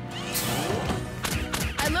 launcher.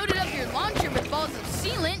 I loaded up your launcher with balls of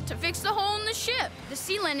sealant to fix the hole in the ship. The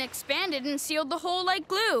sealant expanded and sealed the hole like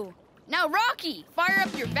glue. Now, Rocky, fire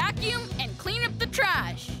up your vacuum and clean up the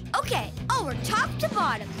trash. Okay, I'll work top to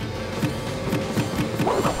bottom.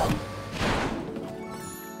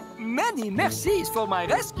 Many mercies for my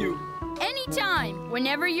rescue. Anytime.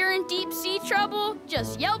 Whenever you're in deep sea trouble,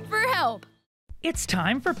 just yelp for help. It's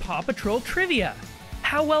time for PAW Patrol Trivia.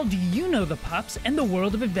 How well do you know the Pups and the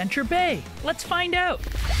world of Adventure Bay? Let's find out.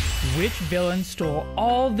 Which villain stole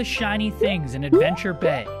all the shiny things in Adventure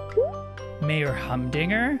Bay? Mayor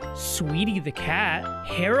Humdinger, Sweetie the Cat,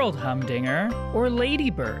 Harold Humdinger, or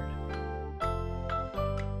Ladybird?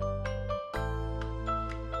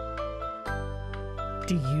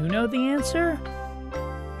 Do you know the answer?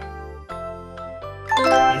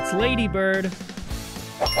 It's Ladybird.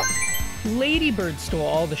 Ladybird stole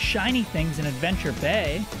all the shiny things in Adventure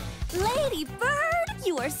Bay. Ladybird,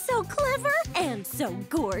 you are so clever and so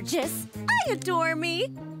gorgeous. I adore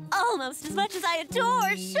me. Almost as much as I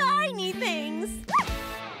adore shiny things.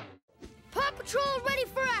 Paw Patrol ready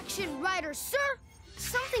for action, Ryder, sir.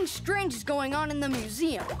 Something strange is going on in the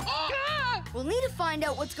museum. We'll need to find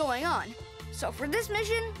out what's going on. So for this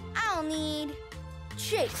mission, I'll need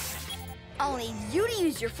Chase. I'll need you to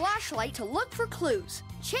use your flashlight to look for clues.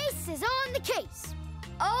 Chase is on the case.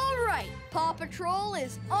 All right, Paw Patrol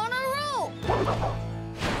is on a roll.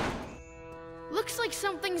 Looks like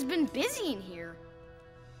something's been busy in here.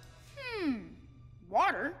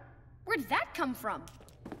 Water? Where did that come from?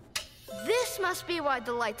 This must be why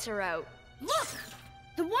the lights are out. Look!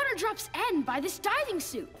 The water drops end by this diving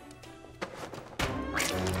suit.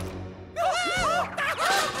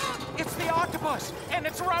 It's the octopus, and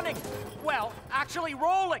it's running. Well, actually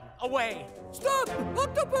rolling away. Stop!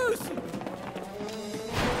 Octopus!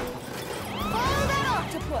 Follow that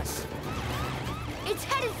octopus. It's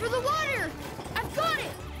headed for the water. I've got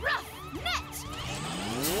it. Rough net.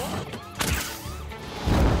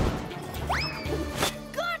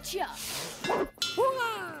 Gotcha!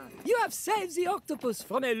 Hurrah! You have saved the octopus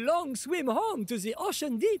from a long swim home to the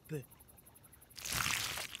ocean deep.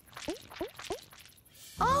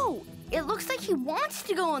 Oh, it looks like he wants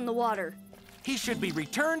to go in the water. He should be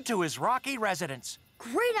returned to his rocky residence.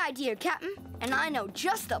 Great idea, Captain. And I know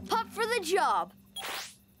just the pup for the job.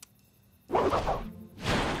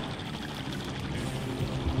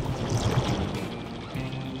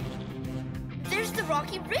 There's the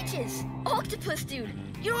rocky ridges. Octopus dude,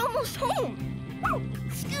 you're almost home.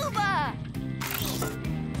 Scuba!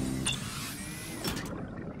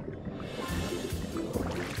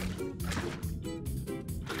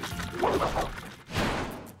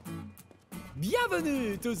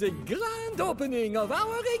 Bienvenue to the grand opening of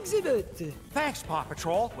our exhibit. Thanks, Paw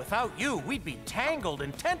Patrol. Without you, we'd be tangled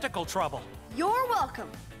in tentacle trouble. You're welcome.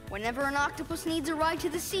 Whenever an octopus needs a ride to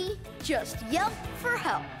the sea, just yelp for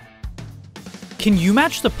help. Can you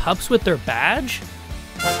match the Pups with their badge?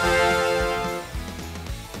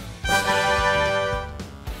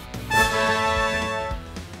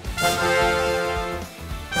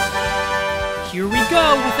 Here we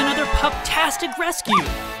go with another Pup-tastic rescue.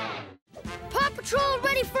 Paw Patrol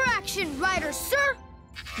ready for action, Ryder, sir.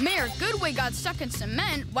 Mayor Goodway got stuck in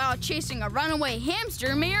cement while chasing a runaway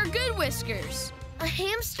hamster, Mayor Goodwhiskers. A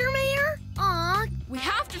hamster, Mayor? Aw. We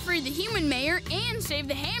have to free the human mayor and save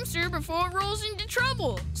the hamster before it rolls into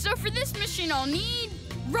trouble. So for this mission, I'll need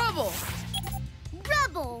Rubble.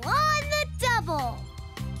 Rubble on the double.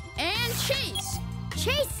 And Chase.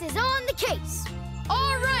 Chase is on the case.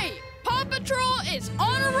 All right, Paw Patrol is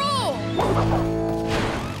on a roll.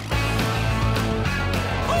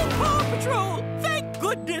 Oh, Paw Patrol! Thank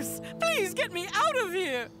goodness! Please get me out of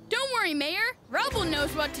here! Don't worry, Mayor. Rubble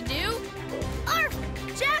knows what to do. Arf!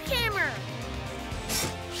 Jackhammer!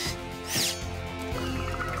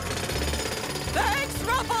 Thanks,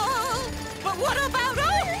 Rubble! But what about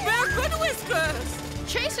Mayor Goodwhiskers?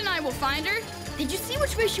 Chase and I will find her. Did you see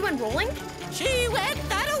which way she went rolling? She went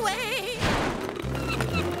that away!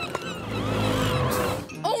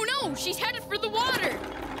 Oh no, she's headed for the water.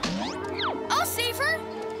 I'll save her.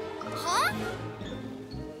 Huh?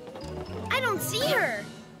 I don't see her.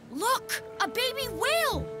 Look, a baby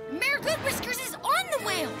whale. Mayor Goodwhiskers is on the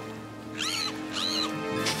whale.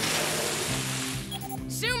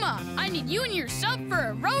 Suma, I need you and your sub for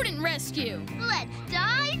a rodent rescue. Let's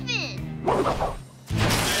dive in.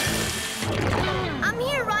 I'm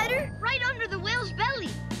here, Ryder. Right under the whale's belly.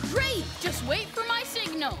 Great, just wait for my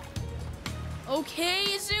signal.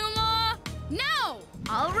 Okay, Zuma, Now!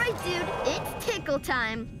 All right, dude. It's tickle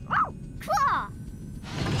time. Claw!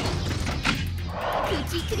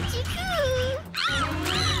 Coochie, coochie, coo!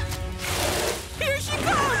 Here she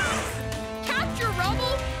comes! Capture,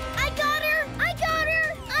 Rubble! I got her! I got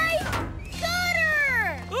her! I got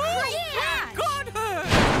her! Oh, got her!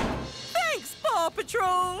 Thanks, Paw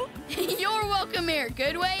Patrol! You're welcome here,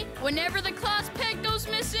 Goodway. Whenever the class peg goes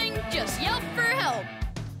missing, just yelp for help.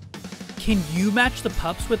 Can you match the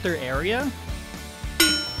pups with their area?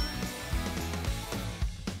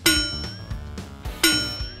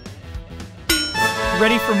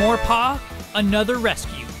 Ready for more, Pa? Another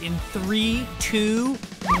rescue in 3, 2,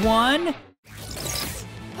 1.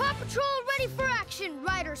 Paw Patrol ready for action,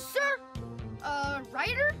 Ryder, sir.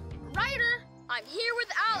 Ryder? Ryder, I'm here with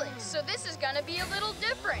Alex, so this is gonna be a little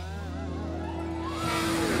different.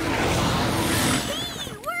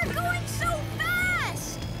 Hey, we're going so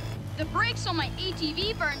fast! The brakes on my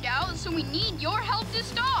ATV burned out, so we need your help to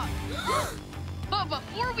stop. But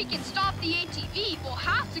before we can stop the ATV, we'll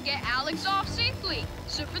have to get Alex off safely.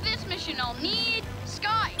 So for this mission, I'll need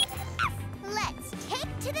Sky. Let's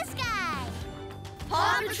take to the sky.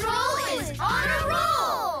 Paw Patrol is on a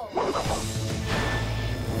roll!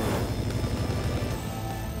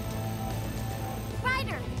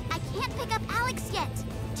 Ryder, I can't pick up Alex yet.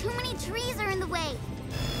 Too many trees are in the way.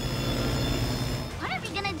 What are we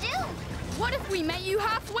gonna do? What if we met you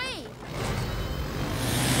halfway?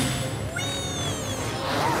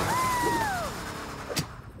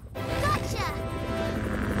 Gotcha!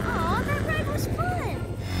 Aw, that ride was fun!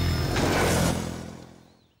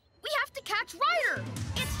 We have to catch Ryder!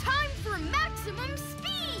 It's time for maximum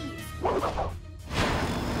speed!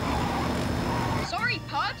 Sorry,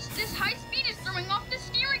 Pups. This high speed is throwing off the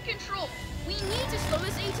steering control. We need to slow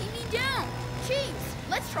this ATV down. Chase,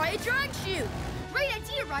 let's try a drag shoot. Great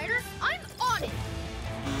idea, Ryder. I'm on it.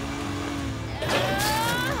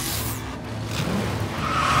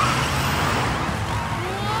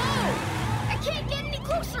 Whoa! I can't get any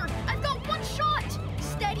closer. I've got one shot.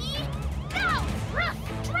 Steady. Now, rough,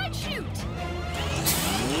 drag shoot.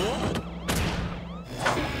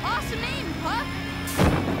 Awesome aim, Pup.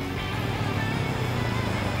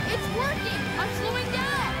 It's working. I'm slowing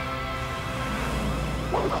down.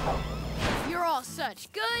 You're all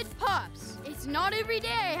such good pups. It's not every day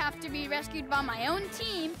I have to be rescued by my own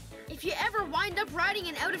team. If you ever wind up riding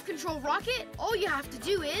an out-of-control rocket, all you have to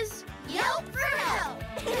do is yelp for help!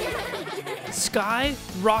 Sky,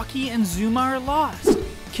 Rocky, and Zuma are lost.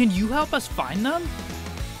 Can you help us find them?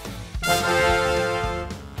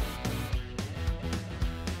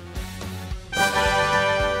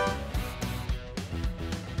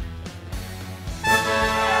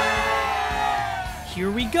 Here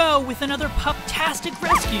we go with another pup-tastic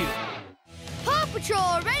rescue. Paw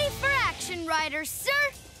Patrol ready for action, Ryder, sir.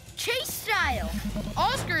 Chase style.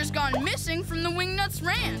 Oscar's gone missing from the Wingnuts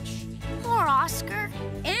Ranch. Poor Oscar.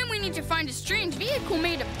 And we need to find a strange vehicle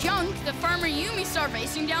made of junk the farmer Yumi saw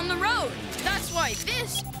racing down the road. That's why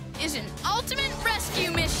this is an ultimate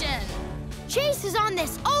rescue mission. Chase is on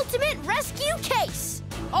this ultimate rescue case.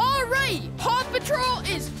 All right, Paw Patrol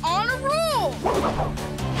is on a roll.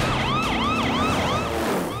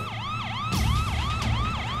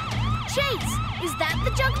 Chase, is that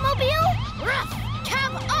the Junkmobile? Ruff,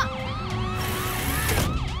 cab up!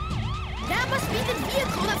 That must be the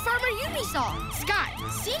vehicle that Farmer Yumi saw. Sky,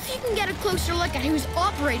 see if you can get a closer look at who's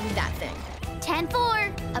operating that thing.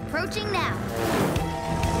 10-4, approaching now.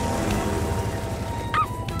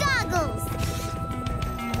 Goggles!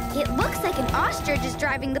 It looks like an ostrich is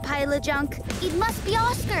driving the pile of junk. It must be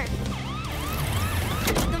Oscar.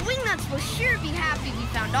 The Wingnuts will sure be happy we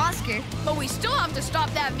found Oscar. But we still have to stop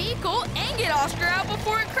that vehicle and get Oscar out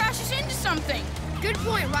before it crashes into something. Good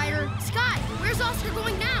point, Ryder. Sky, where's Oscar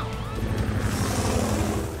going now?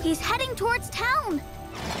 He's heading towards town.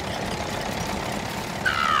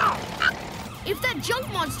 If that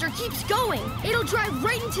junk monster keeps going, it'll drive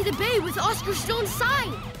right into the bay with Oscar still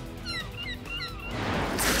inside.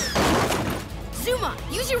 Zuma,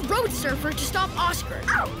 use your road surfer to stop Oscar.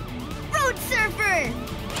 Road surfer!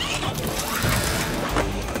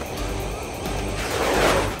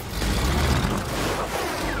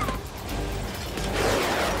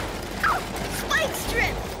 Spike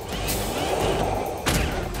strip!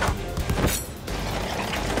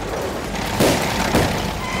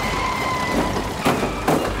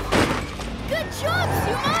 Good job,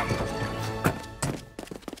 Zuma!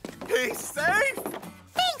 He's safe!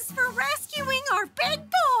 Thanks for rescuing our big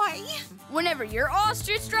boy! Whenever your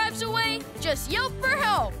ostrich drives away, just yelp for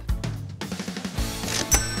help.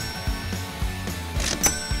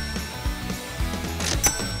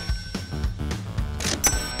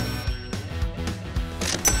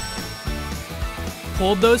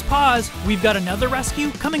 Hold those paws. We've got another rescue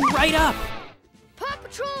coming right up. Paw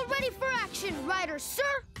Patrol ready for action, riders, sir.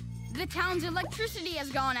 The town's electricity has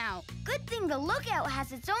gone out. Good thing the lookout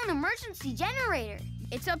has its own emergency generator.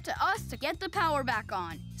 It's up to us to get the power back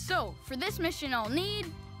on. So, for this mission, I'll need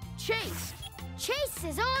Chase. Chase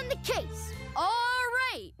is on the case. All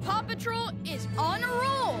right, Paw Patrol is on a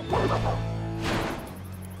roll.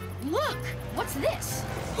 Look, what's this?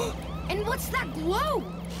 And what's that glow?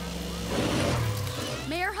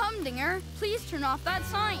 Mayor Humdinger, please turn off that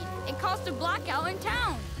sign. It caused a blackout in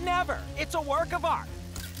town. Never. It's a work of art.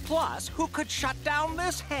 Plus, who could shut down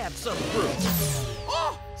this handsome brute?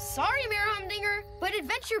 Oh, sorry, Mayor Humdinger, but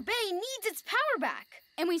Adventure Bay needs its power back.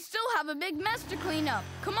 And we still have a big mess to clean up.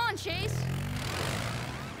 Come on, Chase.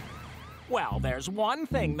 Well, there's one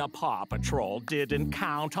thing the Paw Patrol didn't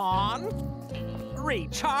count on.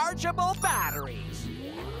 Rechargeable batteries.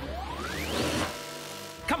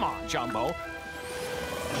 Come on, Jumbo.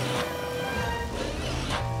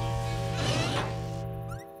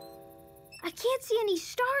 I can't see any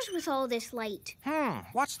stars with all this light.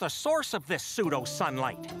 What's the source of this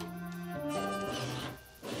pseudo-sunlight?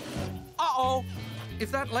 Uh-oh.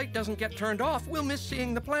 If that light doesn't get turned off, we'll miss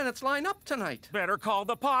seeing the planets line up tonight. Better call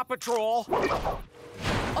the Paw Patrol.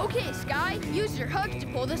 Okay, Sky, use your hook to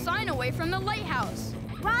pull the sign away from the lighthouse.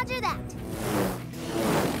 Roger that.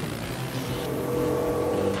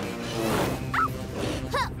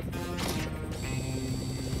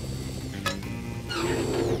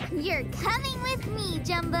 You're coming with me,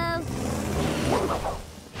 Jumbo.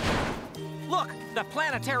 Look, the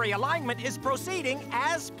planetary alignment is proceeding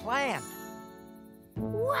as planned.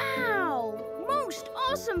 Wow! Most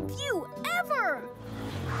awesome view ever!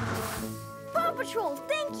 Paw Patrol,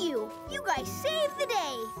 thank you! You guys saved the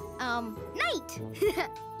day! Night!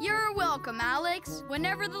 You're welcome, Alex.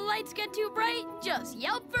 Whenever the lights get too bright, just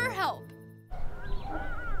yelp for help.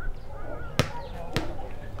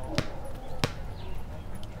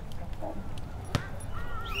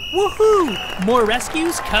 Woohoo! More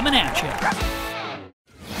rescues coming at you.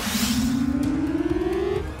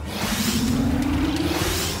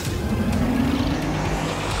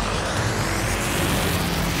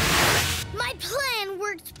 My plan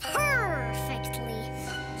worked perfectly.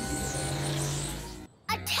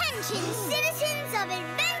 Attention, citizens of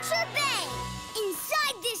Adventure Bay!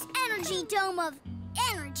 Inside this energy dome of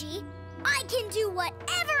energy, I can do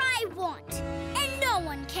whatever I want, and no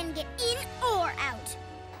one can get in or out.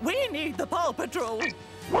 We need the Paw Patrol.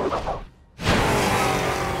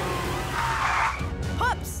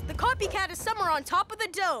 Pups, the copycat is somewhere on top of the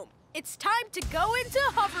dome. It's time to go into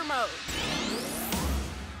hover mode.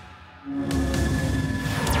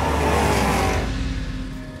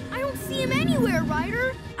 I don't see him anywhere,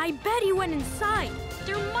 Ryder. I bet he went inside.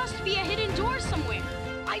 There must be a hidden door somewhere.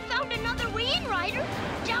 I found another way in, Ryder,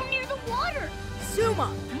 down near the water.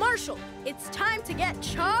 Zuma, Marshall, it's time to get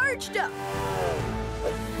charged up.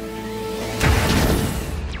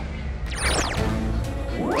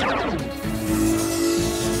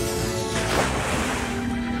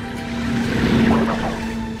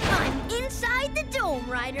 I'm inside the dome,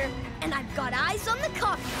 Ryder, and I've got eyes on the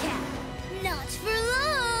copycat. Not for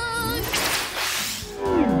long.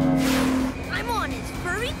 I'm on his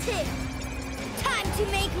furry tail. Time to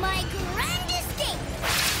make my grand escape.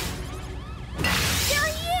 There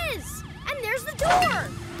he is! And there's the door!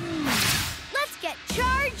 Let's get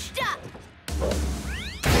charged up!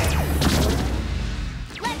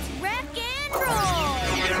 Let's rock and roll!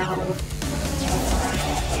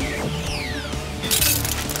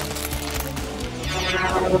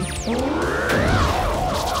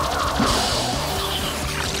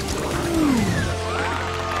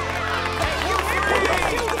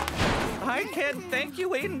 I can't thank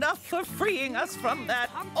you enough for freeing us from that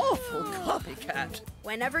awful copycat.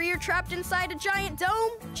 Whenever you're trapped inside a giant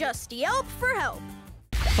dome, just yelp for help.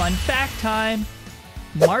 Fun fact time.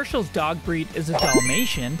 Marshall's dog breed is a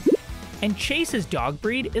Dalmatian, and Chase's dog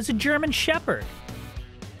breed is a German Shepherd.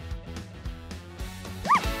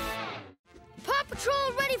 Paw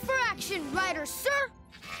Patrol ready for action, riders, sir.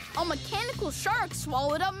 A mechanical shark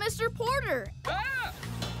swallowed up Mr. Porter.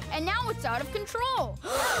 And now it's out of control.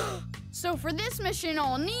 So for this mission,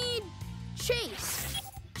 I'll need Chase.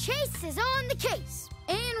 Chase is on the case.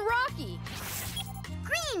 And Rocky.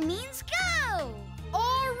 Green means go.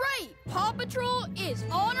 All right, Paw Patrol is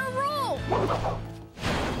on a roll.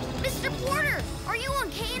 Mr. Porter, are you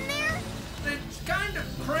okay in there? It's kind of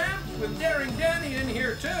cramped with Daring Danny in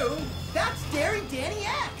here, too. That's Daring Danny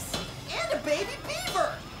X and a baby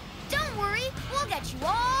beaver. Don't worry, we'll get you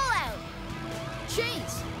all out.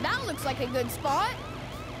 Chase, that looks like a good spot.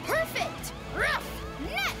 Perfect! Rough!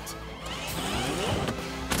 Net!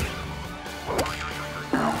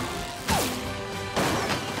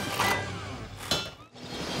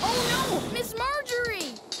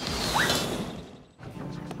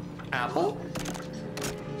 Apple?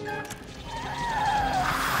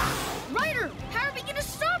 Ryder, how are we gonna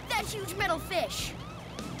stop that huge metal fish?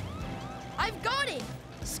 I've got it!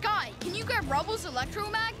 Sky, can you grab Rubble's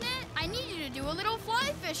electromagnet? I need you to do a little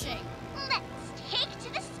fly fishing. Let's take to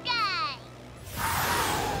the sky.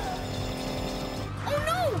 Oh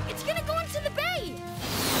no! It's gonna go into the bay!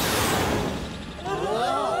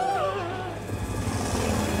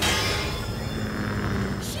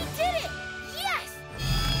 She did it! Yes!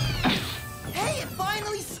 Hey, it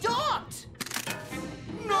finally stopped!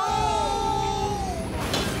 No!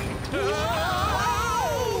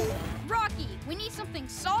 Rocky, we need something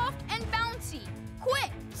soft and bouncy.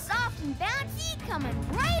 Quick! Soft and bouncy coming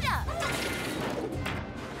right up.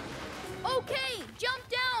 Okay, jump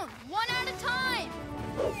down, one at a time.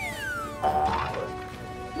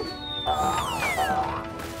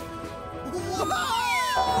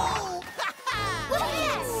 Whoa!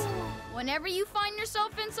 Yes! Whenever you find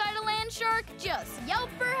yourself inside a land shark, just yelp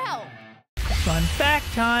for help. Fun fact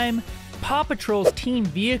time! Paw Patrol's team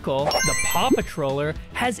vehicle, the Paw Patroller,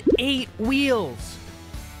 has 8 wheels.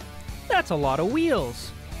 That's a lot of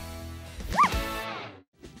wheels.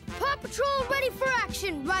 Paw Patrol ready for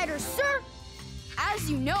action, riders, sir! As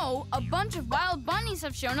you know, a bunch of wild bunnies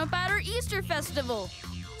have shown up at our Easter festival.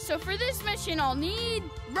 So for this mission, I'll need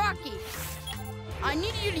Rocky. I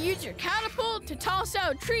need you to use your catapult to toss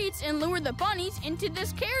out treats and lure the bunnies into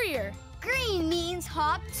this carrier. Green means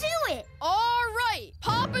hop to it. All right,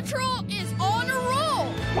 Paw Patrol is on a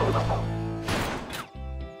roll.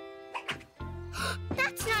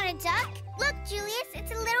 That's not a duck. Look, Julius,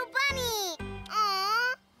 it's a little bunny.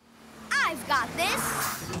 Aww. I've got this.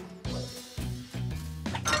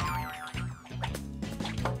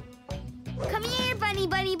 Come here, bunny,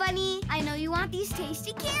 bunny, bunny. I know you want these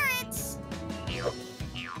tasty carrots.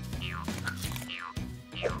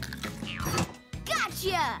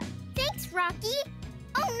 Gotcha! Thanks, Rocky.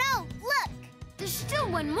 Oh no, look! There's still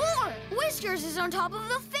one more. Whiskers is on top of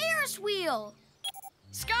the Ferris wheel.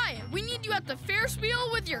 Sky, we need you at the Ferris wheel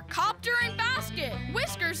with your copter and basket.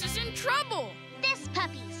 Whiskers is in trouble. This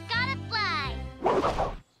puppy's gotta fly.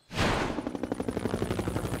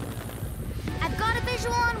 I've got a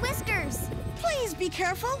visual on Whiskers. Please be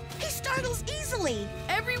careful. He startles easily.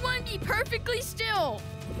 Everyone be perfectly still.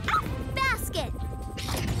 Basket.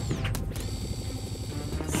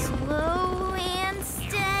 Slow and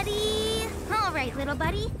steady. All right, little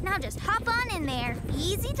buddy. Now just hop on in there.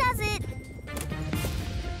 Easy does it.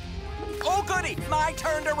 Oh, goody! My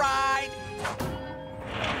turn to ride!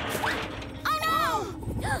 Oh,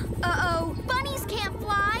 no! Uh-oh. Bunnies can't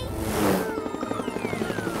fly.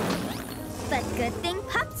 But good thing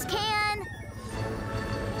pups can.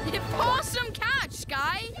 Awesome catch,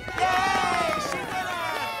 Sky! Yay! She did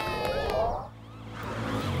it!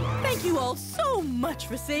 Thank you all so much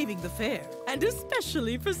for saving the fair, and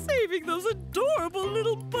especially for saving those adorable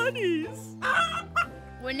little bunnies.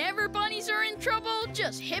 Whenever bunnies are in trouble,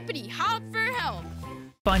 just hippity-hop for help.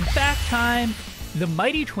 Fun fact time! The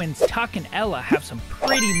mighty twins Tuck and Ella have some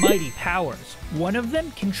pretty mighty powers. One of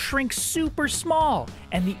them can shrink super small,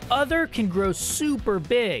 and the other can grow super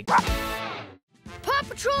big. Paw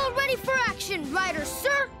Patrol ready for action, riders,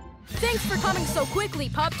 sir! Thanks for coming so quickly,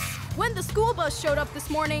 Pups. When the school bus showed up this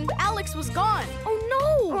morning, Alex was gone. Oh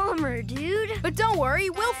no! Bummer, dude. But don't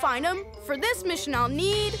worry, we'll find him. For this mission, I'll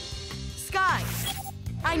need Sky.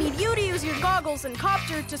 I need you to use your goggles and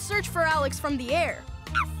copter to search for Alex from the air.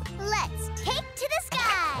 Let's take to the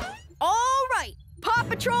sky. All right, Paw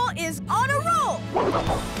Patrol is on a roll.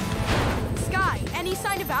 Sky, any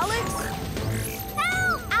sign of Alex?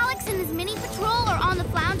 Help! Alex and his mini patrol are on the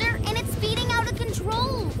flounder, and it's speeding out of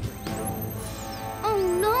control. Oh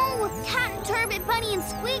no! Cat and Turbot, Bunny, and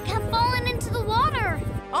Squeak have fallen into the water.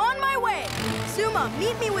 On my way. Zuma,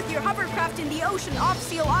 meet me with your hovercraft in the ocean off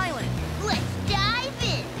Seal Island. Let's dive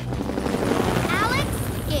in. Alex,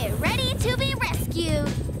 get ready to be rescued.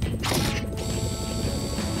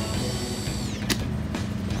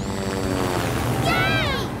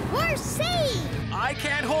 Yay! We're safe! I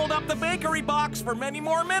can't hold up the bakery box for many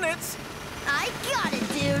more minutes. I got it,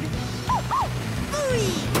 dude.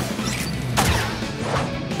 Ooh-wee.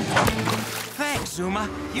 Thanks, Zuma.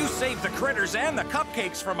 You saved the critters and the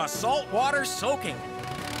cupcakes from a saltwater soaking.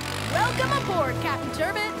 Welcome aboard, Captain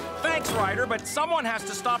Turbot. Thanks, Ryder, but someone has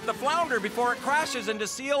to stop the flounder before it crashes into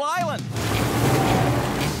Seal Island.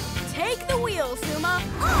 Take the wheel, Zuma.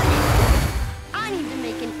 I need to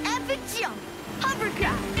make an epic jump.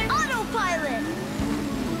 Hovercraft, autopilot.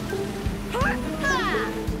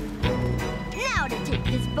 Now to take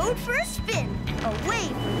this boat for a spin, away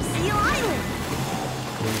from Seal Island.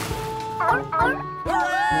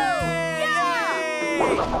 Hooray! Yeah!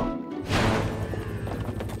 Yay!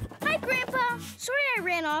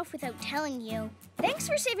 off without telling you. Thanks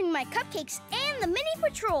for saving my cupcakes and the mini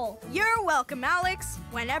patrol. You're welcome, Alex.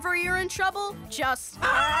 Whenever you're in trouble, just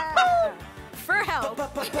for help.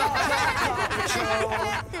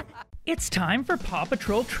 It's time for PAW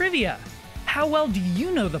Patrol Trivia. How well do you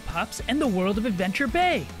know the pups and the world of Adventure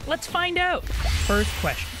Bay? Let's find out. First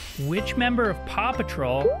question. Which member of PAW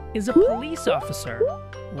Patrol is a police officer?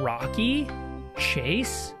 Rocky,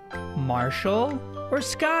 Chase, Marshall, or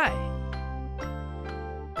Sky?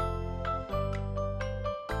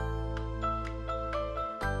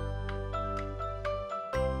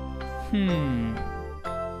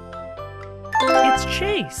 It's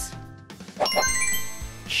Chase.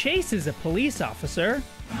 Chase is a police officer.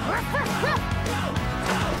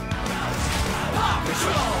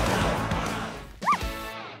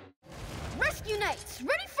 Rescue Knights,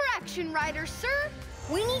 ready for action, Riders, sir.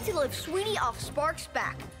 We need to lift Sweetie off Spark's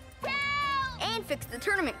back. And fix the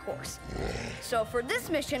tournament course. So for this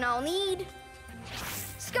mission, I'll need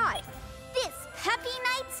Sky. This puppy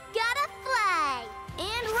knight's gotta fly.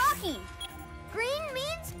 And Rocky. Green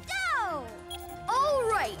means go. All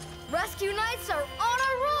right, Rescue Knights are on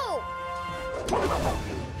a roll.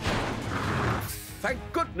 Thank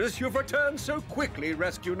goodness you've returned so quickly,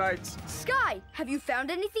 Rescue Knights. Sky, have you found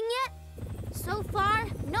anything yet? So far,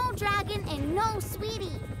 no dragon and no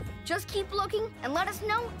Sweetie. Just keep looking and let us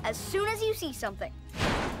know as soon as you see something.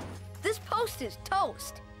 This post is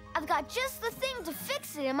toast. I've got just the thing to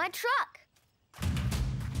fix it in my truck.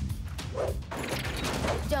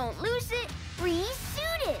 Don't lose it,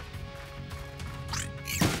 re-suit it.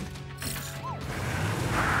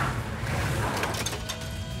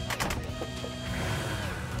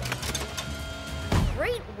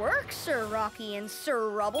 Great work, Sir Rocky and Sir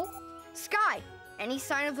Rubble. Sky, any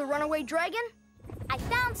sign of the runaway dragon? I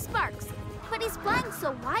found Sparks, but he's flying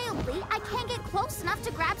so wildly I can't get close enough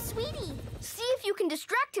to grab Sweetie. See if you can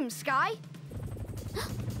distract him, Sky.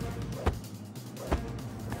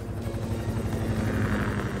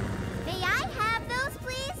 May I have those,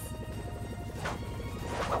 please?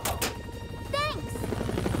 Thanks.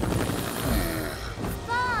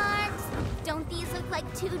 Sparks, don't these look like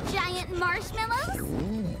 2 giant marshmallows?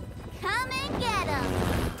 Come and get them.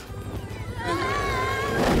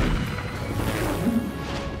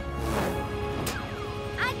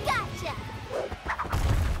 I gotcha.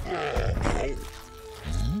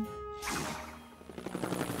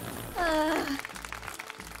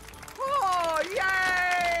 Oh,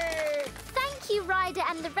 yay! Thank you, Ryder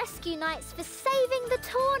and the Rescue Knights, for saving the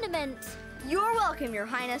tournament. You're welcome, Your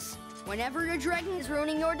Highness. Whenever your dragon is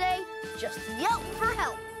ruining your day, just yelp for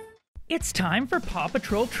help. It's time for PAW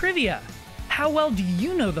Patrol Trivia. How well do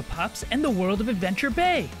you know the pups and the world of Adventure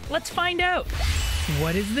Bay? Let's find out.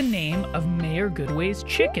 What is the name of Mayor Goodway's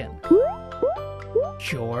chicken?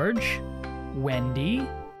 George, Wendy,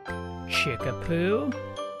 Chickapoo,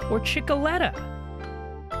 or Chickaletta?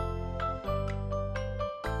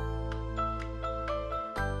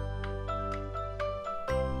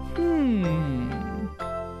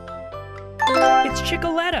 It's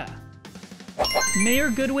Chickaletta. Mayor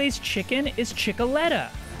Goodway's chicken is Chickaletta.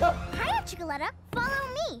 Hiya, Chickaletta. Follow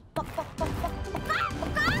me. PAW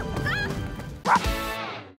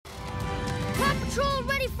Patrol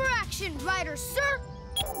ready for action, Riders, sir.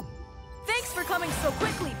 Thanks for coming so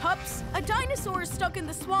quickly, pups. A dinosaur is stuck in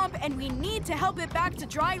the swamp and we need to help it back to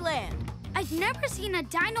dry land. I've never seen a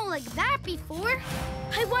dino like that before.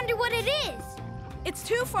 I wonder what it is. It's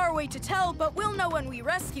too far away to tell, but we'll know when we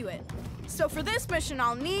rescue it. So for this mission,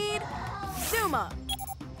 I'll need Zuma.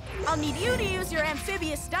 I'll need you to use your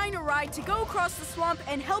amphibious dino ride to go across the swamp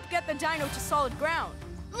and help get the dino to solid ground.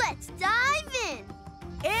 Let's dive in.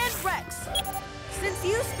 And Rex, since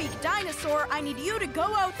you speak dinosaur, I need you to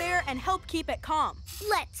go out there and help keep it calm.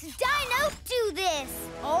 Let's dino do this.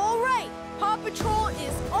 All right, PAW Patrol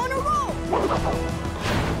is on a roll.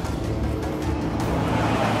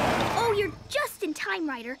 Oh, you're just in time,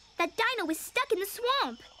 Ryder. That dino is stuck in the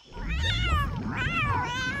swamp.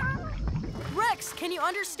 Rex, can you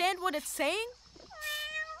understand what it's saying?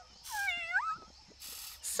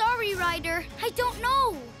 Sorry, Ryder. I don't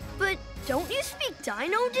know. But don't you speak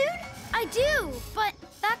dino, dude? I do, but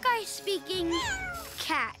that guy's speaking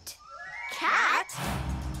cat. Cat?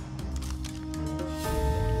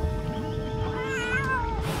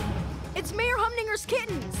 It's Mayor Humdinger's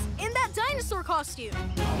kittens in that dinosaur costume.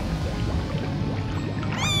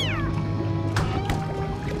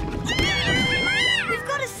 We've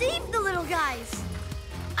got to save the little guys.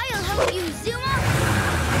 I'll help you, Zuma.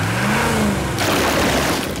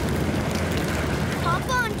 Hop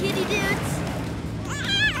on, kitty dudes.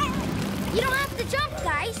 You don't have to jump,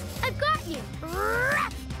 guys. I've got you.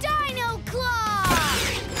 Dino Claw!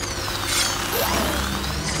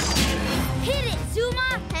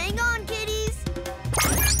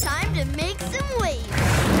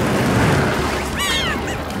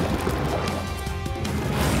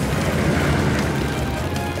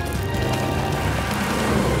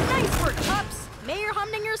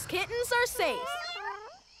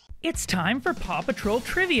 It's time for PAW Patrol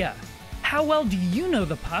Trivia. How well do you know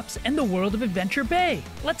the pups and the world of Adventure Bay?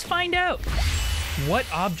 Let's find out. What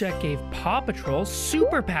object gave PAW Patrol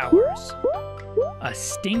superpowers? A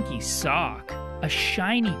stinky sock, a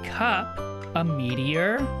shiny cup, a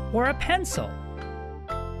meteor, or a pencil?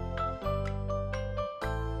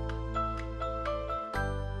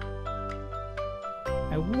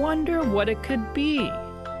 I wonder what it could be.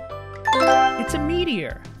 It's a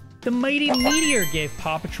meteor. The mighty meteor gave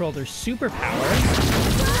PAW Patrol their superpowers.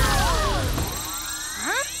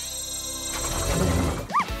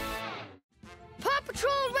 Paw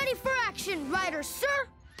Patrol ready for action, Ryder, sir!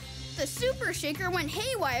 The Super Shaker went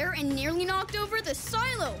haywire and nearly knocked over the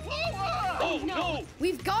silo. Oh, no!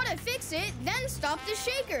 We've got to fix it, then stop the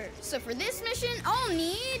shaker. So for this mission, I'll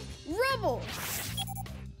need rubble.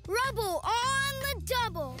 Rubble on the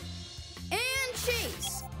double. And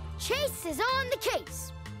Chase. Chase is on the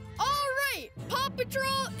case. All right, Paw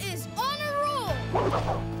Patrol is on a roll.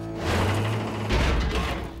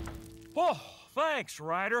 Oh, thanks,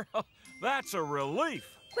 Ryder. That's a relief.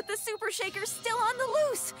 But the Super Shaker's still on the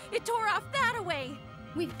loose. It tore off that away.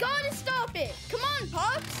 We've got to stop it. Come on,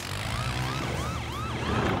 Pups.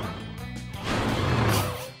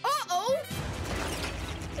 Uh-oh.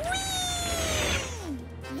 Whee!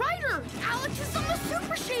 Ryder, Alex is on the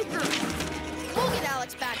Super Shaker. We'll get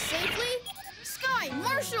Alex back safely. Sky,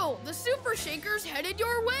 Marshall, the Super Shaker's headed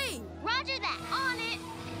your way. Roger that. On it.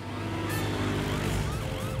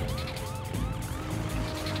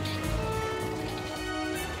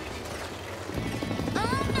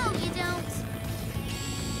 Oh, no, you don't.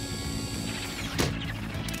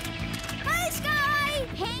 Hi, Sky!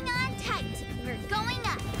 Hang on tight. We're going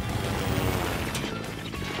up.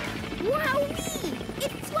 Wowee!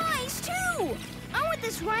 It flies, too! I want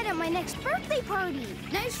this ride at my next birthday party.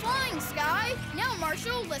 Nice flying, Sky. Now,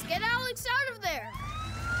 Marshall, let's get Alex out of there.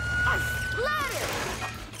 Ladder!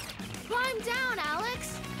 Climb down,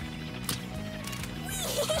 Alex.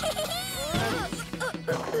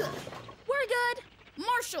 We're good.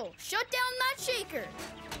 Marshall, shut down that shaker.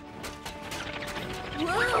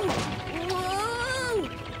 Whoa! Whoa!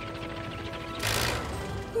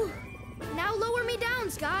 Now lower me down,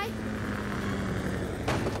 Sky.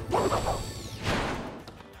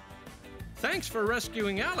 Thanks for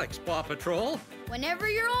rescuing Alex, Paw Patrol. Whenever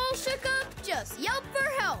you're all shook up, just yelp for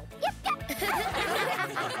help. Yep,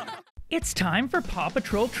 yep. It's time for PAW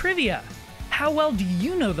Patrol Trivia. How well do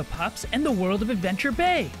you know the pups and the world of Adventure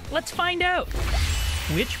Bay? Let's find out.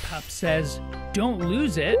 Which pup says, "Don't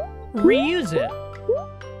lose it, reuse it"?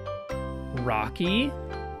 Rocky,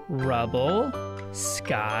 Rubble,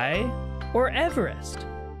 Sky, or Everest?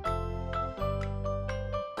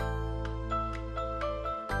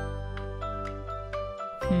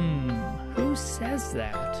 Who says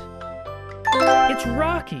that? It's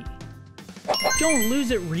Rocky. "Don't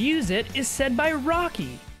lose it, reuse it" is said by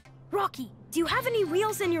Rocky. Rocky, do you have any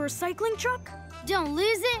wheels in your recycling truck? Don't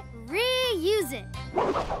lose it, reuse it.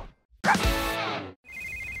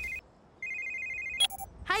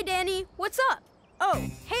 Hi, Danny. What's up? Oh,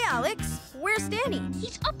 hey, Alex. Where's Danny?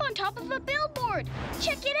 He's up on top of a billboard.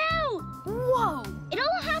 Check it out. Whoa. It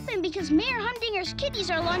all happened because Mayor Humdinger's kitties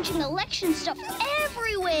are launching election stuff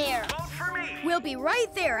everywhere. Vote for me. We'll be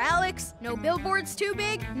right there, Alex. No billboards too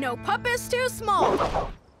big, no puppets too small.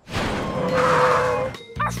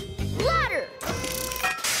 Ladder!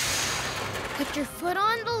 Put your foot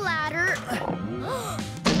on the ladder.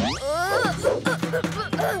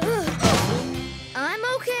 I'm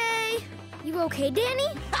okay. You okay, Danny?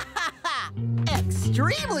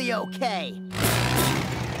 Extremely okay.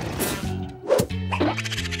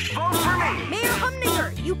 Vote for me. Mayor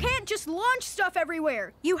Humdinger, you can't just launch stuff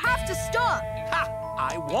everywhere. You have to stop. Ha!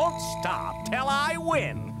 I won't stop till I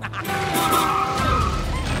win.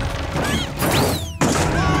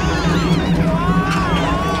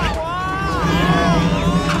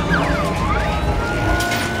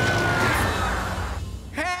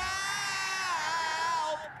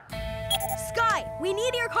 Sky, we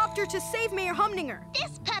need your copter to save Mayor Humdinger.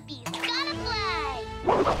 This puppy's gotta fly.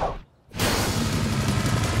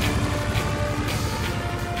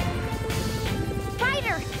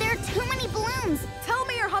 Ryder, there are too many balloons. Tell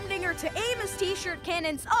Mayor Humdinger to aim his t-shirt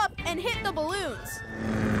cannons up and hit the balloons.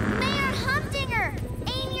 Mayor Humdinger,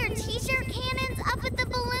 aim your t-shirt cannons up at the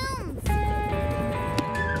balloons.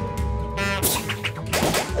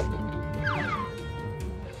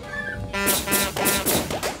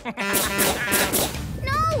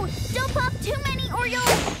 No, don't pop too many or you'll...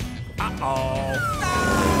 Uh-oh.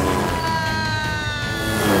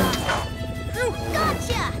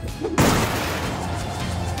 Gotcha!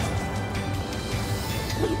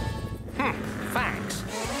 Thanks.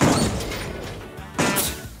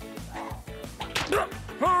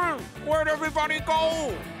 Where'd everybody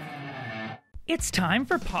go? It's time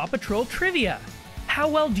for PAW Patrol Trivia. How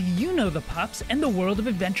well do you know the pups and the world of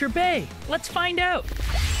Adventure Bay? Let's find out.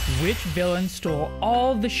 Which villain stole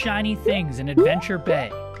all the shiny things in Adventure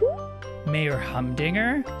Bay? Mayor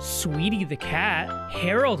Humdinger, Sweetie the cat,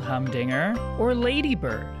 Harold Humdinger, or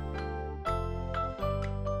Ladybird?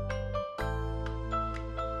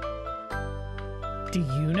 Do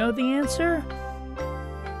you know the answer?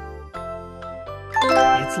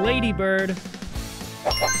 It's Ladybird.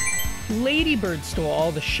 Ladybird stole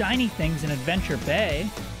all the shiny things in Adventure Bay.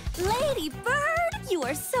 Ladybird, you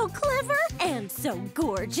are so clever and so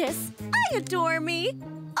gorgeous. I adore me.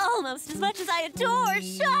 Almost as much as I adore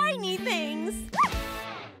shiny things.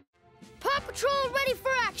 Paw Patrol ready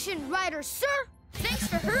for action, Ryder, sir. Thanks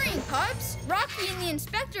for hurrying, Pups. Rocky and the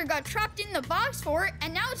inspector got trapped in the box fort,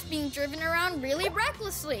 and now it's being driven around really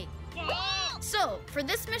recklessly. So, for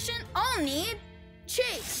this mission, I'll need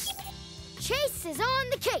Chase. Chase is on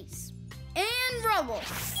the case. And Rubble.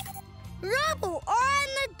 Rubble on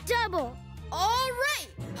the double. All right,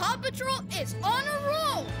 Paw Patrol is on a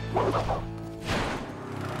roll.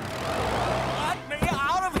 Let me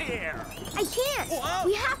out of here! I can't. Whoa.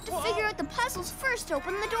 We have to figure out the puzzles first to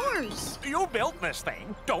open the doors. You built this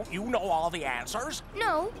thing. Don't you know all the answers?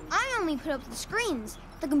 No, I only put up the screens.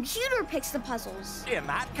 The computer picks the puzzles. In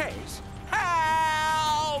that case,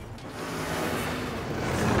 help!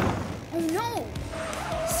 Oh no!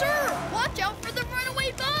 Sir, watch out for the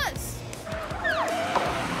runaway bus!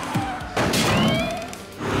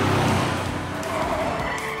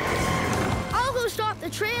 I'll go stop the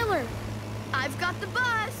trailer. I've got the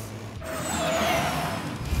bus.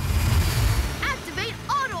 Activate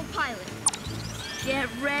autopilot. Get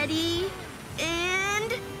ready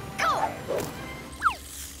and go.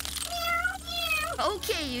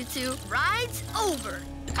 Okay, you two, ride's over.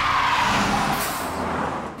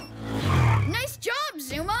 Nice job,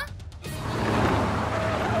 Zuma! I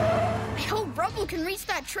hope Rubble can reach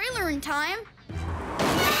that trailer in time.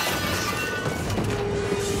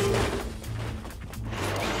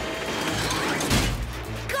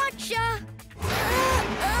 Gotcha!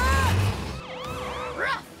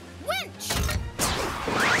 Rough winch!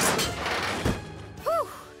 Whew,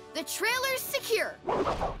 the trailer's secure.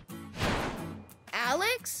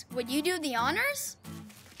 Alex, would you do the honors?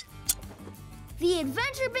 The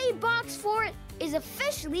Adventure Bay box fort is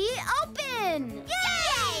officially open!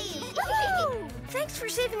 Yay! Woohoo! Thanks for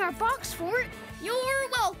saving our box fort. You're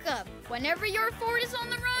welcome. Whenever your fort is on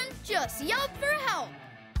the run, just yell for help.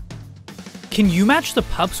 Can you match the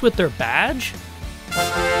pups with their badge?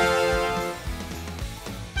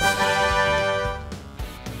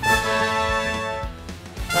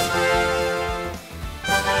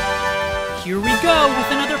 Here we go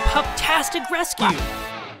with another pup-tastic rescue.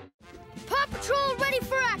 Paw Patrol ready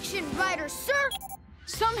for action, Ryder, sir.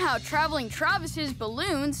 Somehow traveling Travis's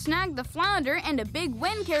balloon snagged the flounder and a big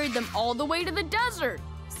wind carried them all the way to the desert.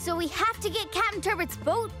 So we have to get Captain Turbot's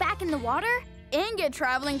boat back in the water? And get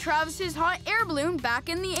traveling Travis's hot air balloon back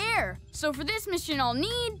in the air. So for this mission, I'll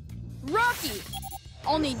need Rocky.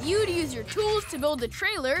 I'll need you to use your tools to build a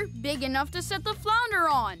trailer big enough to set the flounder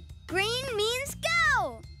on. Green means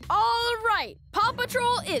go! All right, Paw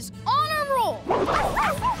Patrol is on a roll.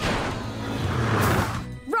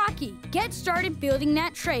 Rocky, get started building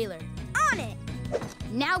that trailer. On it!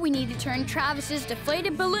 Now we need to turn Travis's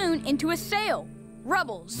deflated balloon into a sail.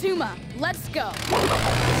 Rubble, Zuma, let's go.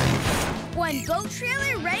 One boat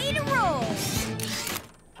trailer ready to roll.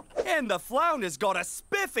 And the flounder's got a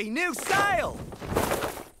spiffy new sail.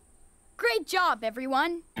 Great job,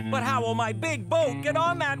 everyone. But how will my big boat get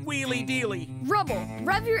on that wheelie-dealie? Rubble,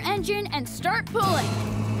 rev your engine and start pulling.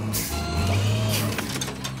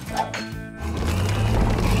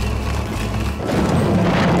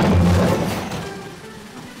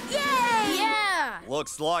 Yay! Yeah!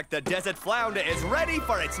 Looks like the desert flounder is ready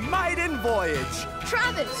for its maiden voyage.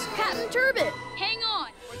 Travis, Captain Turbot, hang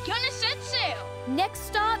on. We're gonna set sail. Next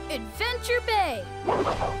stop, Adventure Bay.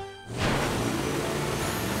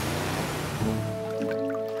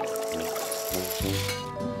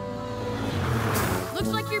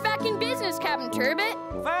 Looks like you're back in business, Captain Turbot.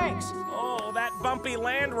 Thanks. Oh, that bumpy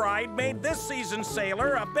land ride made this season's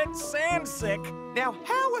sailor a bit sandsick. Now,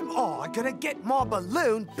 how am I gonna get my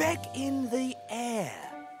balloon back in the air?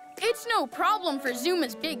 It's no problem for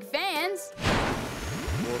Zuma's big fans.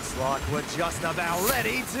 Looks like we're just about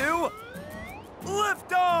ready to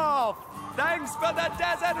lift off! Thanks for the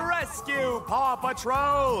desert rescue, Paw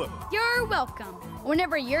Patrol! You're welcome.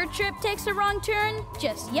 Whenever your trip takes a wrong turn,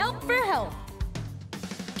 just yelp for help.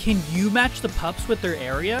 Can you match the pups with their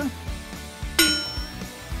area?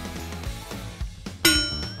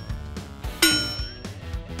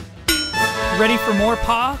 ready for more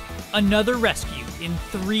PAW? Another rescue in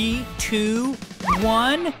 3, 2,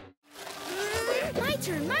 1. My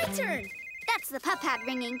turn, my turn. That's the pup pad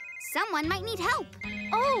ringing. Someone might need help.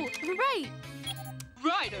 Oh, right.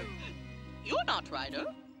 Ryder. You're not Ryder.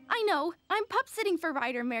 I know. I'm pup sitting for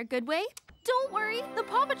Ryder, Mayor Goodway. Don't worry, the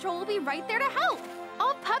PAW Patrol will be right there to help.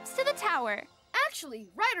 All pups to the tower. Actually,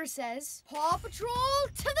 Ryder says, Paw Patrol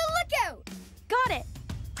to the lookout. Got it.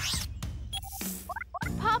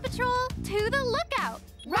 Paw Patrol to the lookout.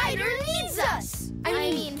 Ryder needs us. I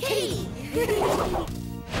mean, Katie.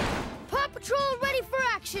 Paw Patrol ready for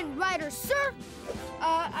action, Ryder, sir.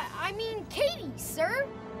 I mean, Katie, sir.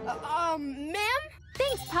 Ma'am?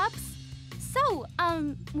 Thanks, pups. So,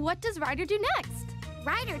 what does Ryder do next?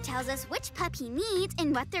 Ryder tells us which pup he needs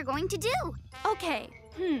and what they're going to do. Okay,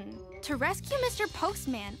 to rescue Mr.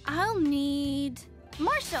 Postman, I'll need...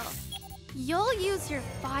 Marshall, you'll use your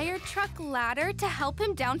fire truck ladder to help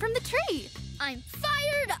him down from the tree. I'm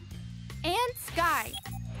fired up. And Sky,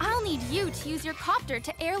 I'll need you to use your copter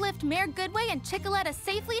to airlift Mayor Goodway and Chickaletta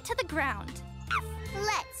safely to the ground.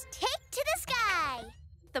 Let's take to the sky.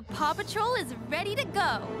 The Paw Patrol is ready to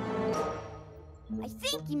go. I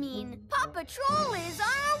think you mean Paw Patrol is on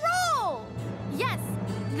a roll. Yes,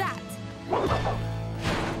 that.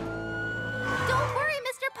 Don't worry,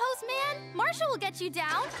 Mr. Postman. Marshall will get you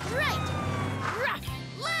down. Right. Rough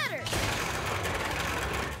ladder.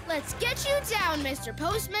 Let's get you down, Mr.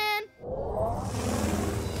 Postman.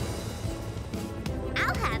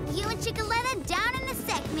 I'll have you and Chickaletta down in a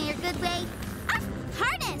sec, Mayor Goodway. Up,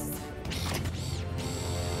 harness.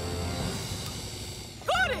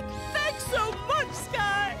 Got it! Thanks so much,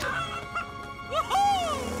 Sky!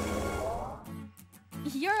 Woohoo!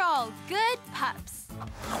 You're all good pups.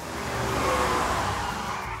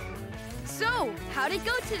 So, how'd it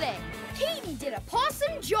go today? Katie did a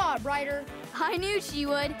awesome job, Ryder. I knew she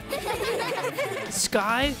would.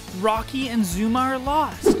 Sky, Rocky, and Zuma are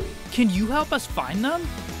lost. Can you help us find them?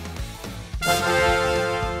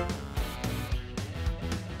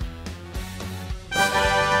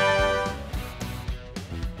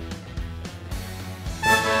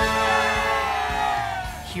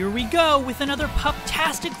 Here we go with another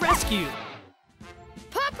pup-tastic rescue.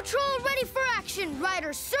 Paw Patrol ready for action,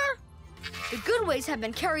 Ryder, sir. The Goodways have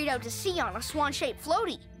been carried out to sea on a swan-shaped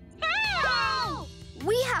floaty. Help!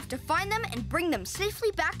 We have to find them and bring them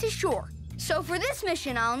safely back to shore. So for this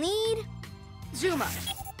mission, I'll need Zuma.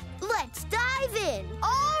 Let's dive in.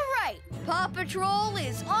 All right, Paw Patrol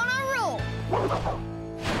is on a roll.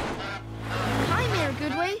 Hi, Mayor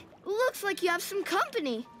Goodway. Looks like you have some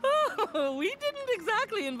company. Oh, we didn't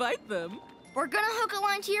exactly invite them. We're gonna hook a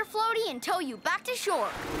line to your floaty and tow you back to shore.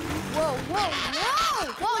 Whoa, whoa,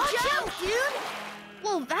 whoa! Watch out, dude!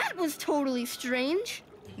 Well, that was totally strange.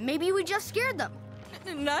 Maybe we just scared them.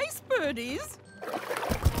 Nice birdies.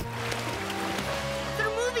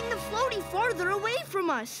 They're moving the floaty farther away from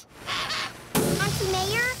us. Auntie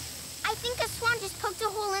Mayor, I think a swan just poked a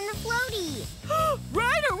hole in the floaty.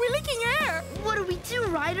 Ryder, we're leaking air! What do we do,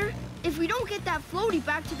 Ryder? If we don't get that floaty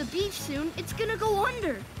back to the beach soon, it's gonna go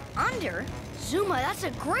under. Under? Zuma, that's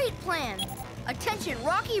a great plan. Attention,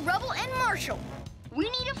 Rocky, Rebel, and Marshall. We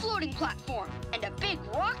need a floating platform and a big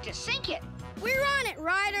rock to sink it. We're on it,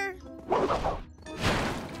 Ryder.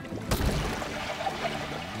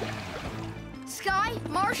 Sky,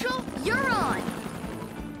 Marshall, you're on.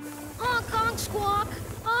 Honk, honk, squawk.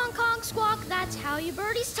 Honk, honk, squawk. That's how you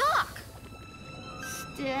birdies talk.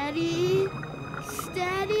 Steady.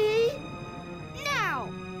 Steady. Now.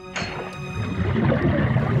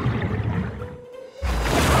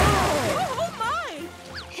 Oh, my!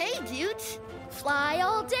 Hey, dudes. Fly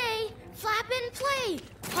all day. Flap and play.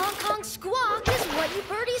 Honk, honk, squawk is what you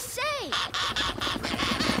birdies say.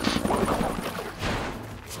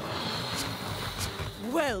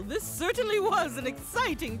 Well, this certainly was an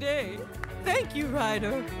exciting day. Thank you,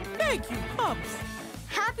 Ryder. Thank you, Pups.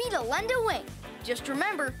 Happy to lend a wing. Just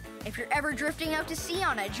remember, if you're ever drifting out to sea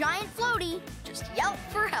on a giant floaty, just yelp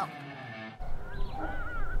for help.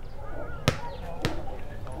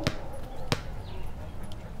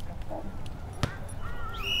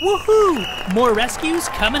 Woohoo! More rescues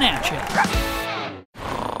coming at you.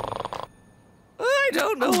 I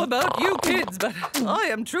don't know about you kids, but I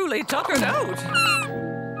am truly tuckered out.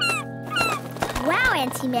 Wow,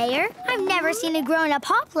 Auntie Mayor. I've never seen a grown-up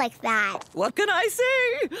hop like that. What can I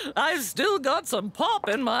say? I've still got some pop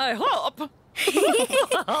in my hop. Now,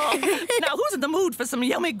 who's in the mood for some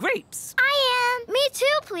yummy grapes? I am. Me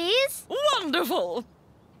too, please. Wonderful.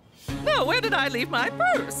 Now, where did I leave my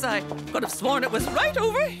purse? I could have sworn it was right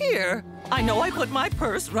over here. I know I put my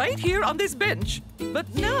purse right here on this bench, but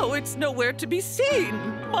now it's nowhere to be seen.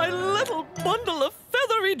 My little bundle of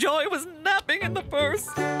feathery joy was napping in the purse,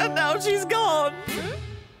 and now she's gone.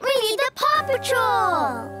 We need the Paw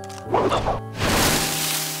Patrol!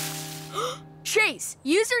 Chase,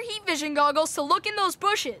 use your heat vision goggles to look in those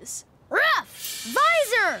bushes. Ruff!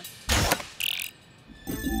 Visor!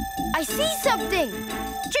 I see something!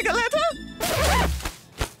 Chickaletta?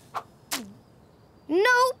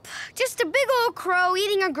 Nope, just a big old crow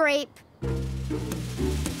eating a grape.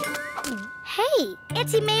 Hey,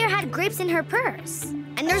 Auntie Mayor had grapes in her purse.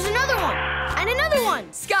 And there's another one! And another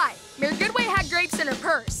one! Sky, Mayor Goodway had grapes in her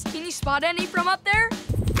purse. Can you spot any from up there?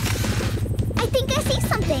 I think I see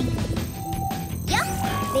something. Yep,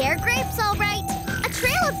 they're grapes, all right. A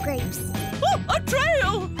trail of grapes. Oh, a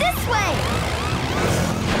trail! This way!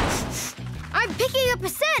 I'm picking up a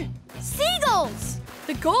scent! Seagulls!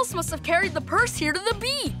 The gulls must have carried the purse here to the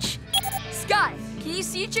beach. Sky, can you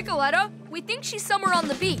see Chickaletta? We think she's somewhere on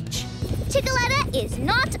the beach. Chickaletta is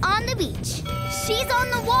not on the beach. She's on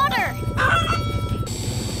the water.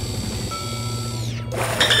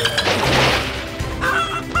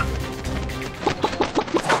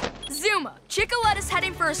 Zuma, Chickaletta's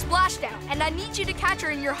heading for a splashdown, and I need you to catch her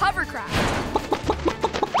in your hovercraft.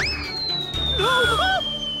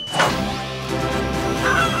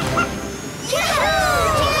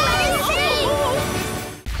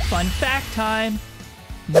 Fun fact time.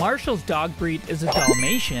 Marshall's dog breed is a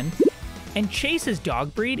Dalmatian, and Chase's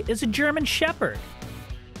dog breed is a German Shepherd.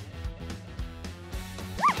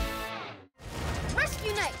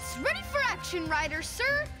 Rescue Knights, ready for action, riders,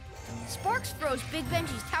 sir! Sparks froze Big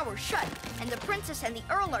Benji's tower shut, and the princess and the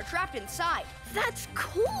earl are trapped inside. That's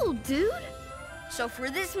cool, dude! So for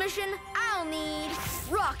this mission, I'll need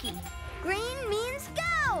Rocky. Green means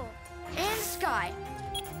go. And Sky.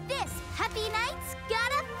 This happy night's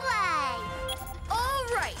gotta play. All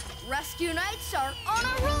right, Rescue Knights are on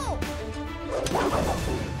a roll.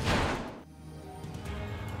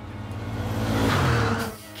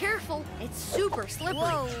 Careful, it's super slippery.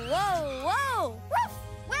 Whoa, whoa, whoa! Woof!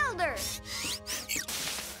 Welder!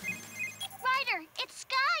 Ryder, it's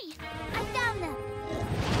Sky! I found them.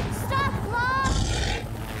 Stop, Claw!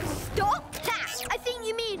 Stop? Ha! I think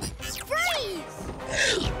you mean freeze!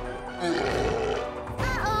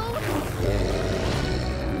 Uh-oh!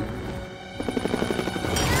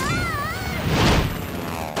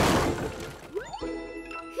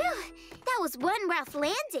 Phew, that was one rough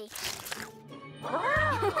landing.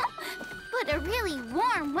 But a really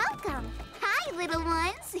warm welcome. Hi, little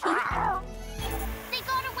ones. They got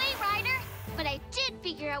away, Ryder. But I did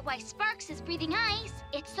figure out why Sparks is breathing ice.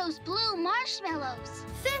 It's those blue marshmallows.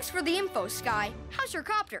 Thanks for the info, Sky. How's your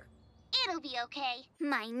copter? It'll be okay.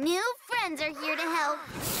 My new friends are here to help.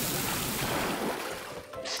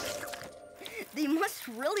 They must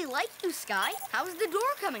really like you, Sky. How's the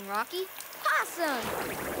door coming, Rocky? Awesome!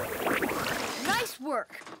 Nice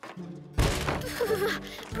work.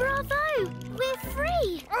 Bravo! We're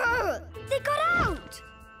free! They got out!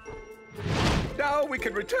 Now we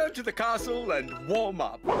can return to the castle and warm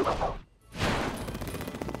up.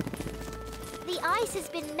 The ice has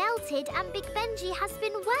been melted and Big Benji has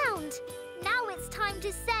been wound. Now it's time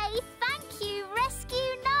to say thank you,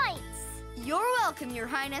 Rescue Knights! You're welcome, Your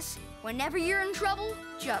Highness. Whenever you're in trouble,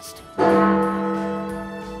 just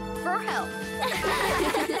for help.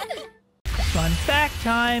 Fun fact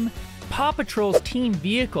time. Paw Patrol's team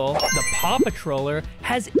vehicle, the Paw Patroller,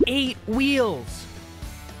 has 8 wheels.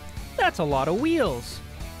 That's a lot of wheels.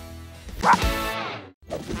 Paw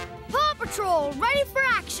Patrol, ready for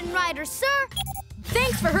action, riders, sir!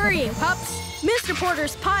 Thanks for hurrying, Pups. Mr.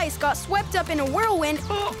 Porter's pies got swept up in a whirlwind.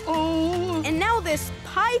 And now this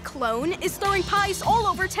pie clone is throwing pies all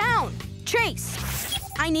over town. Chase,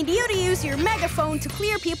 I need you to use your megaphone to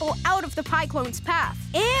clear people out of the pie clone's path.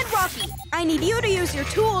 And Rocky, I need you to use your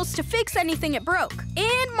tools to fix anything it broke.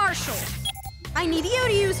 And Marshall, I need you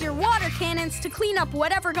to use your water cannons to clean up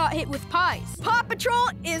whatever got hit with pies. Paw Patrol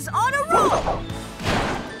is on a roll!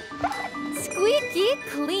 Squeaky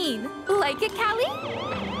clean. Like it, Callie?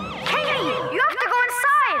 Hey, you have to go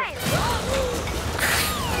inside!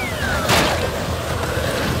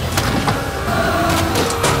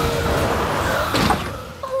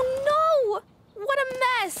 Oh no! What a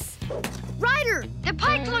mess! Ryder, the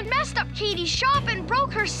pie clone messed up Katie's shop and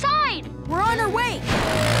broke her sign! We're on our way!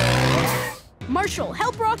 Marshall,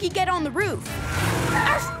 help Rocky get on the roof.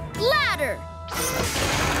 Ladder!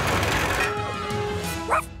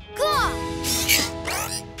 Go!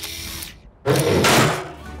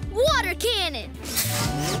 Water cannon!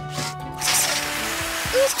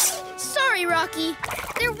 Oops! Sorry, Rocky.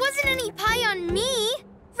 There wasn't any pie on me.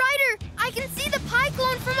 Ryder, I I can see the pie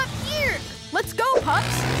clone from up here. Let's go,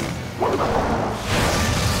 Pups.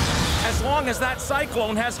 As long as that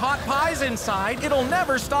cyclone has hot pies inside, it'll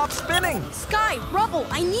never stop spinning. Sky, Rubble,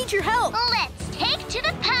 I need your help. Let's take to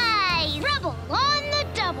the pie. Rubble on the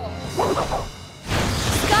double.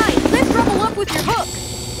 Sky, lift Rubble up with your hook.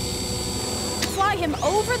 Fly him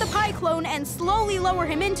over the pie clone and slowly lower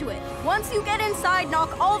him into it. Once you get inside,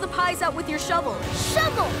 knock all the pies out with your shovel.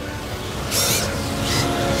 Shovel!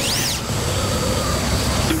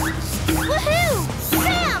 Woohoo!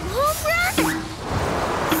 Bam! Home run!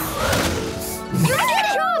 Good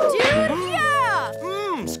job, dude!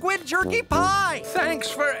 Yeah! Squid jerky pie! Thanks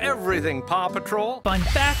for everything, Paw Patrol. Fun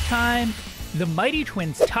fact time. The mighty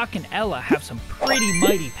twins Tuck and Ella have some pretty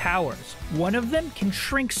mighty powers. One of them can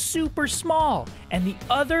shrink super small, and the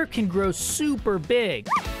other can grow super big.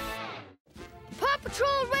 Paw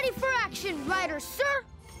Patrol ready for action, Riders, sir!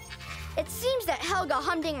 It seems that Helga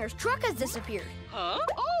Humdinger's truck has disappeared. Huh?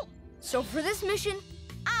 Oh! So for this mission,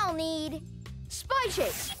 I'll need Spy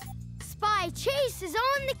Chase. Spy Chase is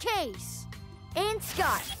on the case. And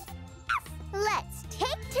Sky. Let's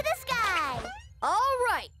take to the sky. All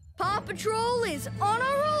right, Paw Patrol is on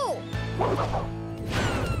a roll.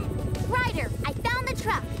 Ryder, I found the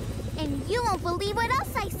truck. And you won't believe what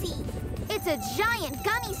else I see. It's a giant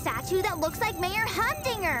gummy statue that looks like Mayor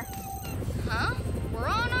Humdinger. Huh? We're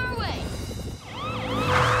on our way.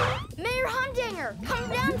 Mayor Humdinger, come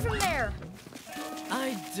down from there.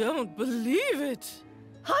 I don't believe it.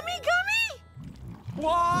 Hummy Gummy!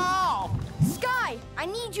 Wow! Sky, I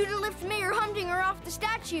need you to lift Mayor Humdinger off the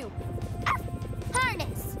statue.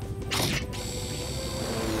 Harness.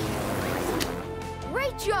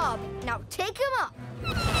 Great job. Now take him up.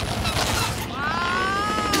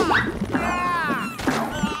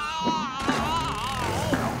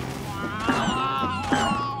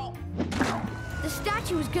 The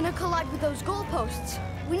statue is gonna collide with those goalposts.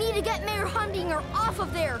 We need to get Mayor Humdinger off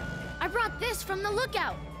of there. I brought this from the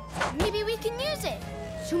lookout. Maybe we can use it.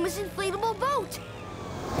 Suma's inflatable boat.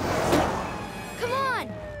 Come on.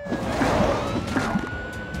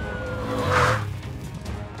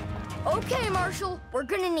 Okay, Marshall, we're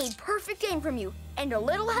gonna need perfect aim from you and a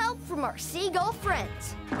little help from our seagull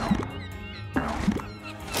friends.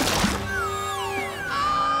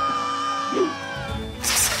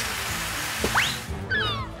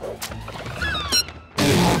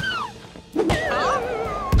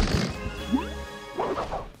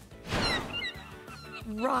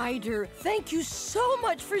 Ryder, thank you so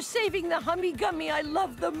much for saving the Hummy Gummy I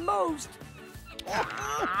love the most.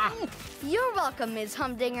 You're welcome, Ms.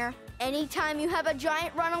 Humdinger. Anytime you have a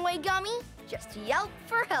giant runaway gummy, just yelp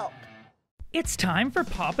for help. It's time for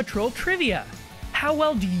Paw Patrol Trivia. How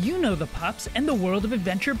well do you know the pups and the world of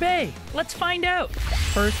Adventure Bay? Let's find out.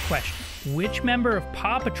 First question. Which member of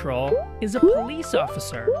Paw Patrol is a police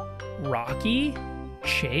officer? Rocky,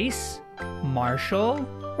 Chase, Marshall,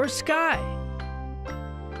 or Sky?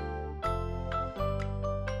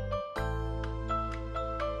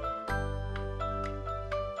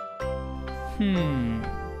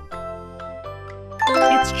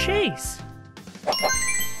 It's Chase.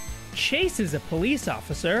 Chase is a police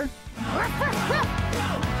officer. Paw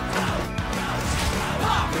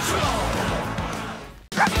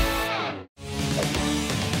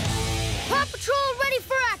Patrol ready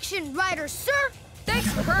for action, Riders, sir!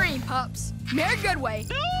 Thanks for hurrying, Pups. Mayor Goodway,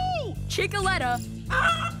 No! Chicoletta,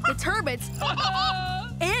 the Turbits,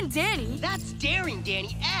 and Danny That's Daring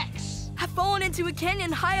Danny X. have fallen into a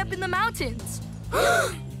canyon high up in the mountains.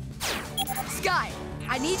 Sky,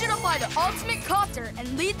 I need you to fly the ultimate copter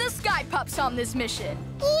and lead the Sky Pups on this mission.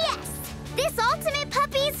 Yes! This ultimate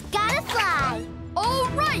puppy's gotta fly. All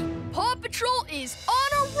right, Paw Patrol is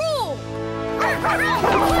on a roll.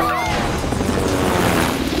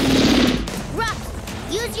 Rubble,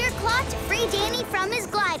 use your claw to free Danny from his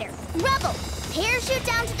glider. Rubble, parachute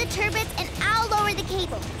down to the turbines and I'll lower the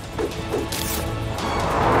cable.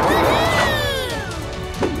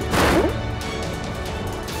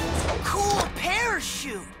 Cool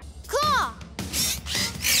parachute. Claw!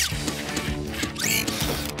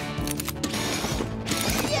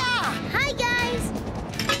 Yeah! Hi, guys!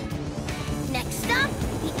 Next up,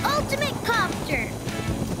 the ultimate copter.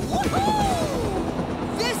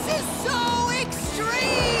 Woohoo! This is so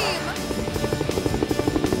extreme!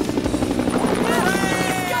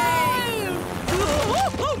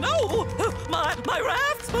 Oh no! My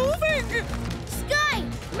raft's moving! Sky,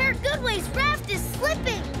 Mayor Goodway's raft is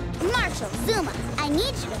slipping. Marshall, Zuma, I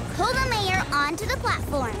need you to pull the mayor onto the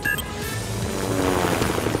platform.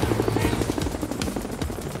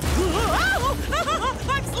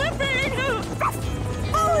 I'm slipping!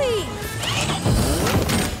 Hurry!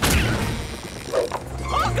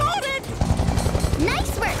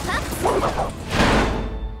 Nice work, Pups!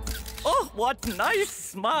 Oh, what nice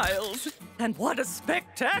smiles! And what a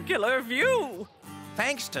spectacular view!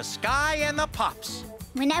 Thanks to Sky and the Pups.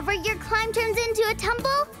 Whenever your climb turns into a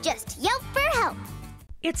tumble, just yelp for help.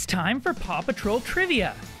 It's time for PAW Patrol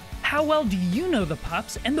Trivia. How well do you know the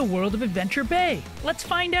Pups and the world of Adventure Bay? Let's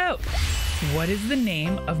find out. What is the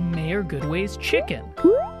name of Mayor Goodway's chicken?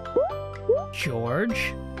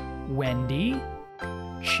 George, Wendy,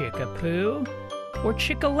 Chickapoo, or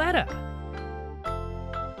Chickaletta?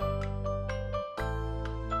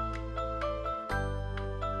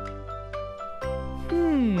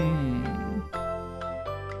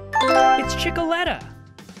 It's Chickaletta.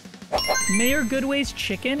 Mayor Goodway's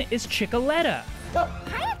chicken is Chickaletta.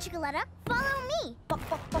 Hiya, Chickaletta. Follow me.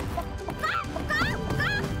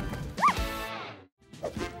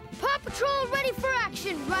 Paw Patrol ready for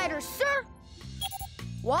action, Riders, sir!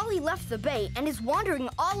 Wally left the bay and is wandering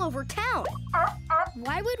all over town.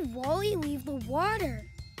 Why would Wally leave the water?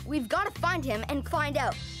 We've got to find him and find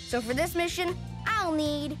out. So for this mission, I'll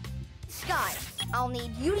need Sky. I'll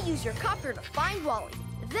need you to use your copter to find Wally.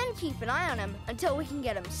 Then keep an eye on him until we can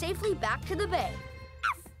get him safely back to the bay.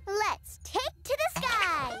 Let's take to the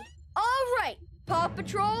sky. All right, Paw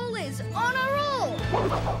Patrol is on a roll. Did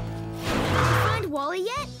you find Wally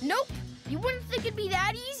yet? Nope. You wouldn't think it'd be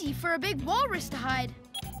that easy for a big walrus to hide.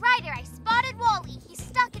 Ryder, I spotted Wally. He's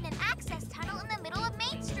stuck in an access tunnel in the middle of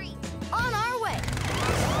Main Street. On our way.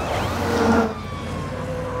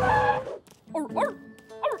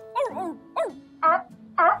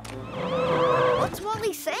 What's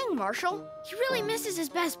Wally saying, Marshall? He really misses his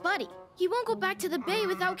best buddy. He won't go back to the bay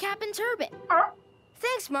without Captain Turbot.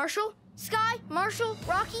 Thanks, Marshall. Sky, Marshall,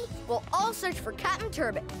 Rocky, we'll all search for Captain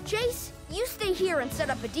Turbot. Chase, you stay here and set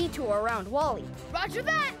up a detour around Wally. Roger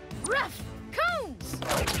that. Ruff, cones!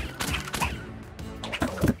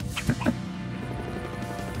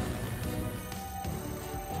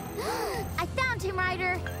 I found him,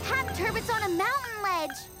 Ryder. Captain Turbot's on a mountain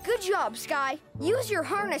ledge. Good job, Sky. Use your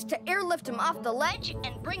harness to airlift him off the ledge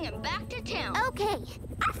and bring him back to town. Okay.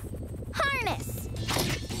 Harness.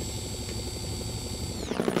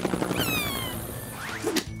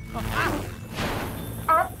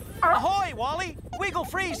 Ahoy, Wally! Wiggle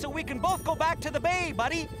free so we can both go back to the bay,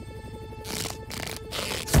 buddy.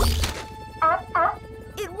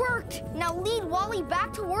 It worked. Now lead Wally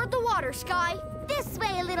back toward the water, Sky. This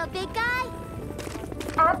way, little big guy.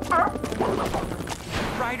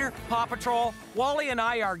 Ryder, Paw Patrol, Wally and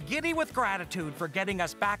I are giddy with gratitude for getting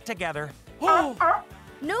us back together. No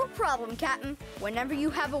problem, Captain. Whenever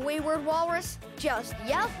you have a wayward walrus, just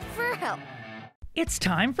yell for help. It's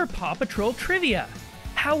time for PAW Patrol Trivia.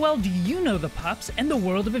 How well do you know the Pups and the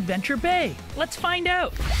world of Adventure Bay? Let's find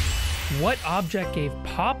out. What object gave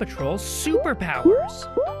Paw Patrol superpowers?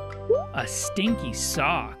 A stinky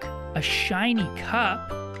sock, a shiny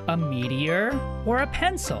cup, a meteor, or a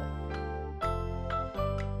pencil?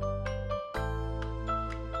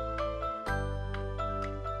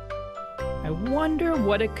 I wonder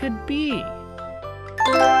what it could be.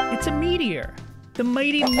 It's a meteor. The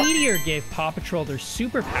mighty meteor gave Paw Patrol their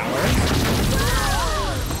superpowers.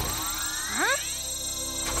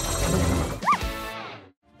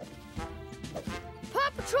 Paw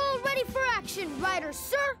Patrol ready for action, Riders,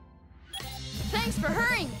 sir! Thanks for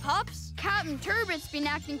hurrying, Pups. Captain Turbot's been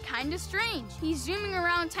acting kinda strange. He's zooming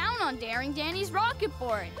around town on Daring Danny's rocket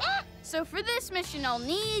board. So for this mission, I'll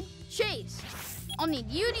need Chase. I'll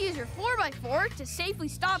need you to use your 4x4 to safely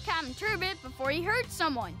stop Captain Turbot before he hurts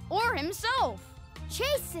someone, or himself.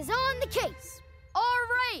 Chase is on the case. All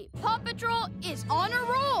right, Paw Patrol is on a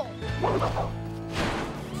roll.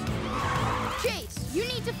 Chase, you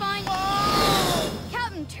need to find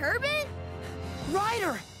Captain Turbot?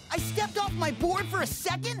 Ryder, I stepped off my board for a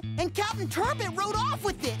second, and Captain Turbot rode off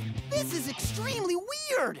with it. This is extremely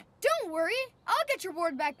weird. Don't worry, I'll get your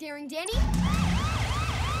board back, Daring Danny.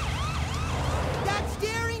 That's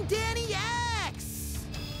Daring Danny X!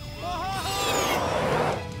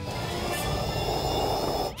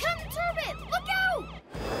 Captain Turbot, look out!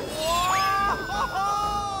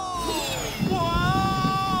 Whoa!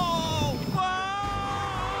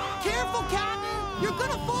 Careful, Captain! You're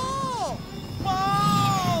gonna fall!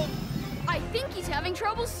 I think he's having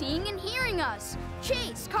trouble seeing and hearing us.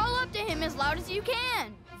 Chase, call up to him as loud as you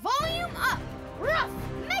can. Volume up! Ruff!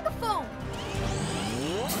 Megaphone!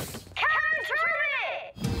 Captain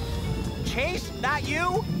Turbot! Chase, that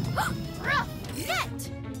you? Ruff! Net!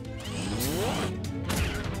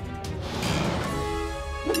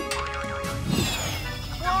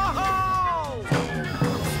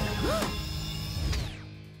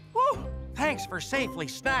 Whew! Thanks for safely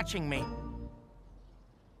snatching me.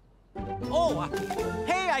 Oh,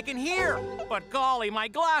 hey, I can hear. But golly, my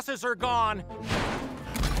glasses are gone.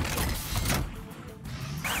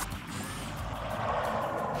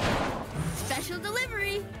 Special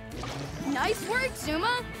delivery. Nice work,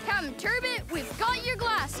 Zuma. Captain Turbot, we've got your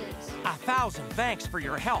glasses. 1,000 thanks for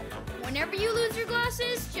your help. Whenever you lose your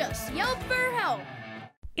glasses, just yell for help.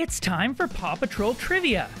 It's time for PAW Patrol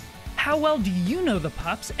Trivia. How well do you know the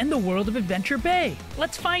pups and the world of Adventure Bay?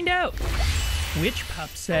 Let's find out. Which pup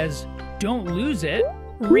says, "Don't lose it,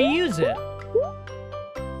 reuse it"?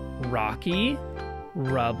 Rocky,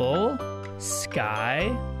 Rubble,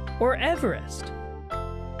 Sky, or Everest?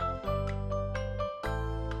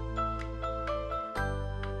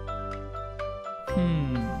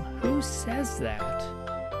 Who says that?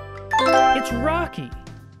 It's Rocky.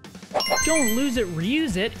 "Don't lose it,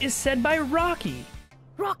 reuse it" is said by Rocky.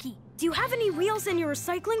 Rocky, do you have any wheels in your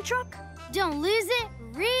recycling truck? Don't lose it,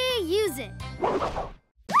 reuse it.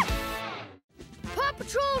 Paw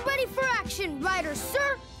Patrol ready for action, riders,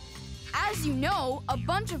 sir. As you know, a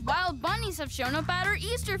bunch of wild bunnies have shown up at our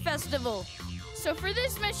Easter festival. So for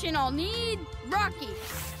this mission, I'll need Rocky.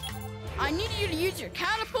 I need you to use your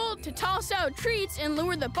catapult to toss out treats and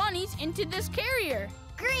lure the bunnies into this carrier.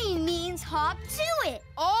 Green means hop to it.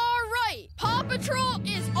 All right, Paw Patrol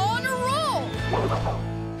is on a roll.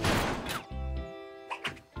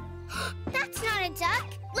 That's not a duck.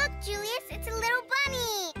 Look, Julius, it's a little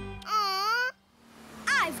bunny. Aww.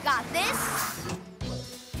 I've got this.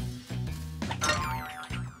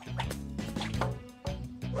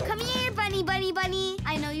 Come here, bunny, bunny, bunny.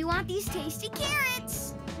 I know you want these tasty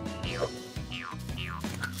carrots.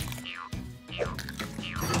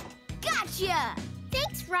 Gotcha!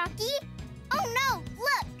 Thanks, Rocky. Oh no,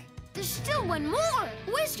 look! There's still one more.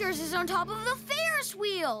 Whiskers is on top of the Ferris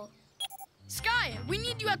wheel. Sky, we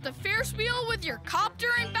need you at the Ferris wheel with your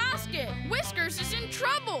copter and basket. Whiskers is in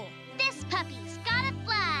trouble. This puppy's gotta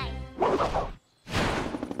fly.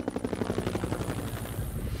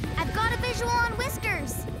 I've got a visual on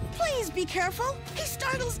Whiskers. Please be careful. He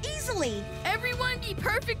startles easily. Everyone be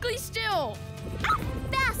perfectly still.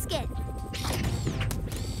 Basket.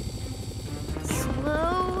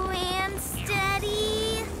 Slow and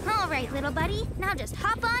steady. All right, little buddy. Now just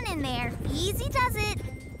hop on in there. Easy does it.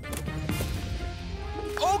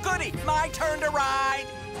 Oh, goody! My turn to ride!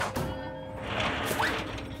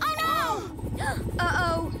 Oh, no!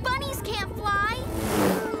 Uh-oh. Bunnies can't fly.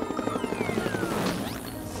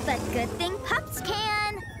 But good thing pups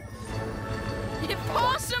can.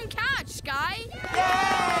 Awesome catch, Sky!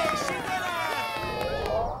 Yay! She did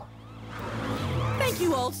it! Thank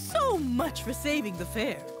you all so much for saving the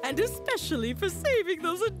fair, and especially for saving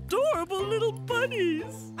those adorable little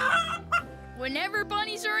bunnies. Whenever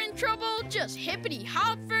bunnies are in trouble, just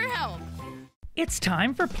hippity-hop for help. It's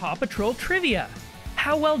time for PAW Patrol Trivia.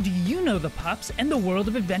 How well do you know the pups and the world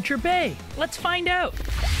of Adventure Bay? Let's find out.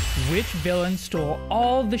 Which villain stole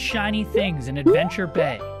all the shiny things in Adventure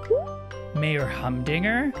Bay? Mayor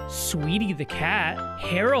Humdinger, Sweetie the Cat,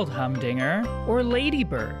 Harold Humdinger, or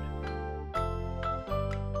Ladybird?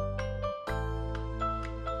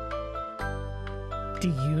 Do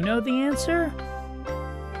you know the answer?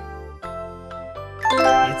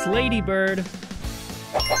 It's Ladybird.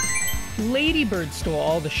 Ladybird stole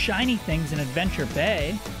all the shiny things in Adventure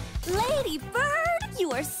Bay. Ladybird,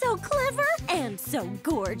 you are so clever and so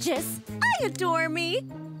gorgeous. I adore me.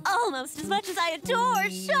 Almost as much as I adore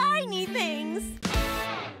shiny things.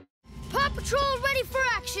 Paw Patrol ready for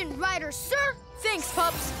action, riders, sir. Thanks,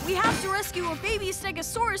 Pups. We have to rescue a baby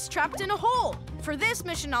Stegosaurus trapped in a hole. For this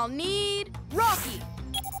mission, I'll need Rocky.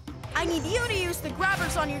 I need you to use the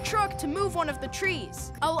grabbers on your truck to move one of the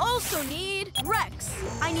trees. I'll also need Rex.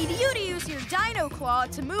 I need you to use your dino claw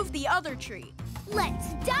to move the other tree.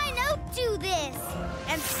 Let's Dino do this.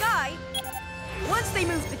 And Sky, once they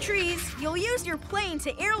move the trees, you'll use your plane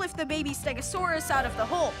to airlift the baby Stegosaurus out of the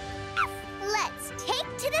hole. Let's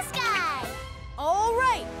take to the sky. All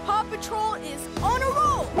right, Paw Patrol is on a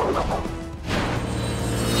roll.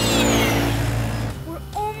 We're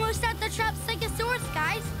almost at the trapped Stegosaurus,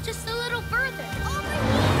 guys. Just a little further. Over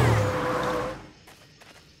here.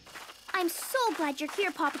 I'm so glad you're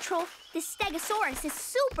here, Paw Patrol. This Stegosaurus is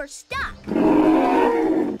super stuck.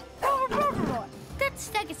 That's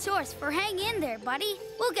Stegosaurus. Hang in there, buddy.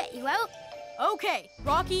 We'll get you out. Okay,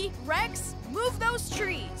 Rocky, Rex, move those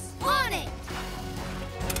trees. On it.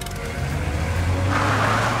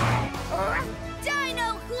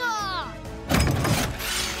 Dino Claw!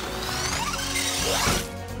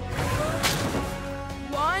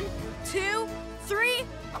 1, 2, 3,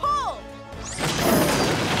 pull!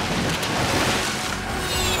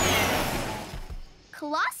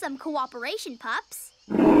 Colossum cooperation, Pups.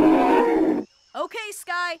 Okay,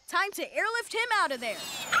 Sky, time to airlift him out of there.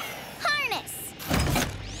 Harness!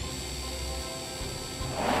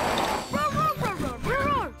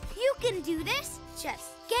 You can do this.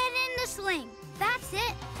 Just get in the sling. That's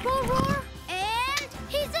it. Roar, and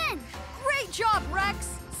he's in. Great job,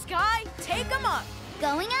 Rex. Sky, take him up.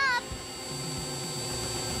 Going up.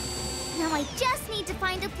 Now I just need to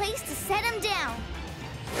find a place to set him down.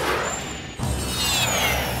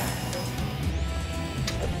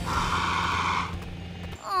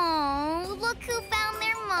 Oh, look who found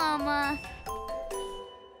their mama.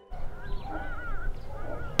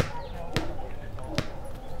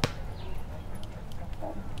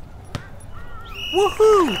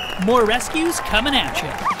 Woohoo! More rescues coming at you.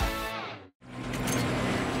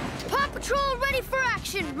 Paw Patrol ready for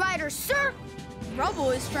action, Riders, sir!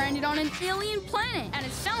 Rubble is stranded on an alien planet, and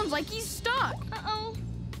it sounds like he's stuck. Uh-oh.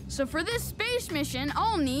 So for this space mission,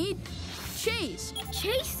 I'll need Chase.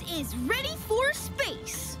 Chase is ready for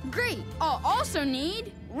space. Great. I'll also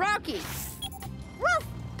need Rocky. Woof!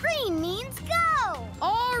 Green means go!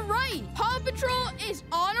 All right. Paw Patrol is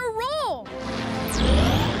on a roll.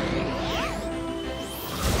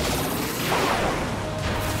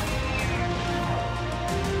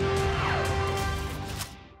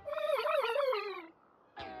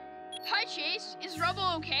 Hi, Chase. Is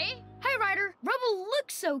Rubble okay? Hi, Ryder. Rubble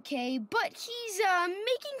looks okay, but he's,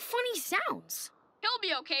 making funny sounds. He'll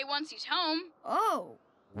be okay once he's home. Oh.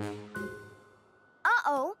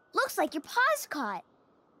 Uh-oh. Looks like your paw's caught.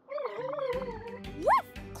 Woof!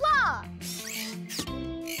 Claw!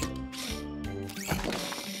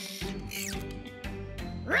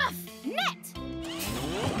 Rough! Net!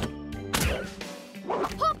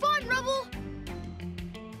 Hop on, Rubble!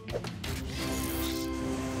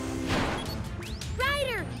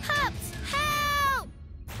 Ryder! Pups! Help!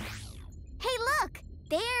 Hey, look!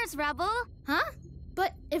 There's Rubble. Huh?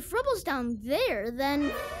 But if Rubble's down there,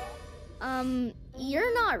 then...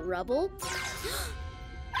 you're not Rubble.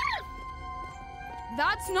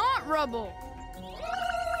 That's not Rubble.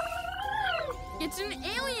 It's an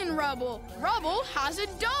alien Rubble. Rubble has a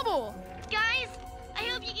double. Guys, I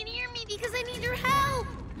hope you can hear me because I need your help.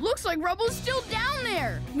 Looks like Rubble's still down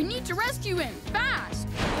there. We need to rescue him fast.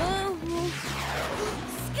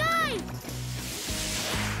 Sky!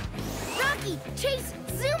 Rocky, Chase,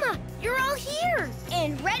 Zuma, you're all here.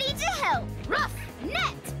 And ready to help. Rough,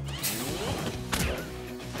 Net!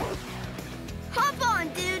 Hop on,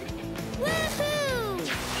 dude. Woohoo!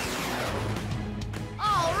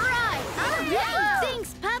 All right. Yeah.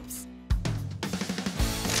 Thanks, Pups.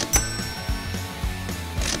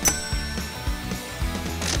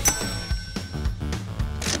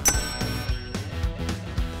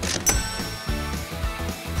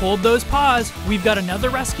 Hold those paws. We've got another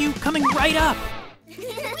rescue coming right up.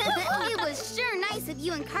 It was sure nice of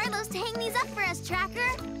you and Carlos to hang these up for us,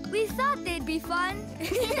 Tracker. We thought they'd be fun.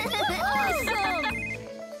 Awesome!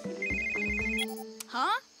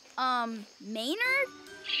 Huh? Maynard?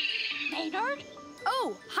 Maynard?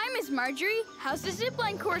 Oh, hi, Miss Marjorie. How's the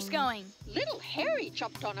zipline course going? Little Harry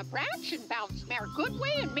jumped on a branch and bounced Mayor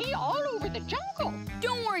Goodway and me all over the jungle.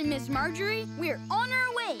 Don't worry, Miss Marjorie. We're on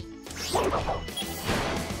our way.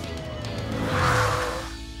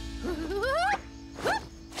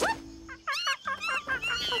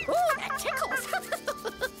 Ooh, that tickles.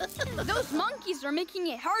 Those monkeys are making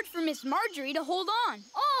it hard for Miss Marjorie to hold on.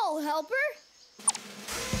 I'll help her.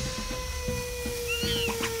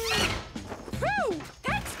 Phew!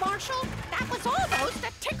 Thanks, Marshall. That was almost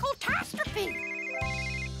a tickle-tastrophe.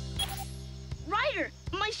 Ryder,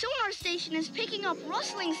 my sonar station is picking up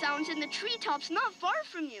rustling sounds in the treetops not far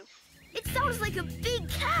from you. It sounds like a big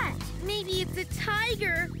cat. Maybe it's a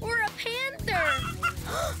tiger or a panther.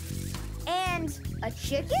 And a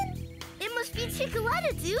chicken? It must be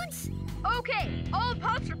Chickaletta, dudes. Okay, all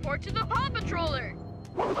pups report to the Paw Patroller.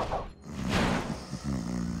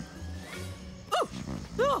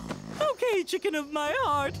 Oh, okay, chicken of my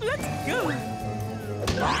heart, let's go.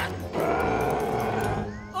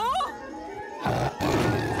 Oh!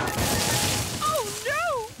 Oh no!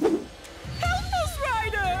 Help us,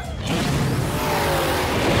 Ryder!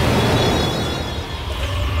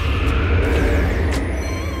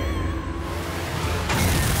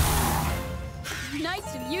 Nice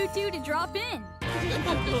of you two to drop in.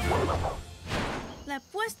 La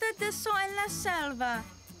puesta de sol en la selva.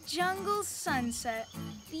 Jungle sunset.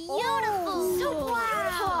 Beautiful. So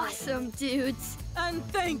wow. Awesome, dudes. And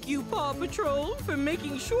thank you, Paw Patrol, for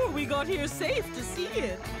making sure we got here safe to see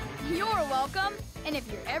it. You're welcome. And if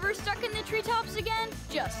you're ever stuck in the treetops again,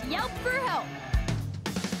 just yelp for help.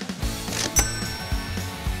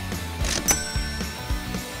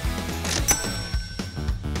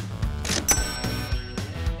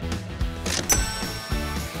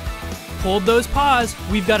 Hold those paws.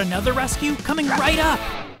 We've got another rescue coming right up.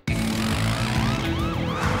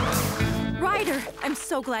 Ryder, I'm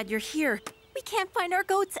so glad you're here. We can't find our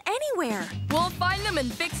goats anywhere. We'll find them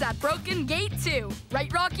and fix that broken gate too.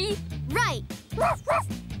 Right, Rocky? Right.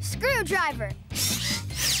 Screwdriver.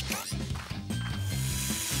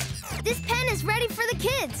 This pen is ready for the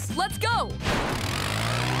kids. Let's go.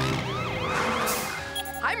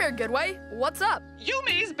 Hi, Mayor Goodway. What's up?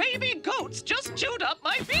 Yumi's baby goats just chewed up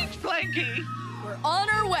my beach blankie. We're on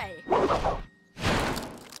our way.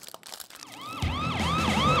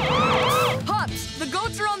 Pups, the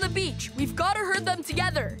goats are on the beach. We've got to herd them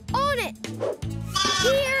together. On it.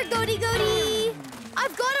 Here, Goaty Goaty.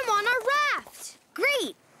 I've got him on our raft.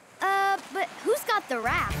 Great. But who's got the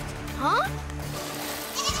raft? Huh?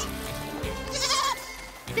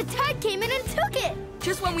 The tide came in and took it.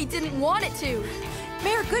 Just when we didn't want it to.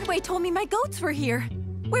 Mayor Goodway told me my goats were here.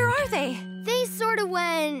 Where are they? They sort of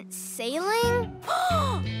went sailing.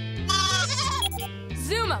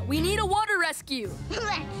 Zuma, we need a water rescue.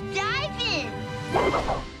 Let's dive in.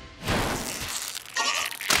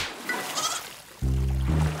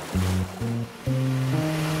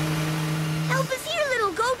 Help us here,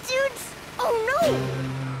 little goat dudes. Oh, no.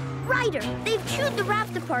 Ryder, they've chewed the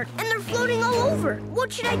raft apart and they're floating all over.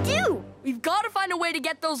 What should I do? We've got to find a way to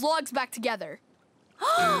get those logs back together.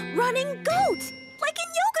 Running goats! Like in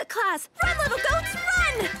yoga class! Run, little goats,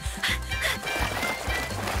 run!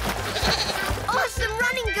 Awesome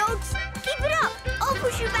running, goats! Keep it up! I'll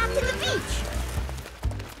push you back to the beach.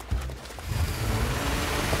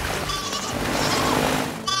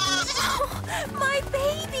 Oh, my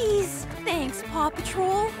babies! Thanks, Paw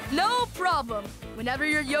Patrol. No problem. Whenever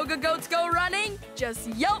your yoga goats go running, just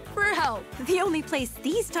yelp for help. The only place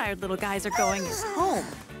these tired little guys are going is home.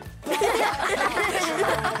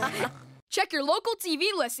 Check your local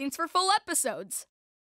TV listings for full episodes.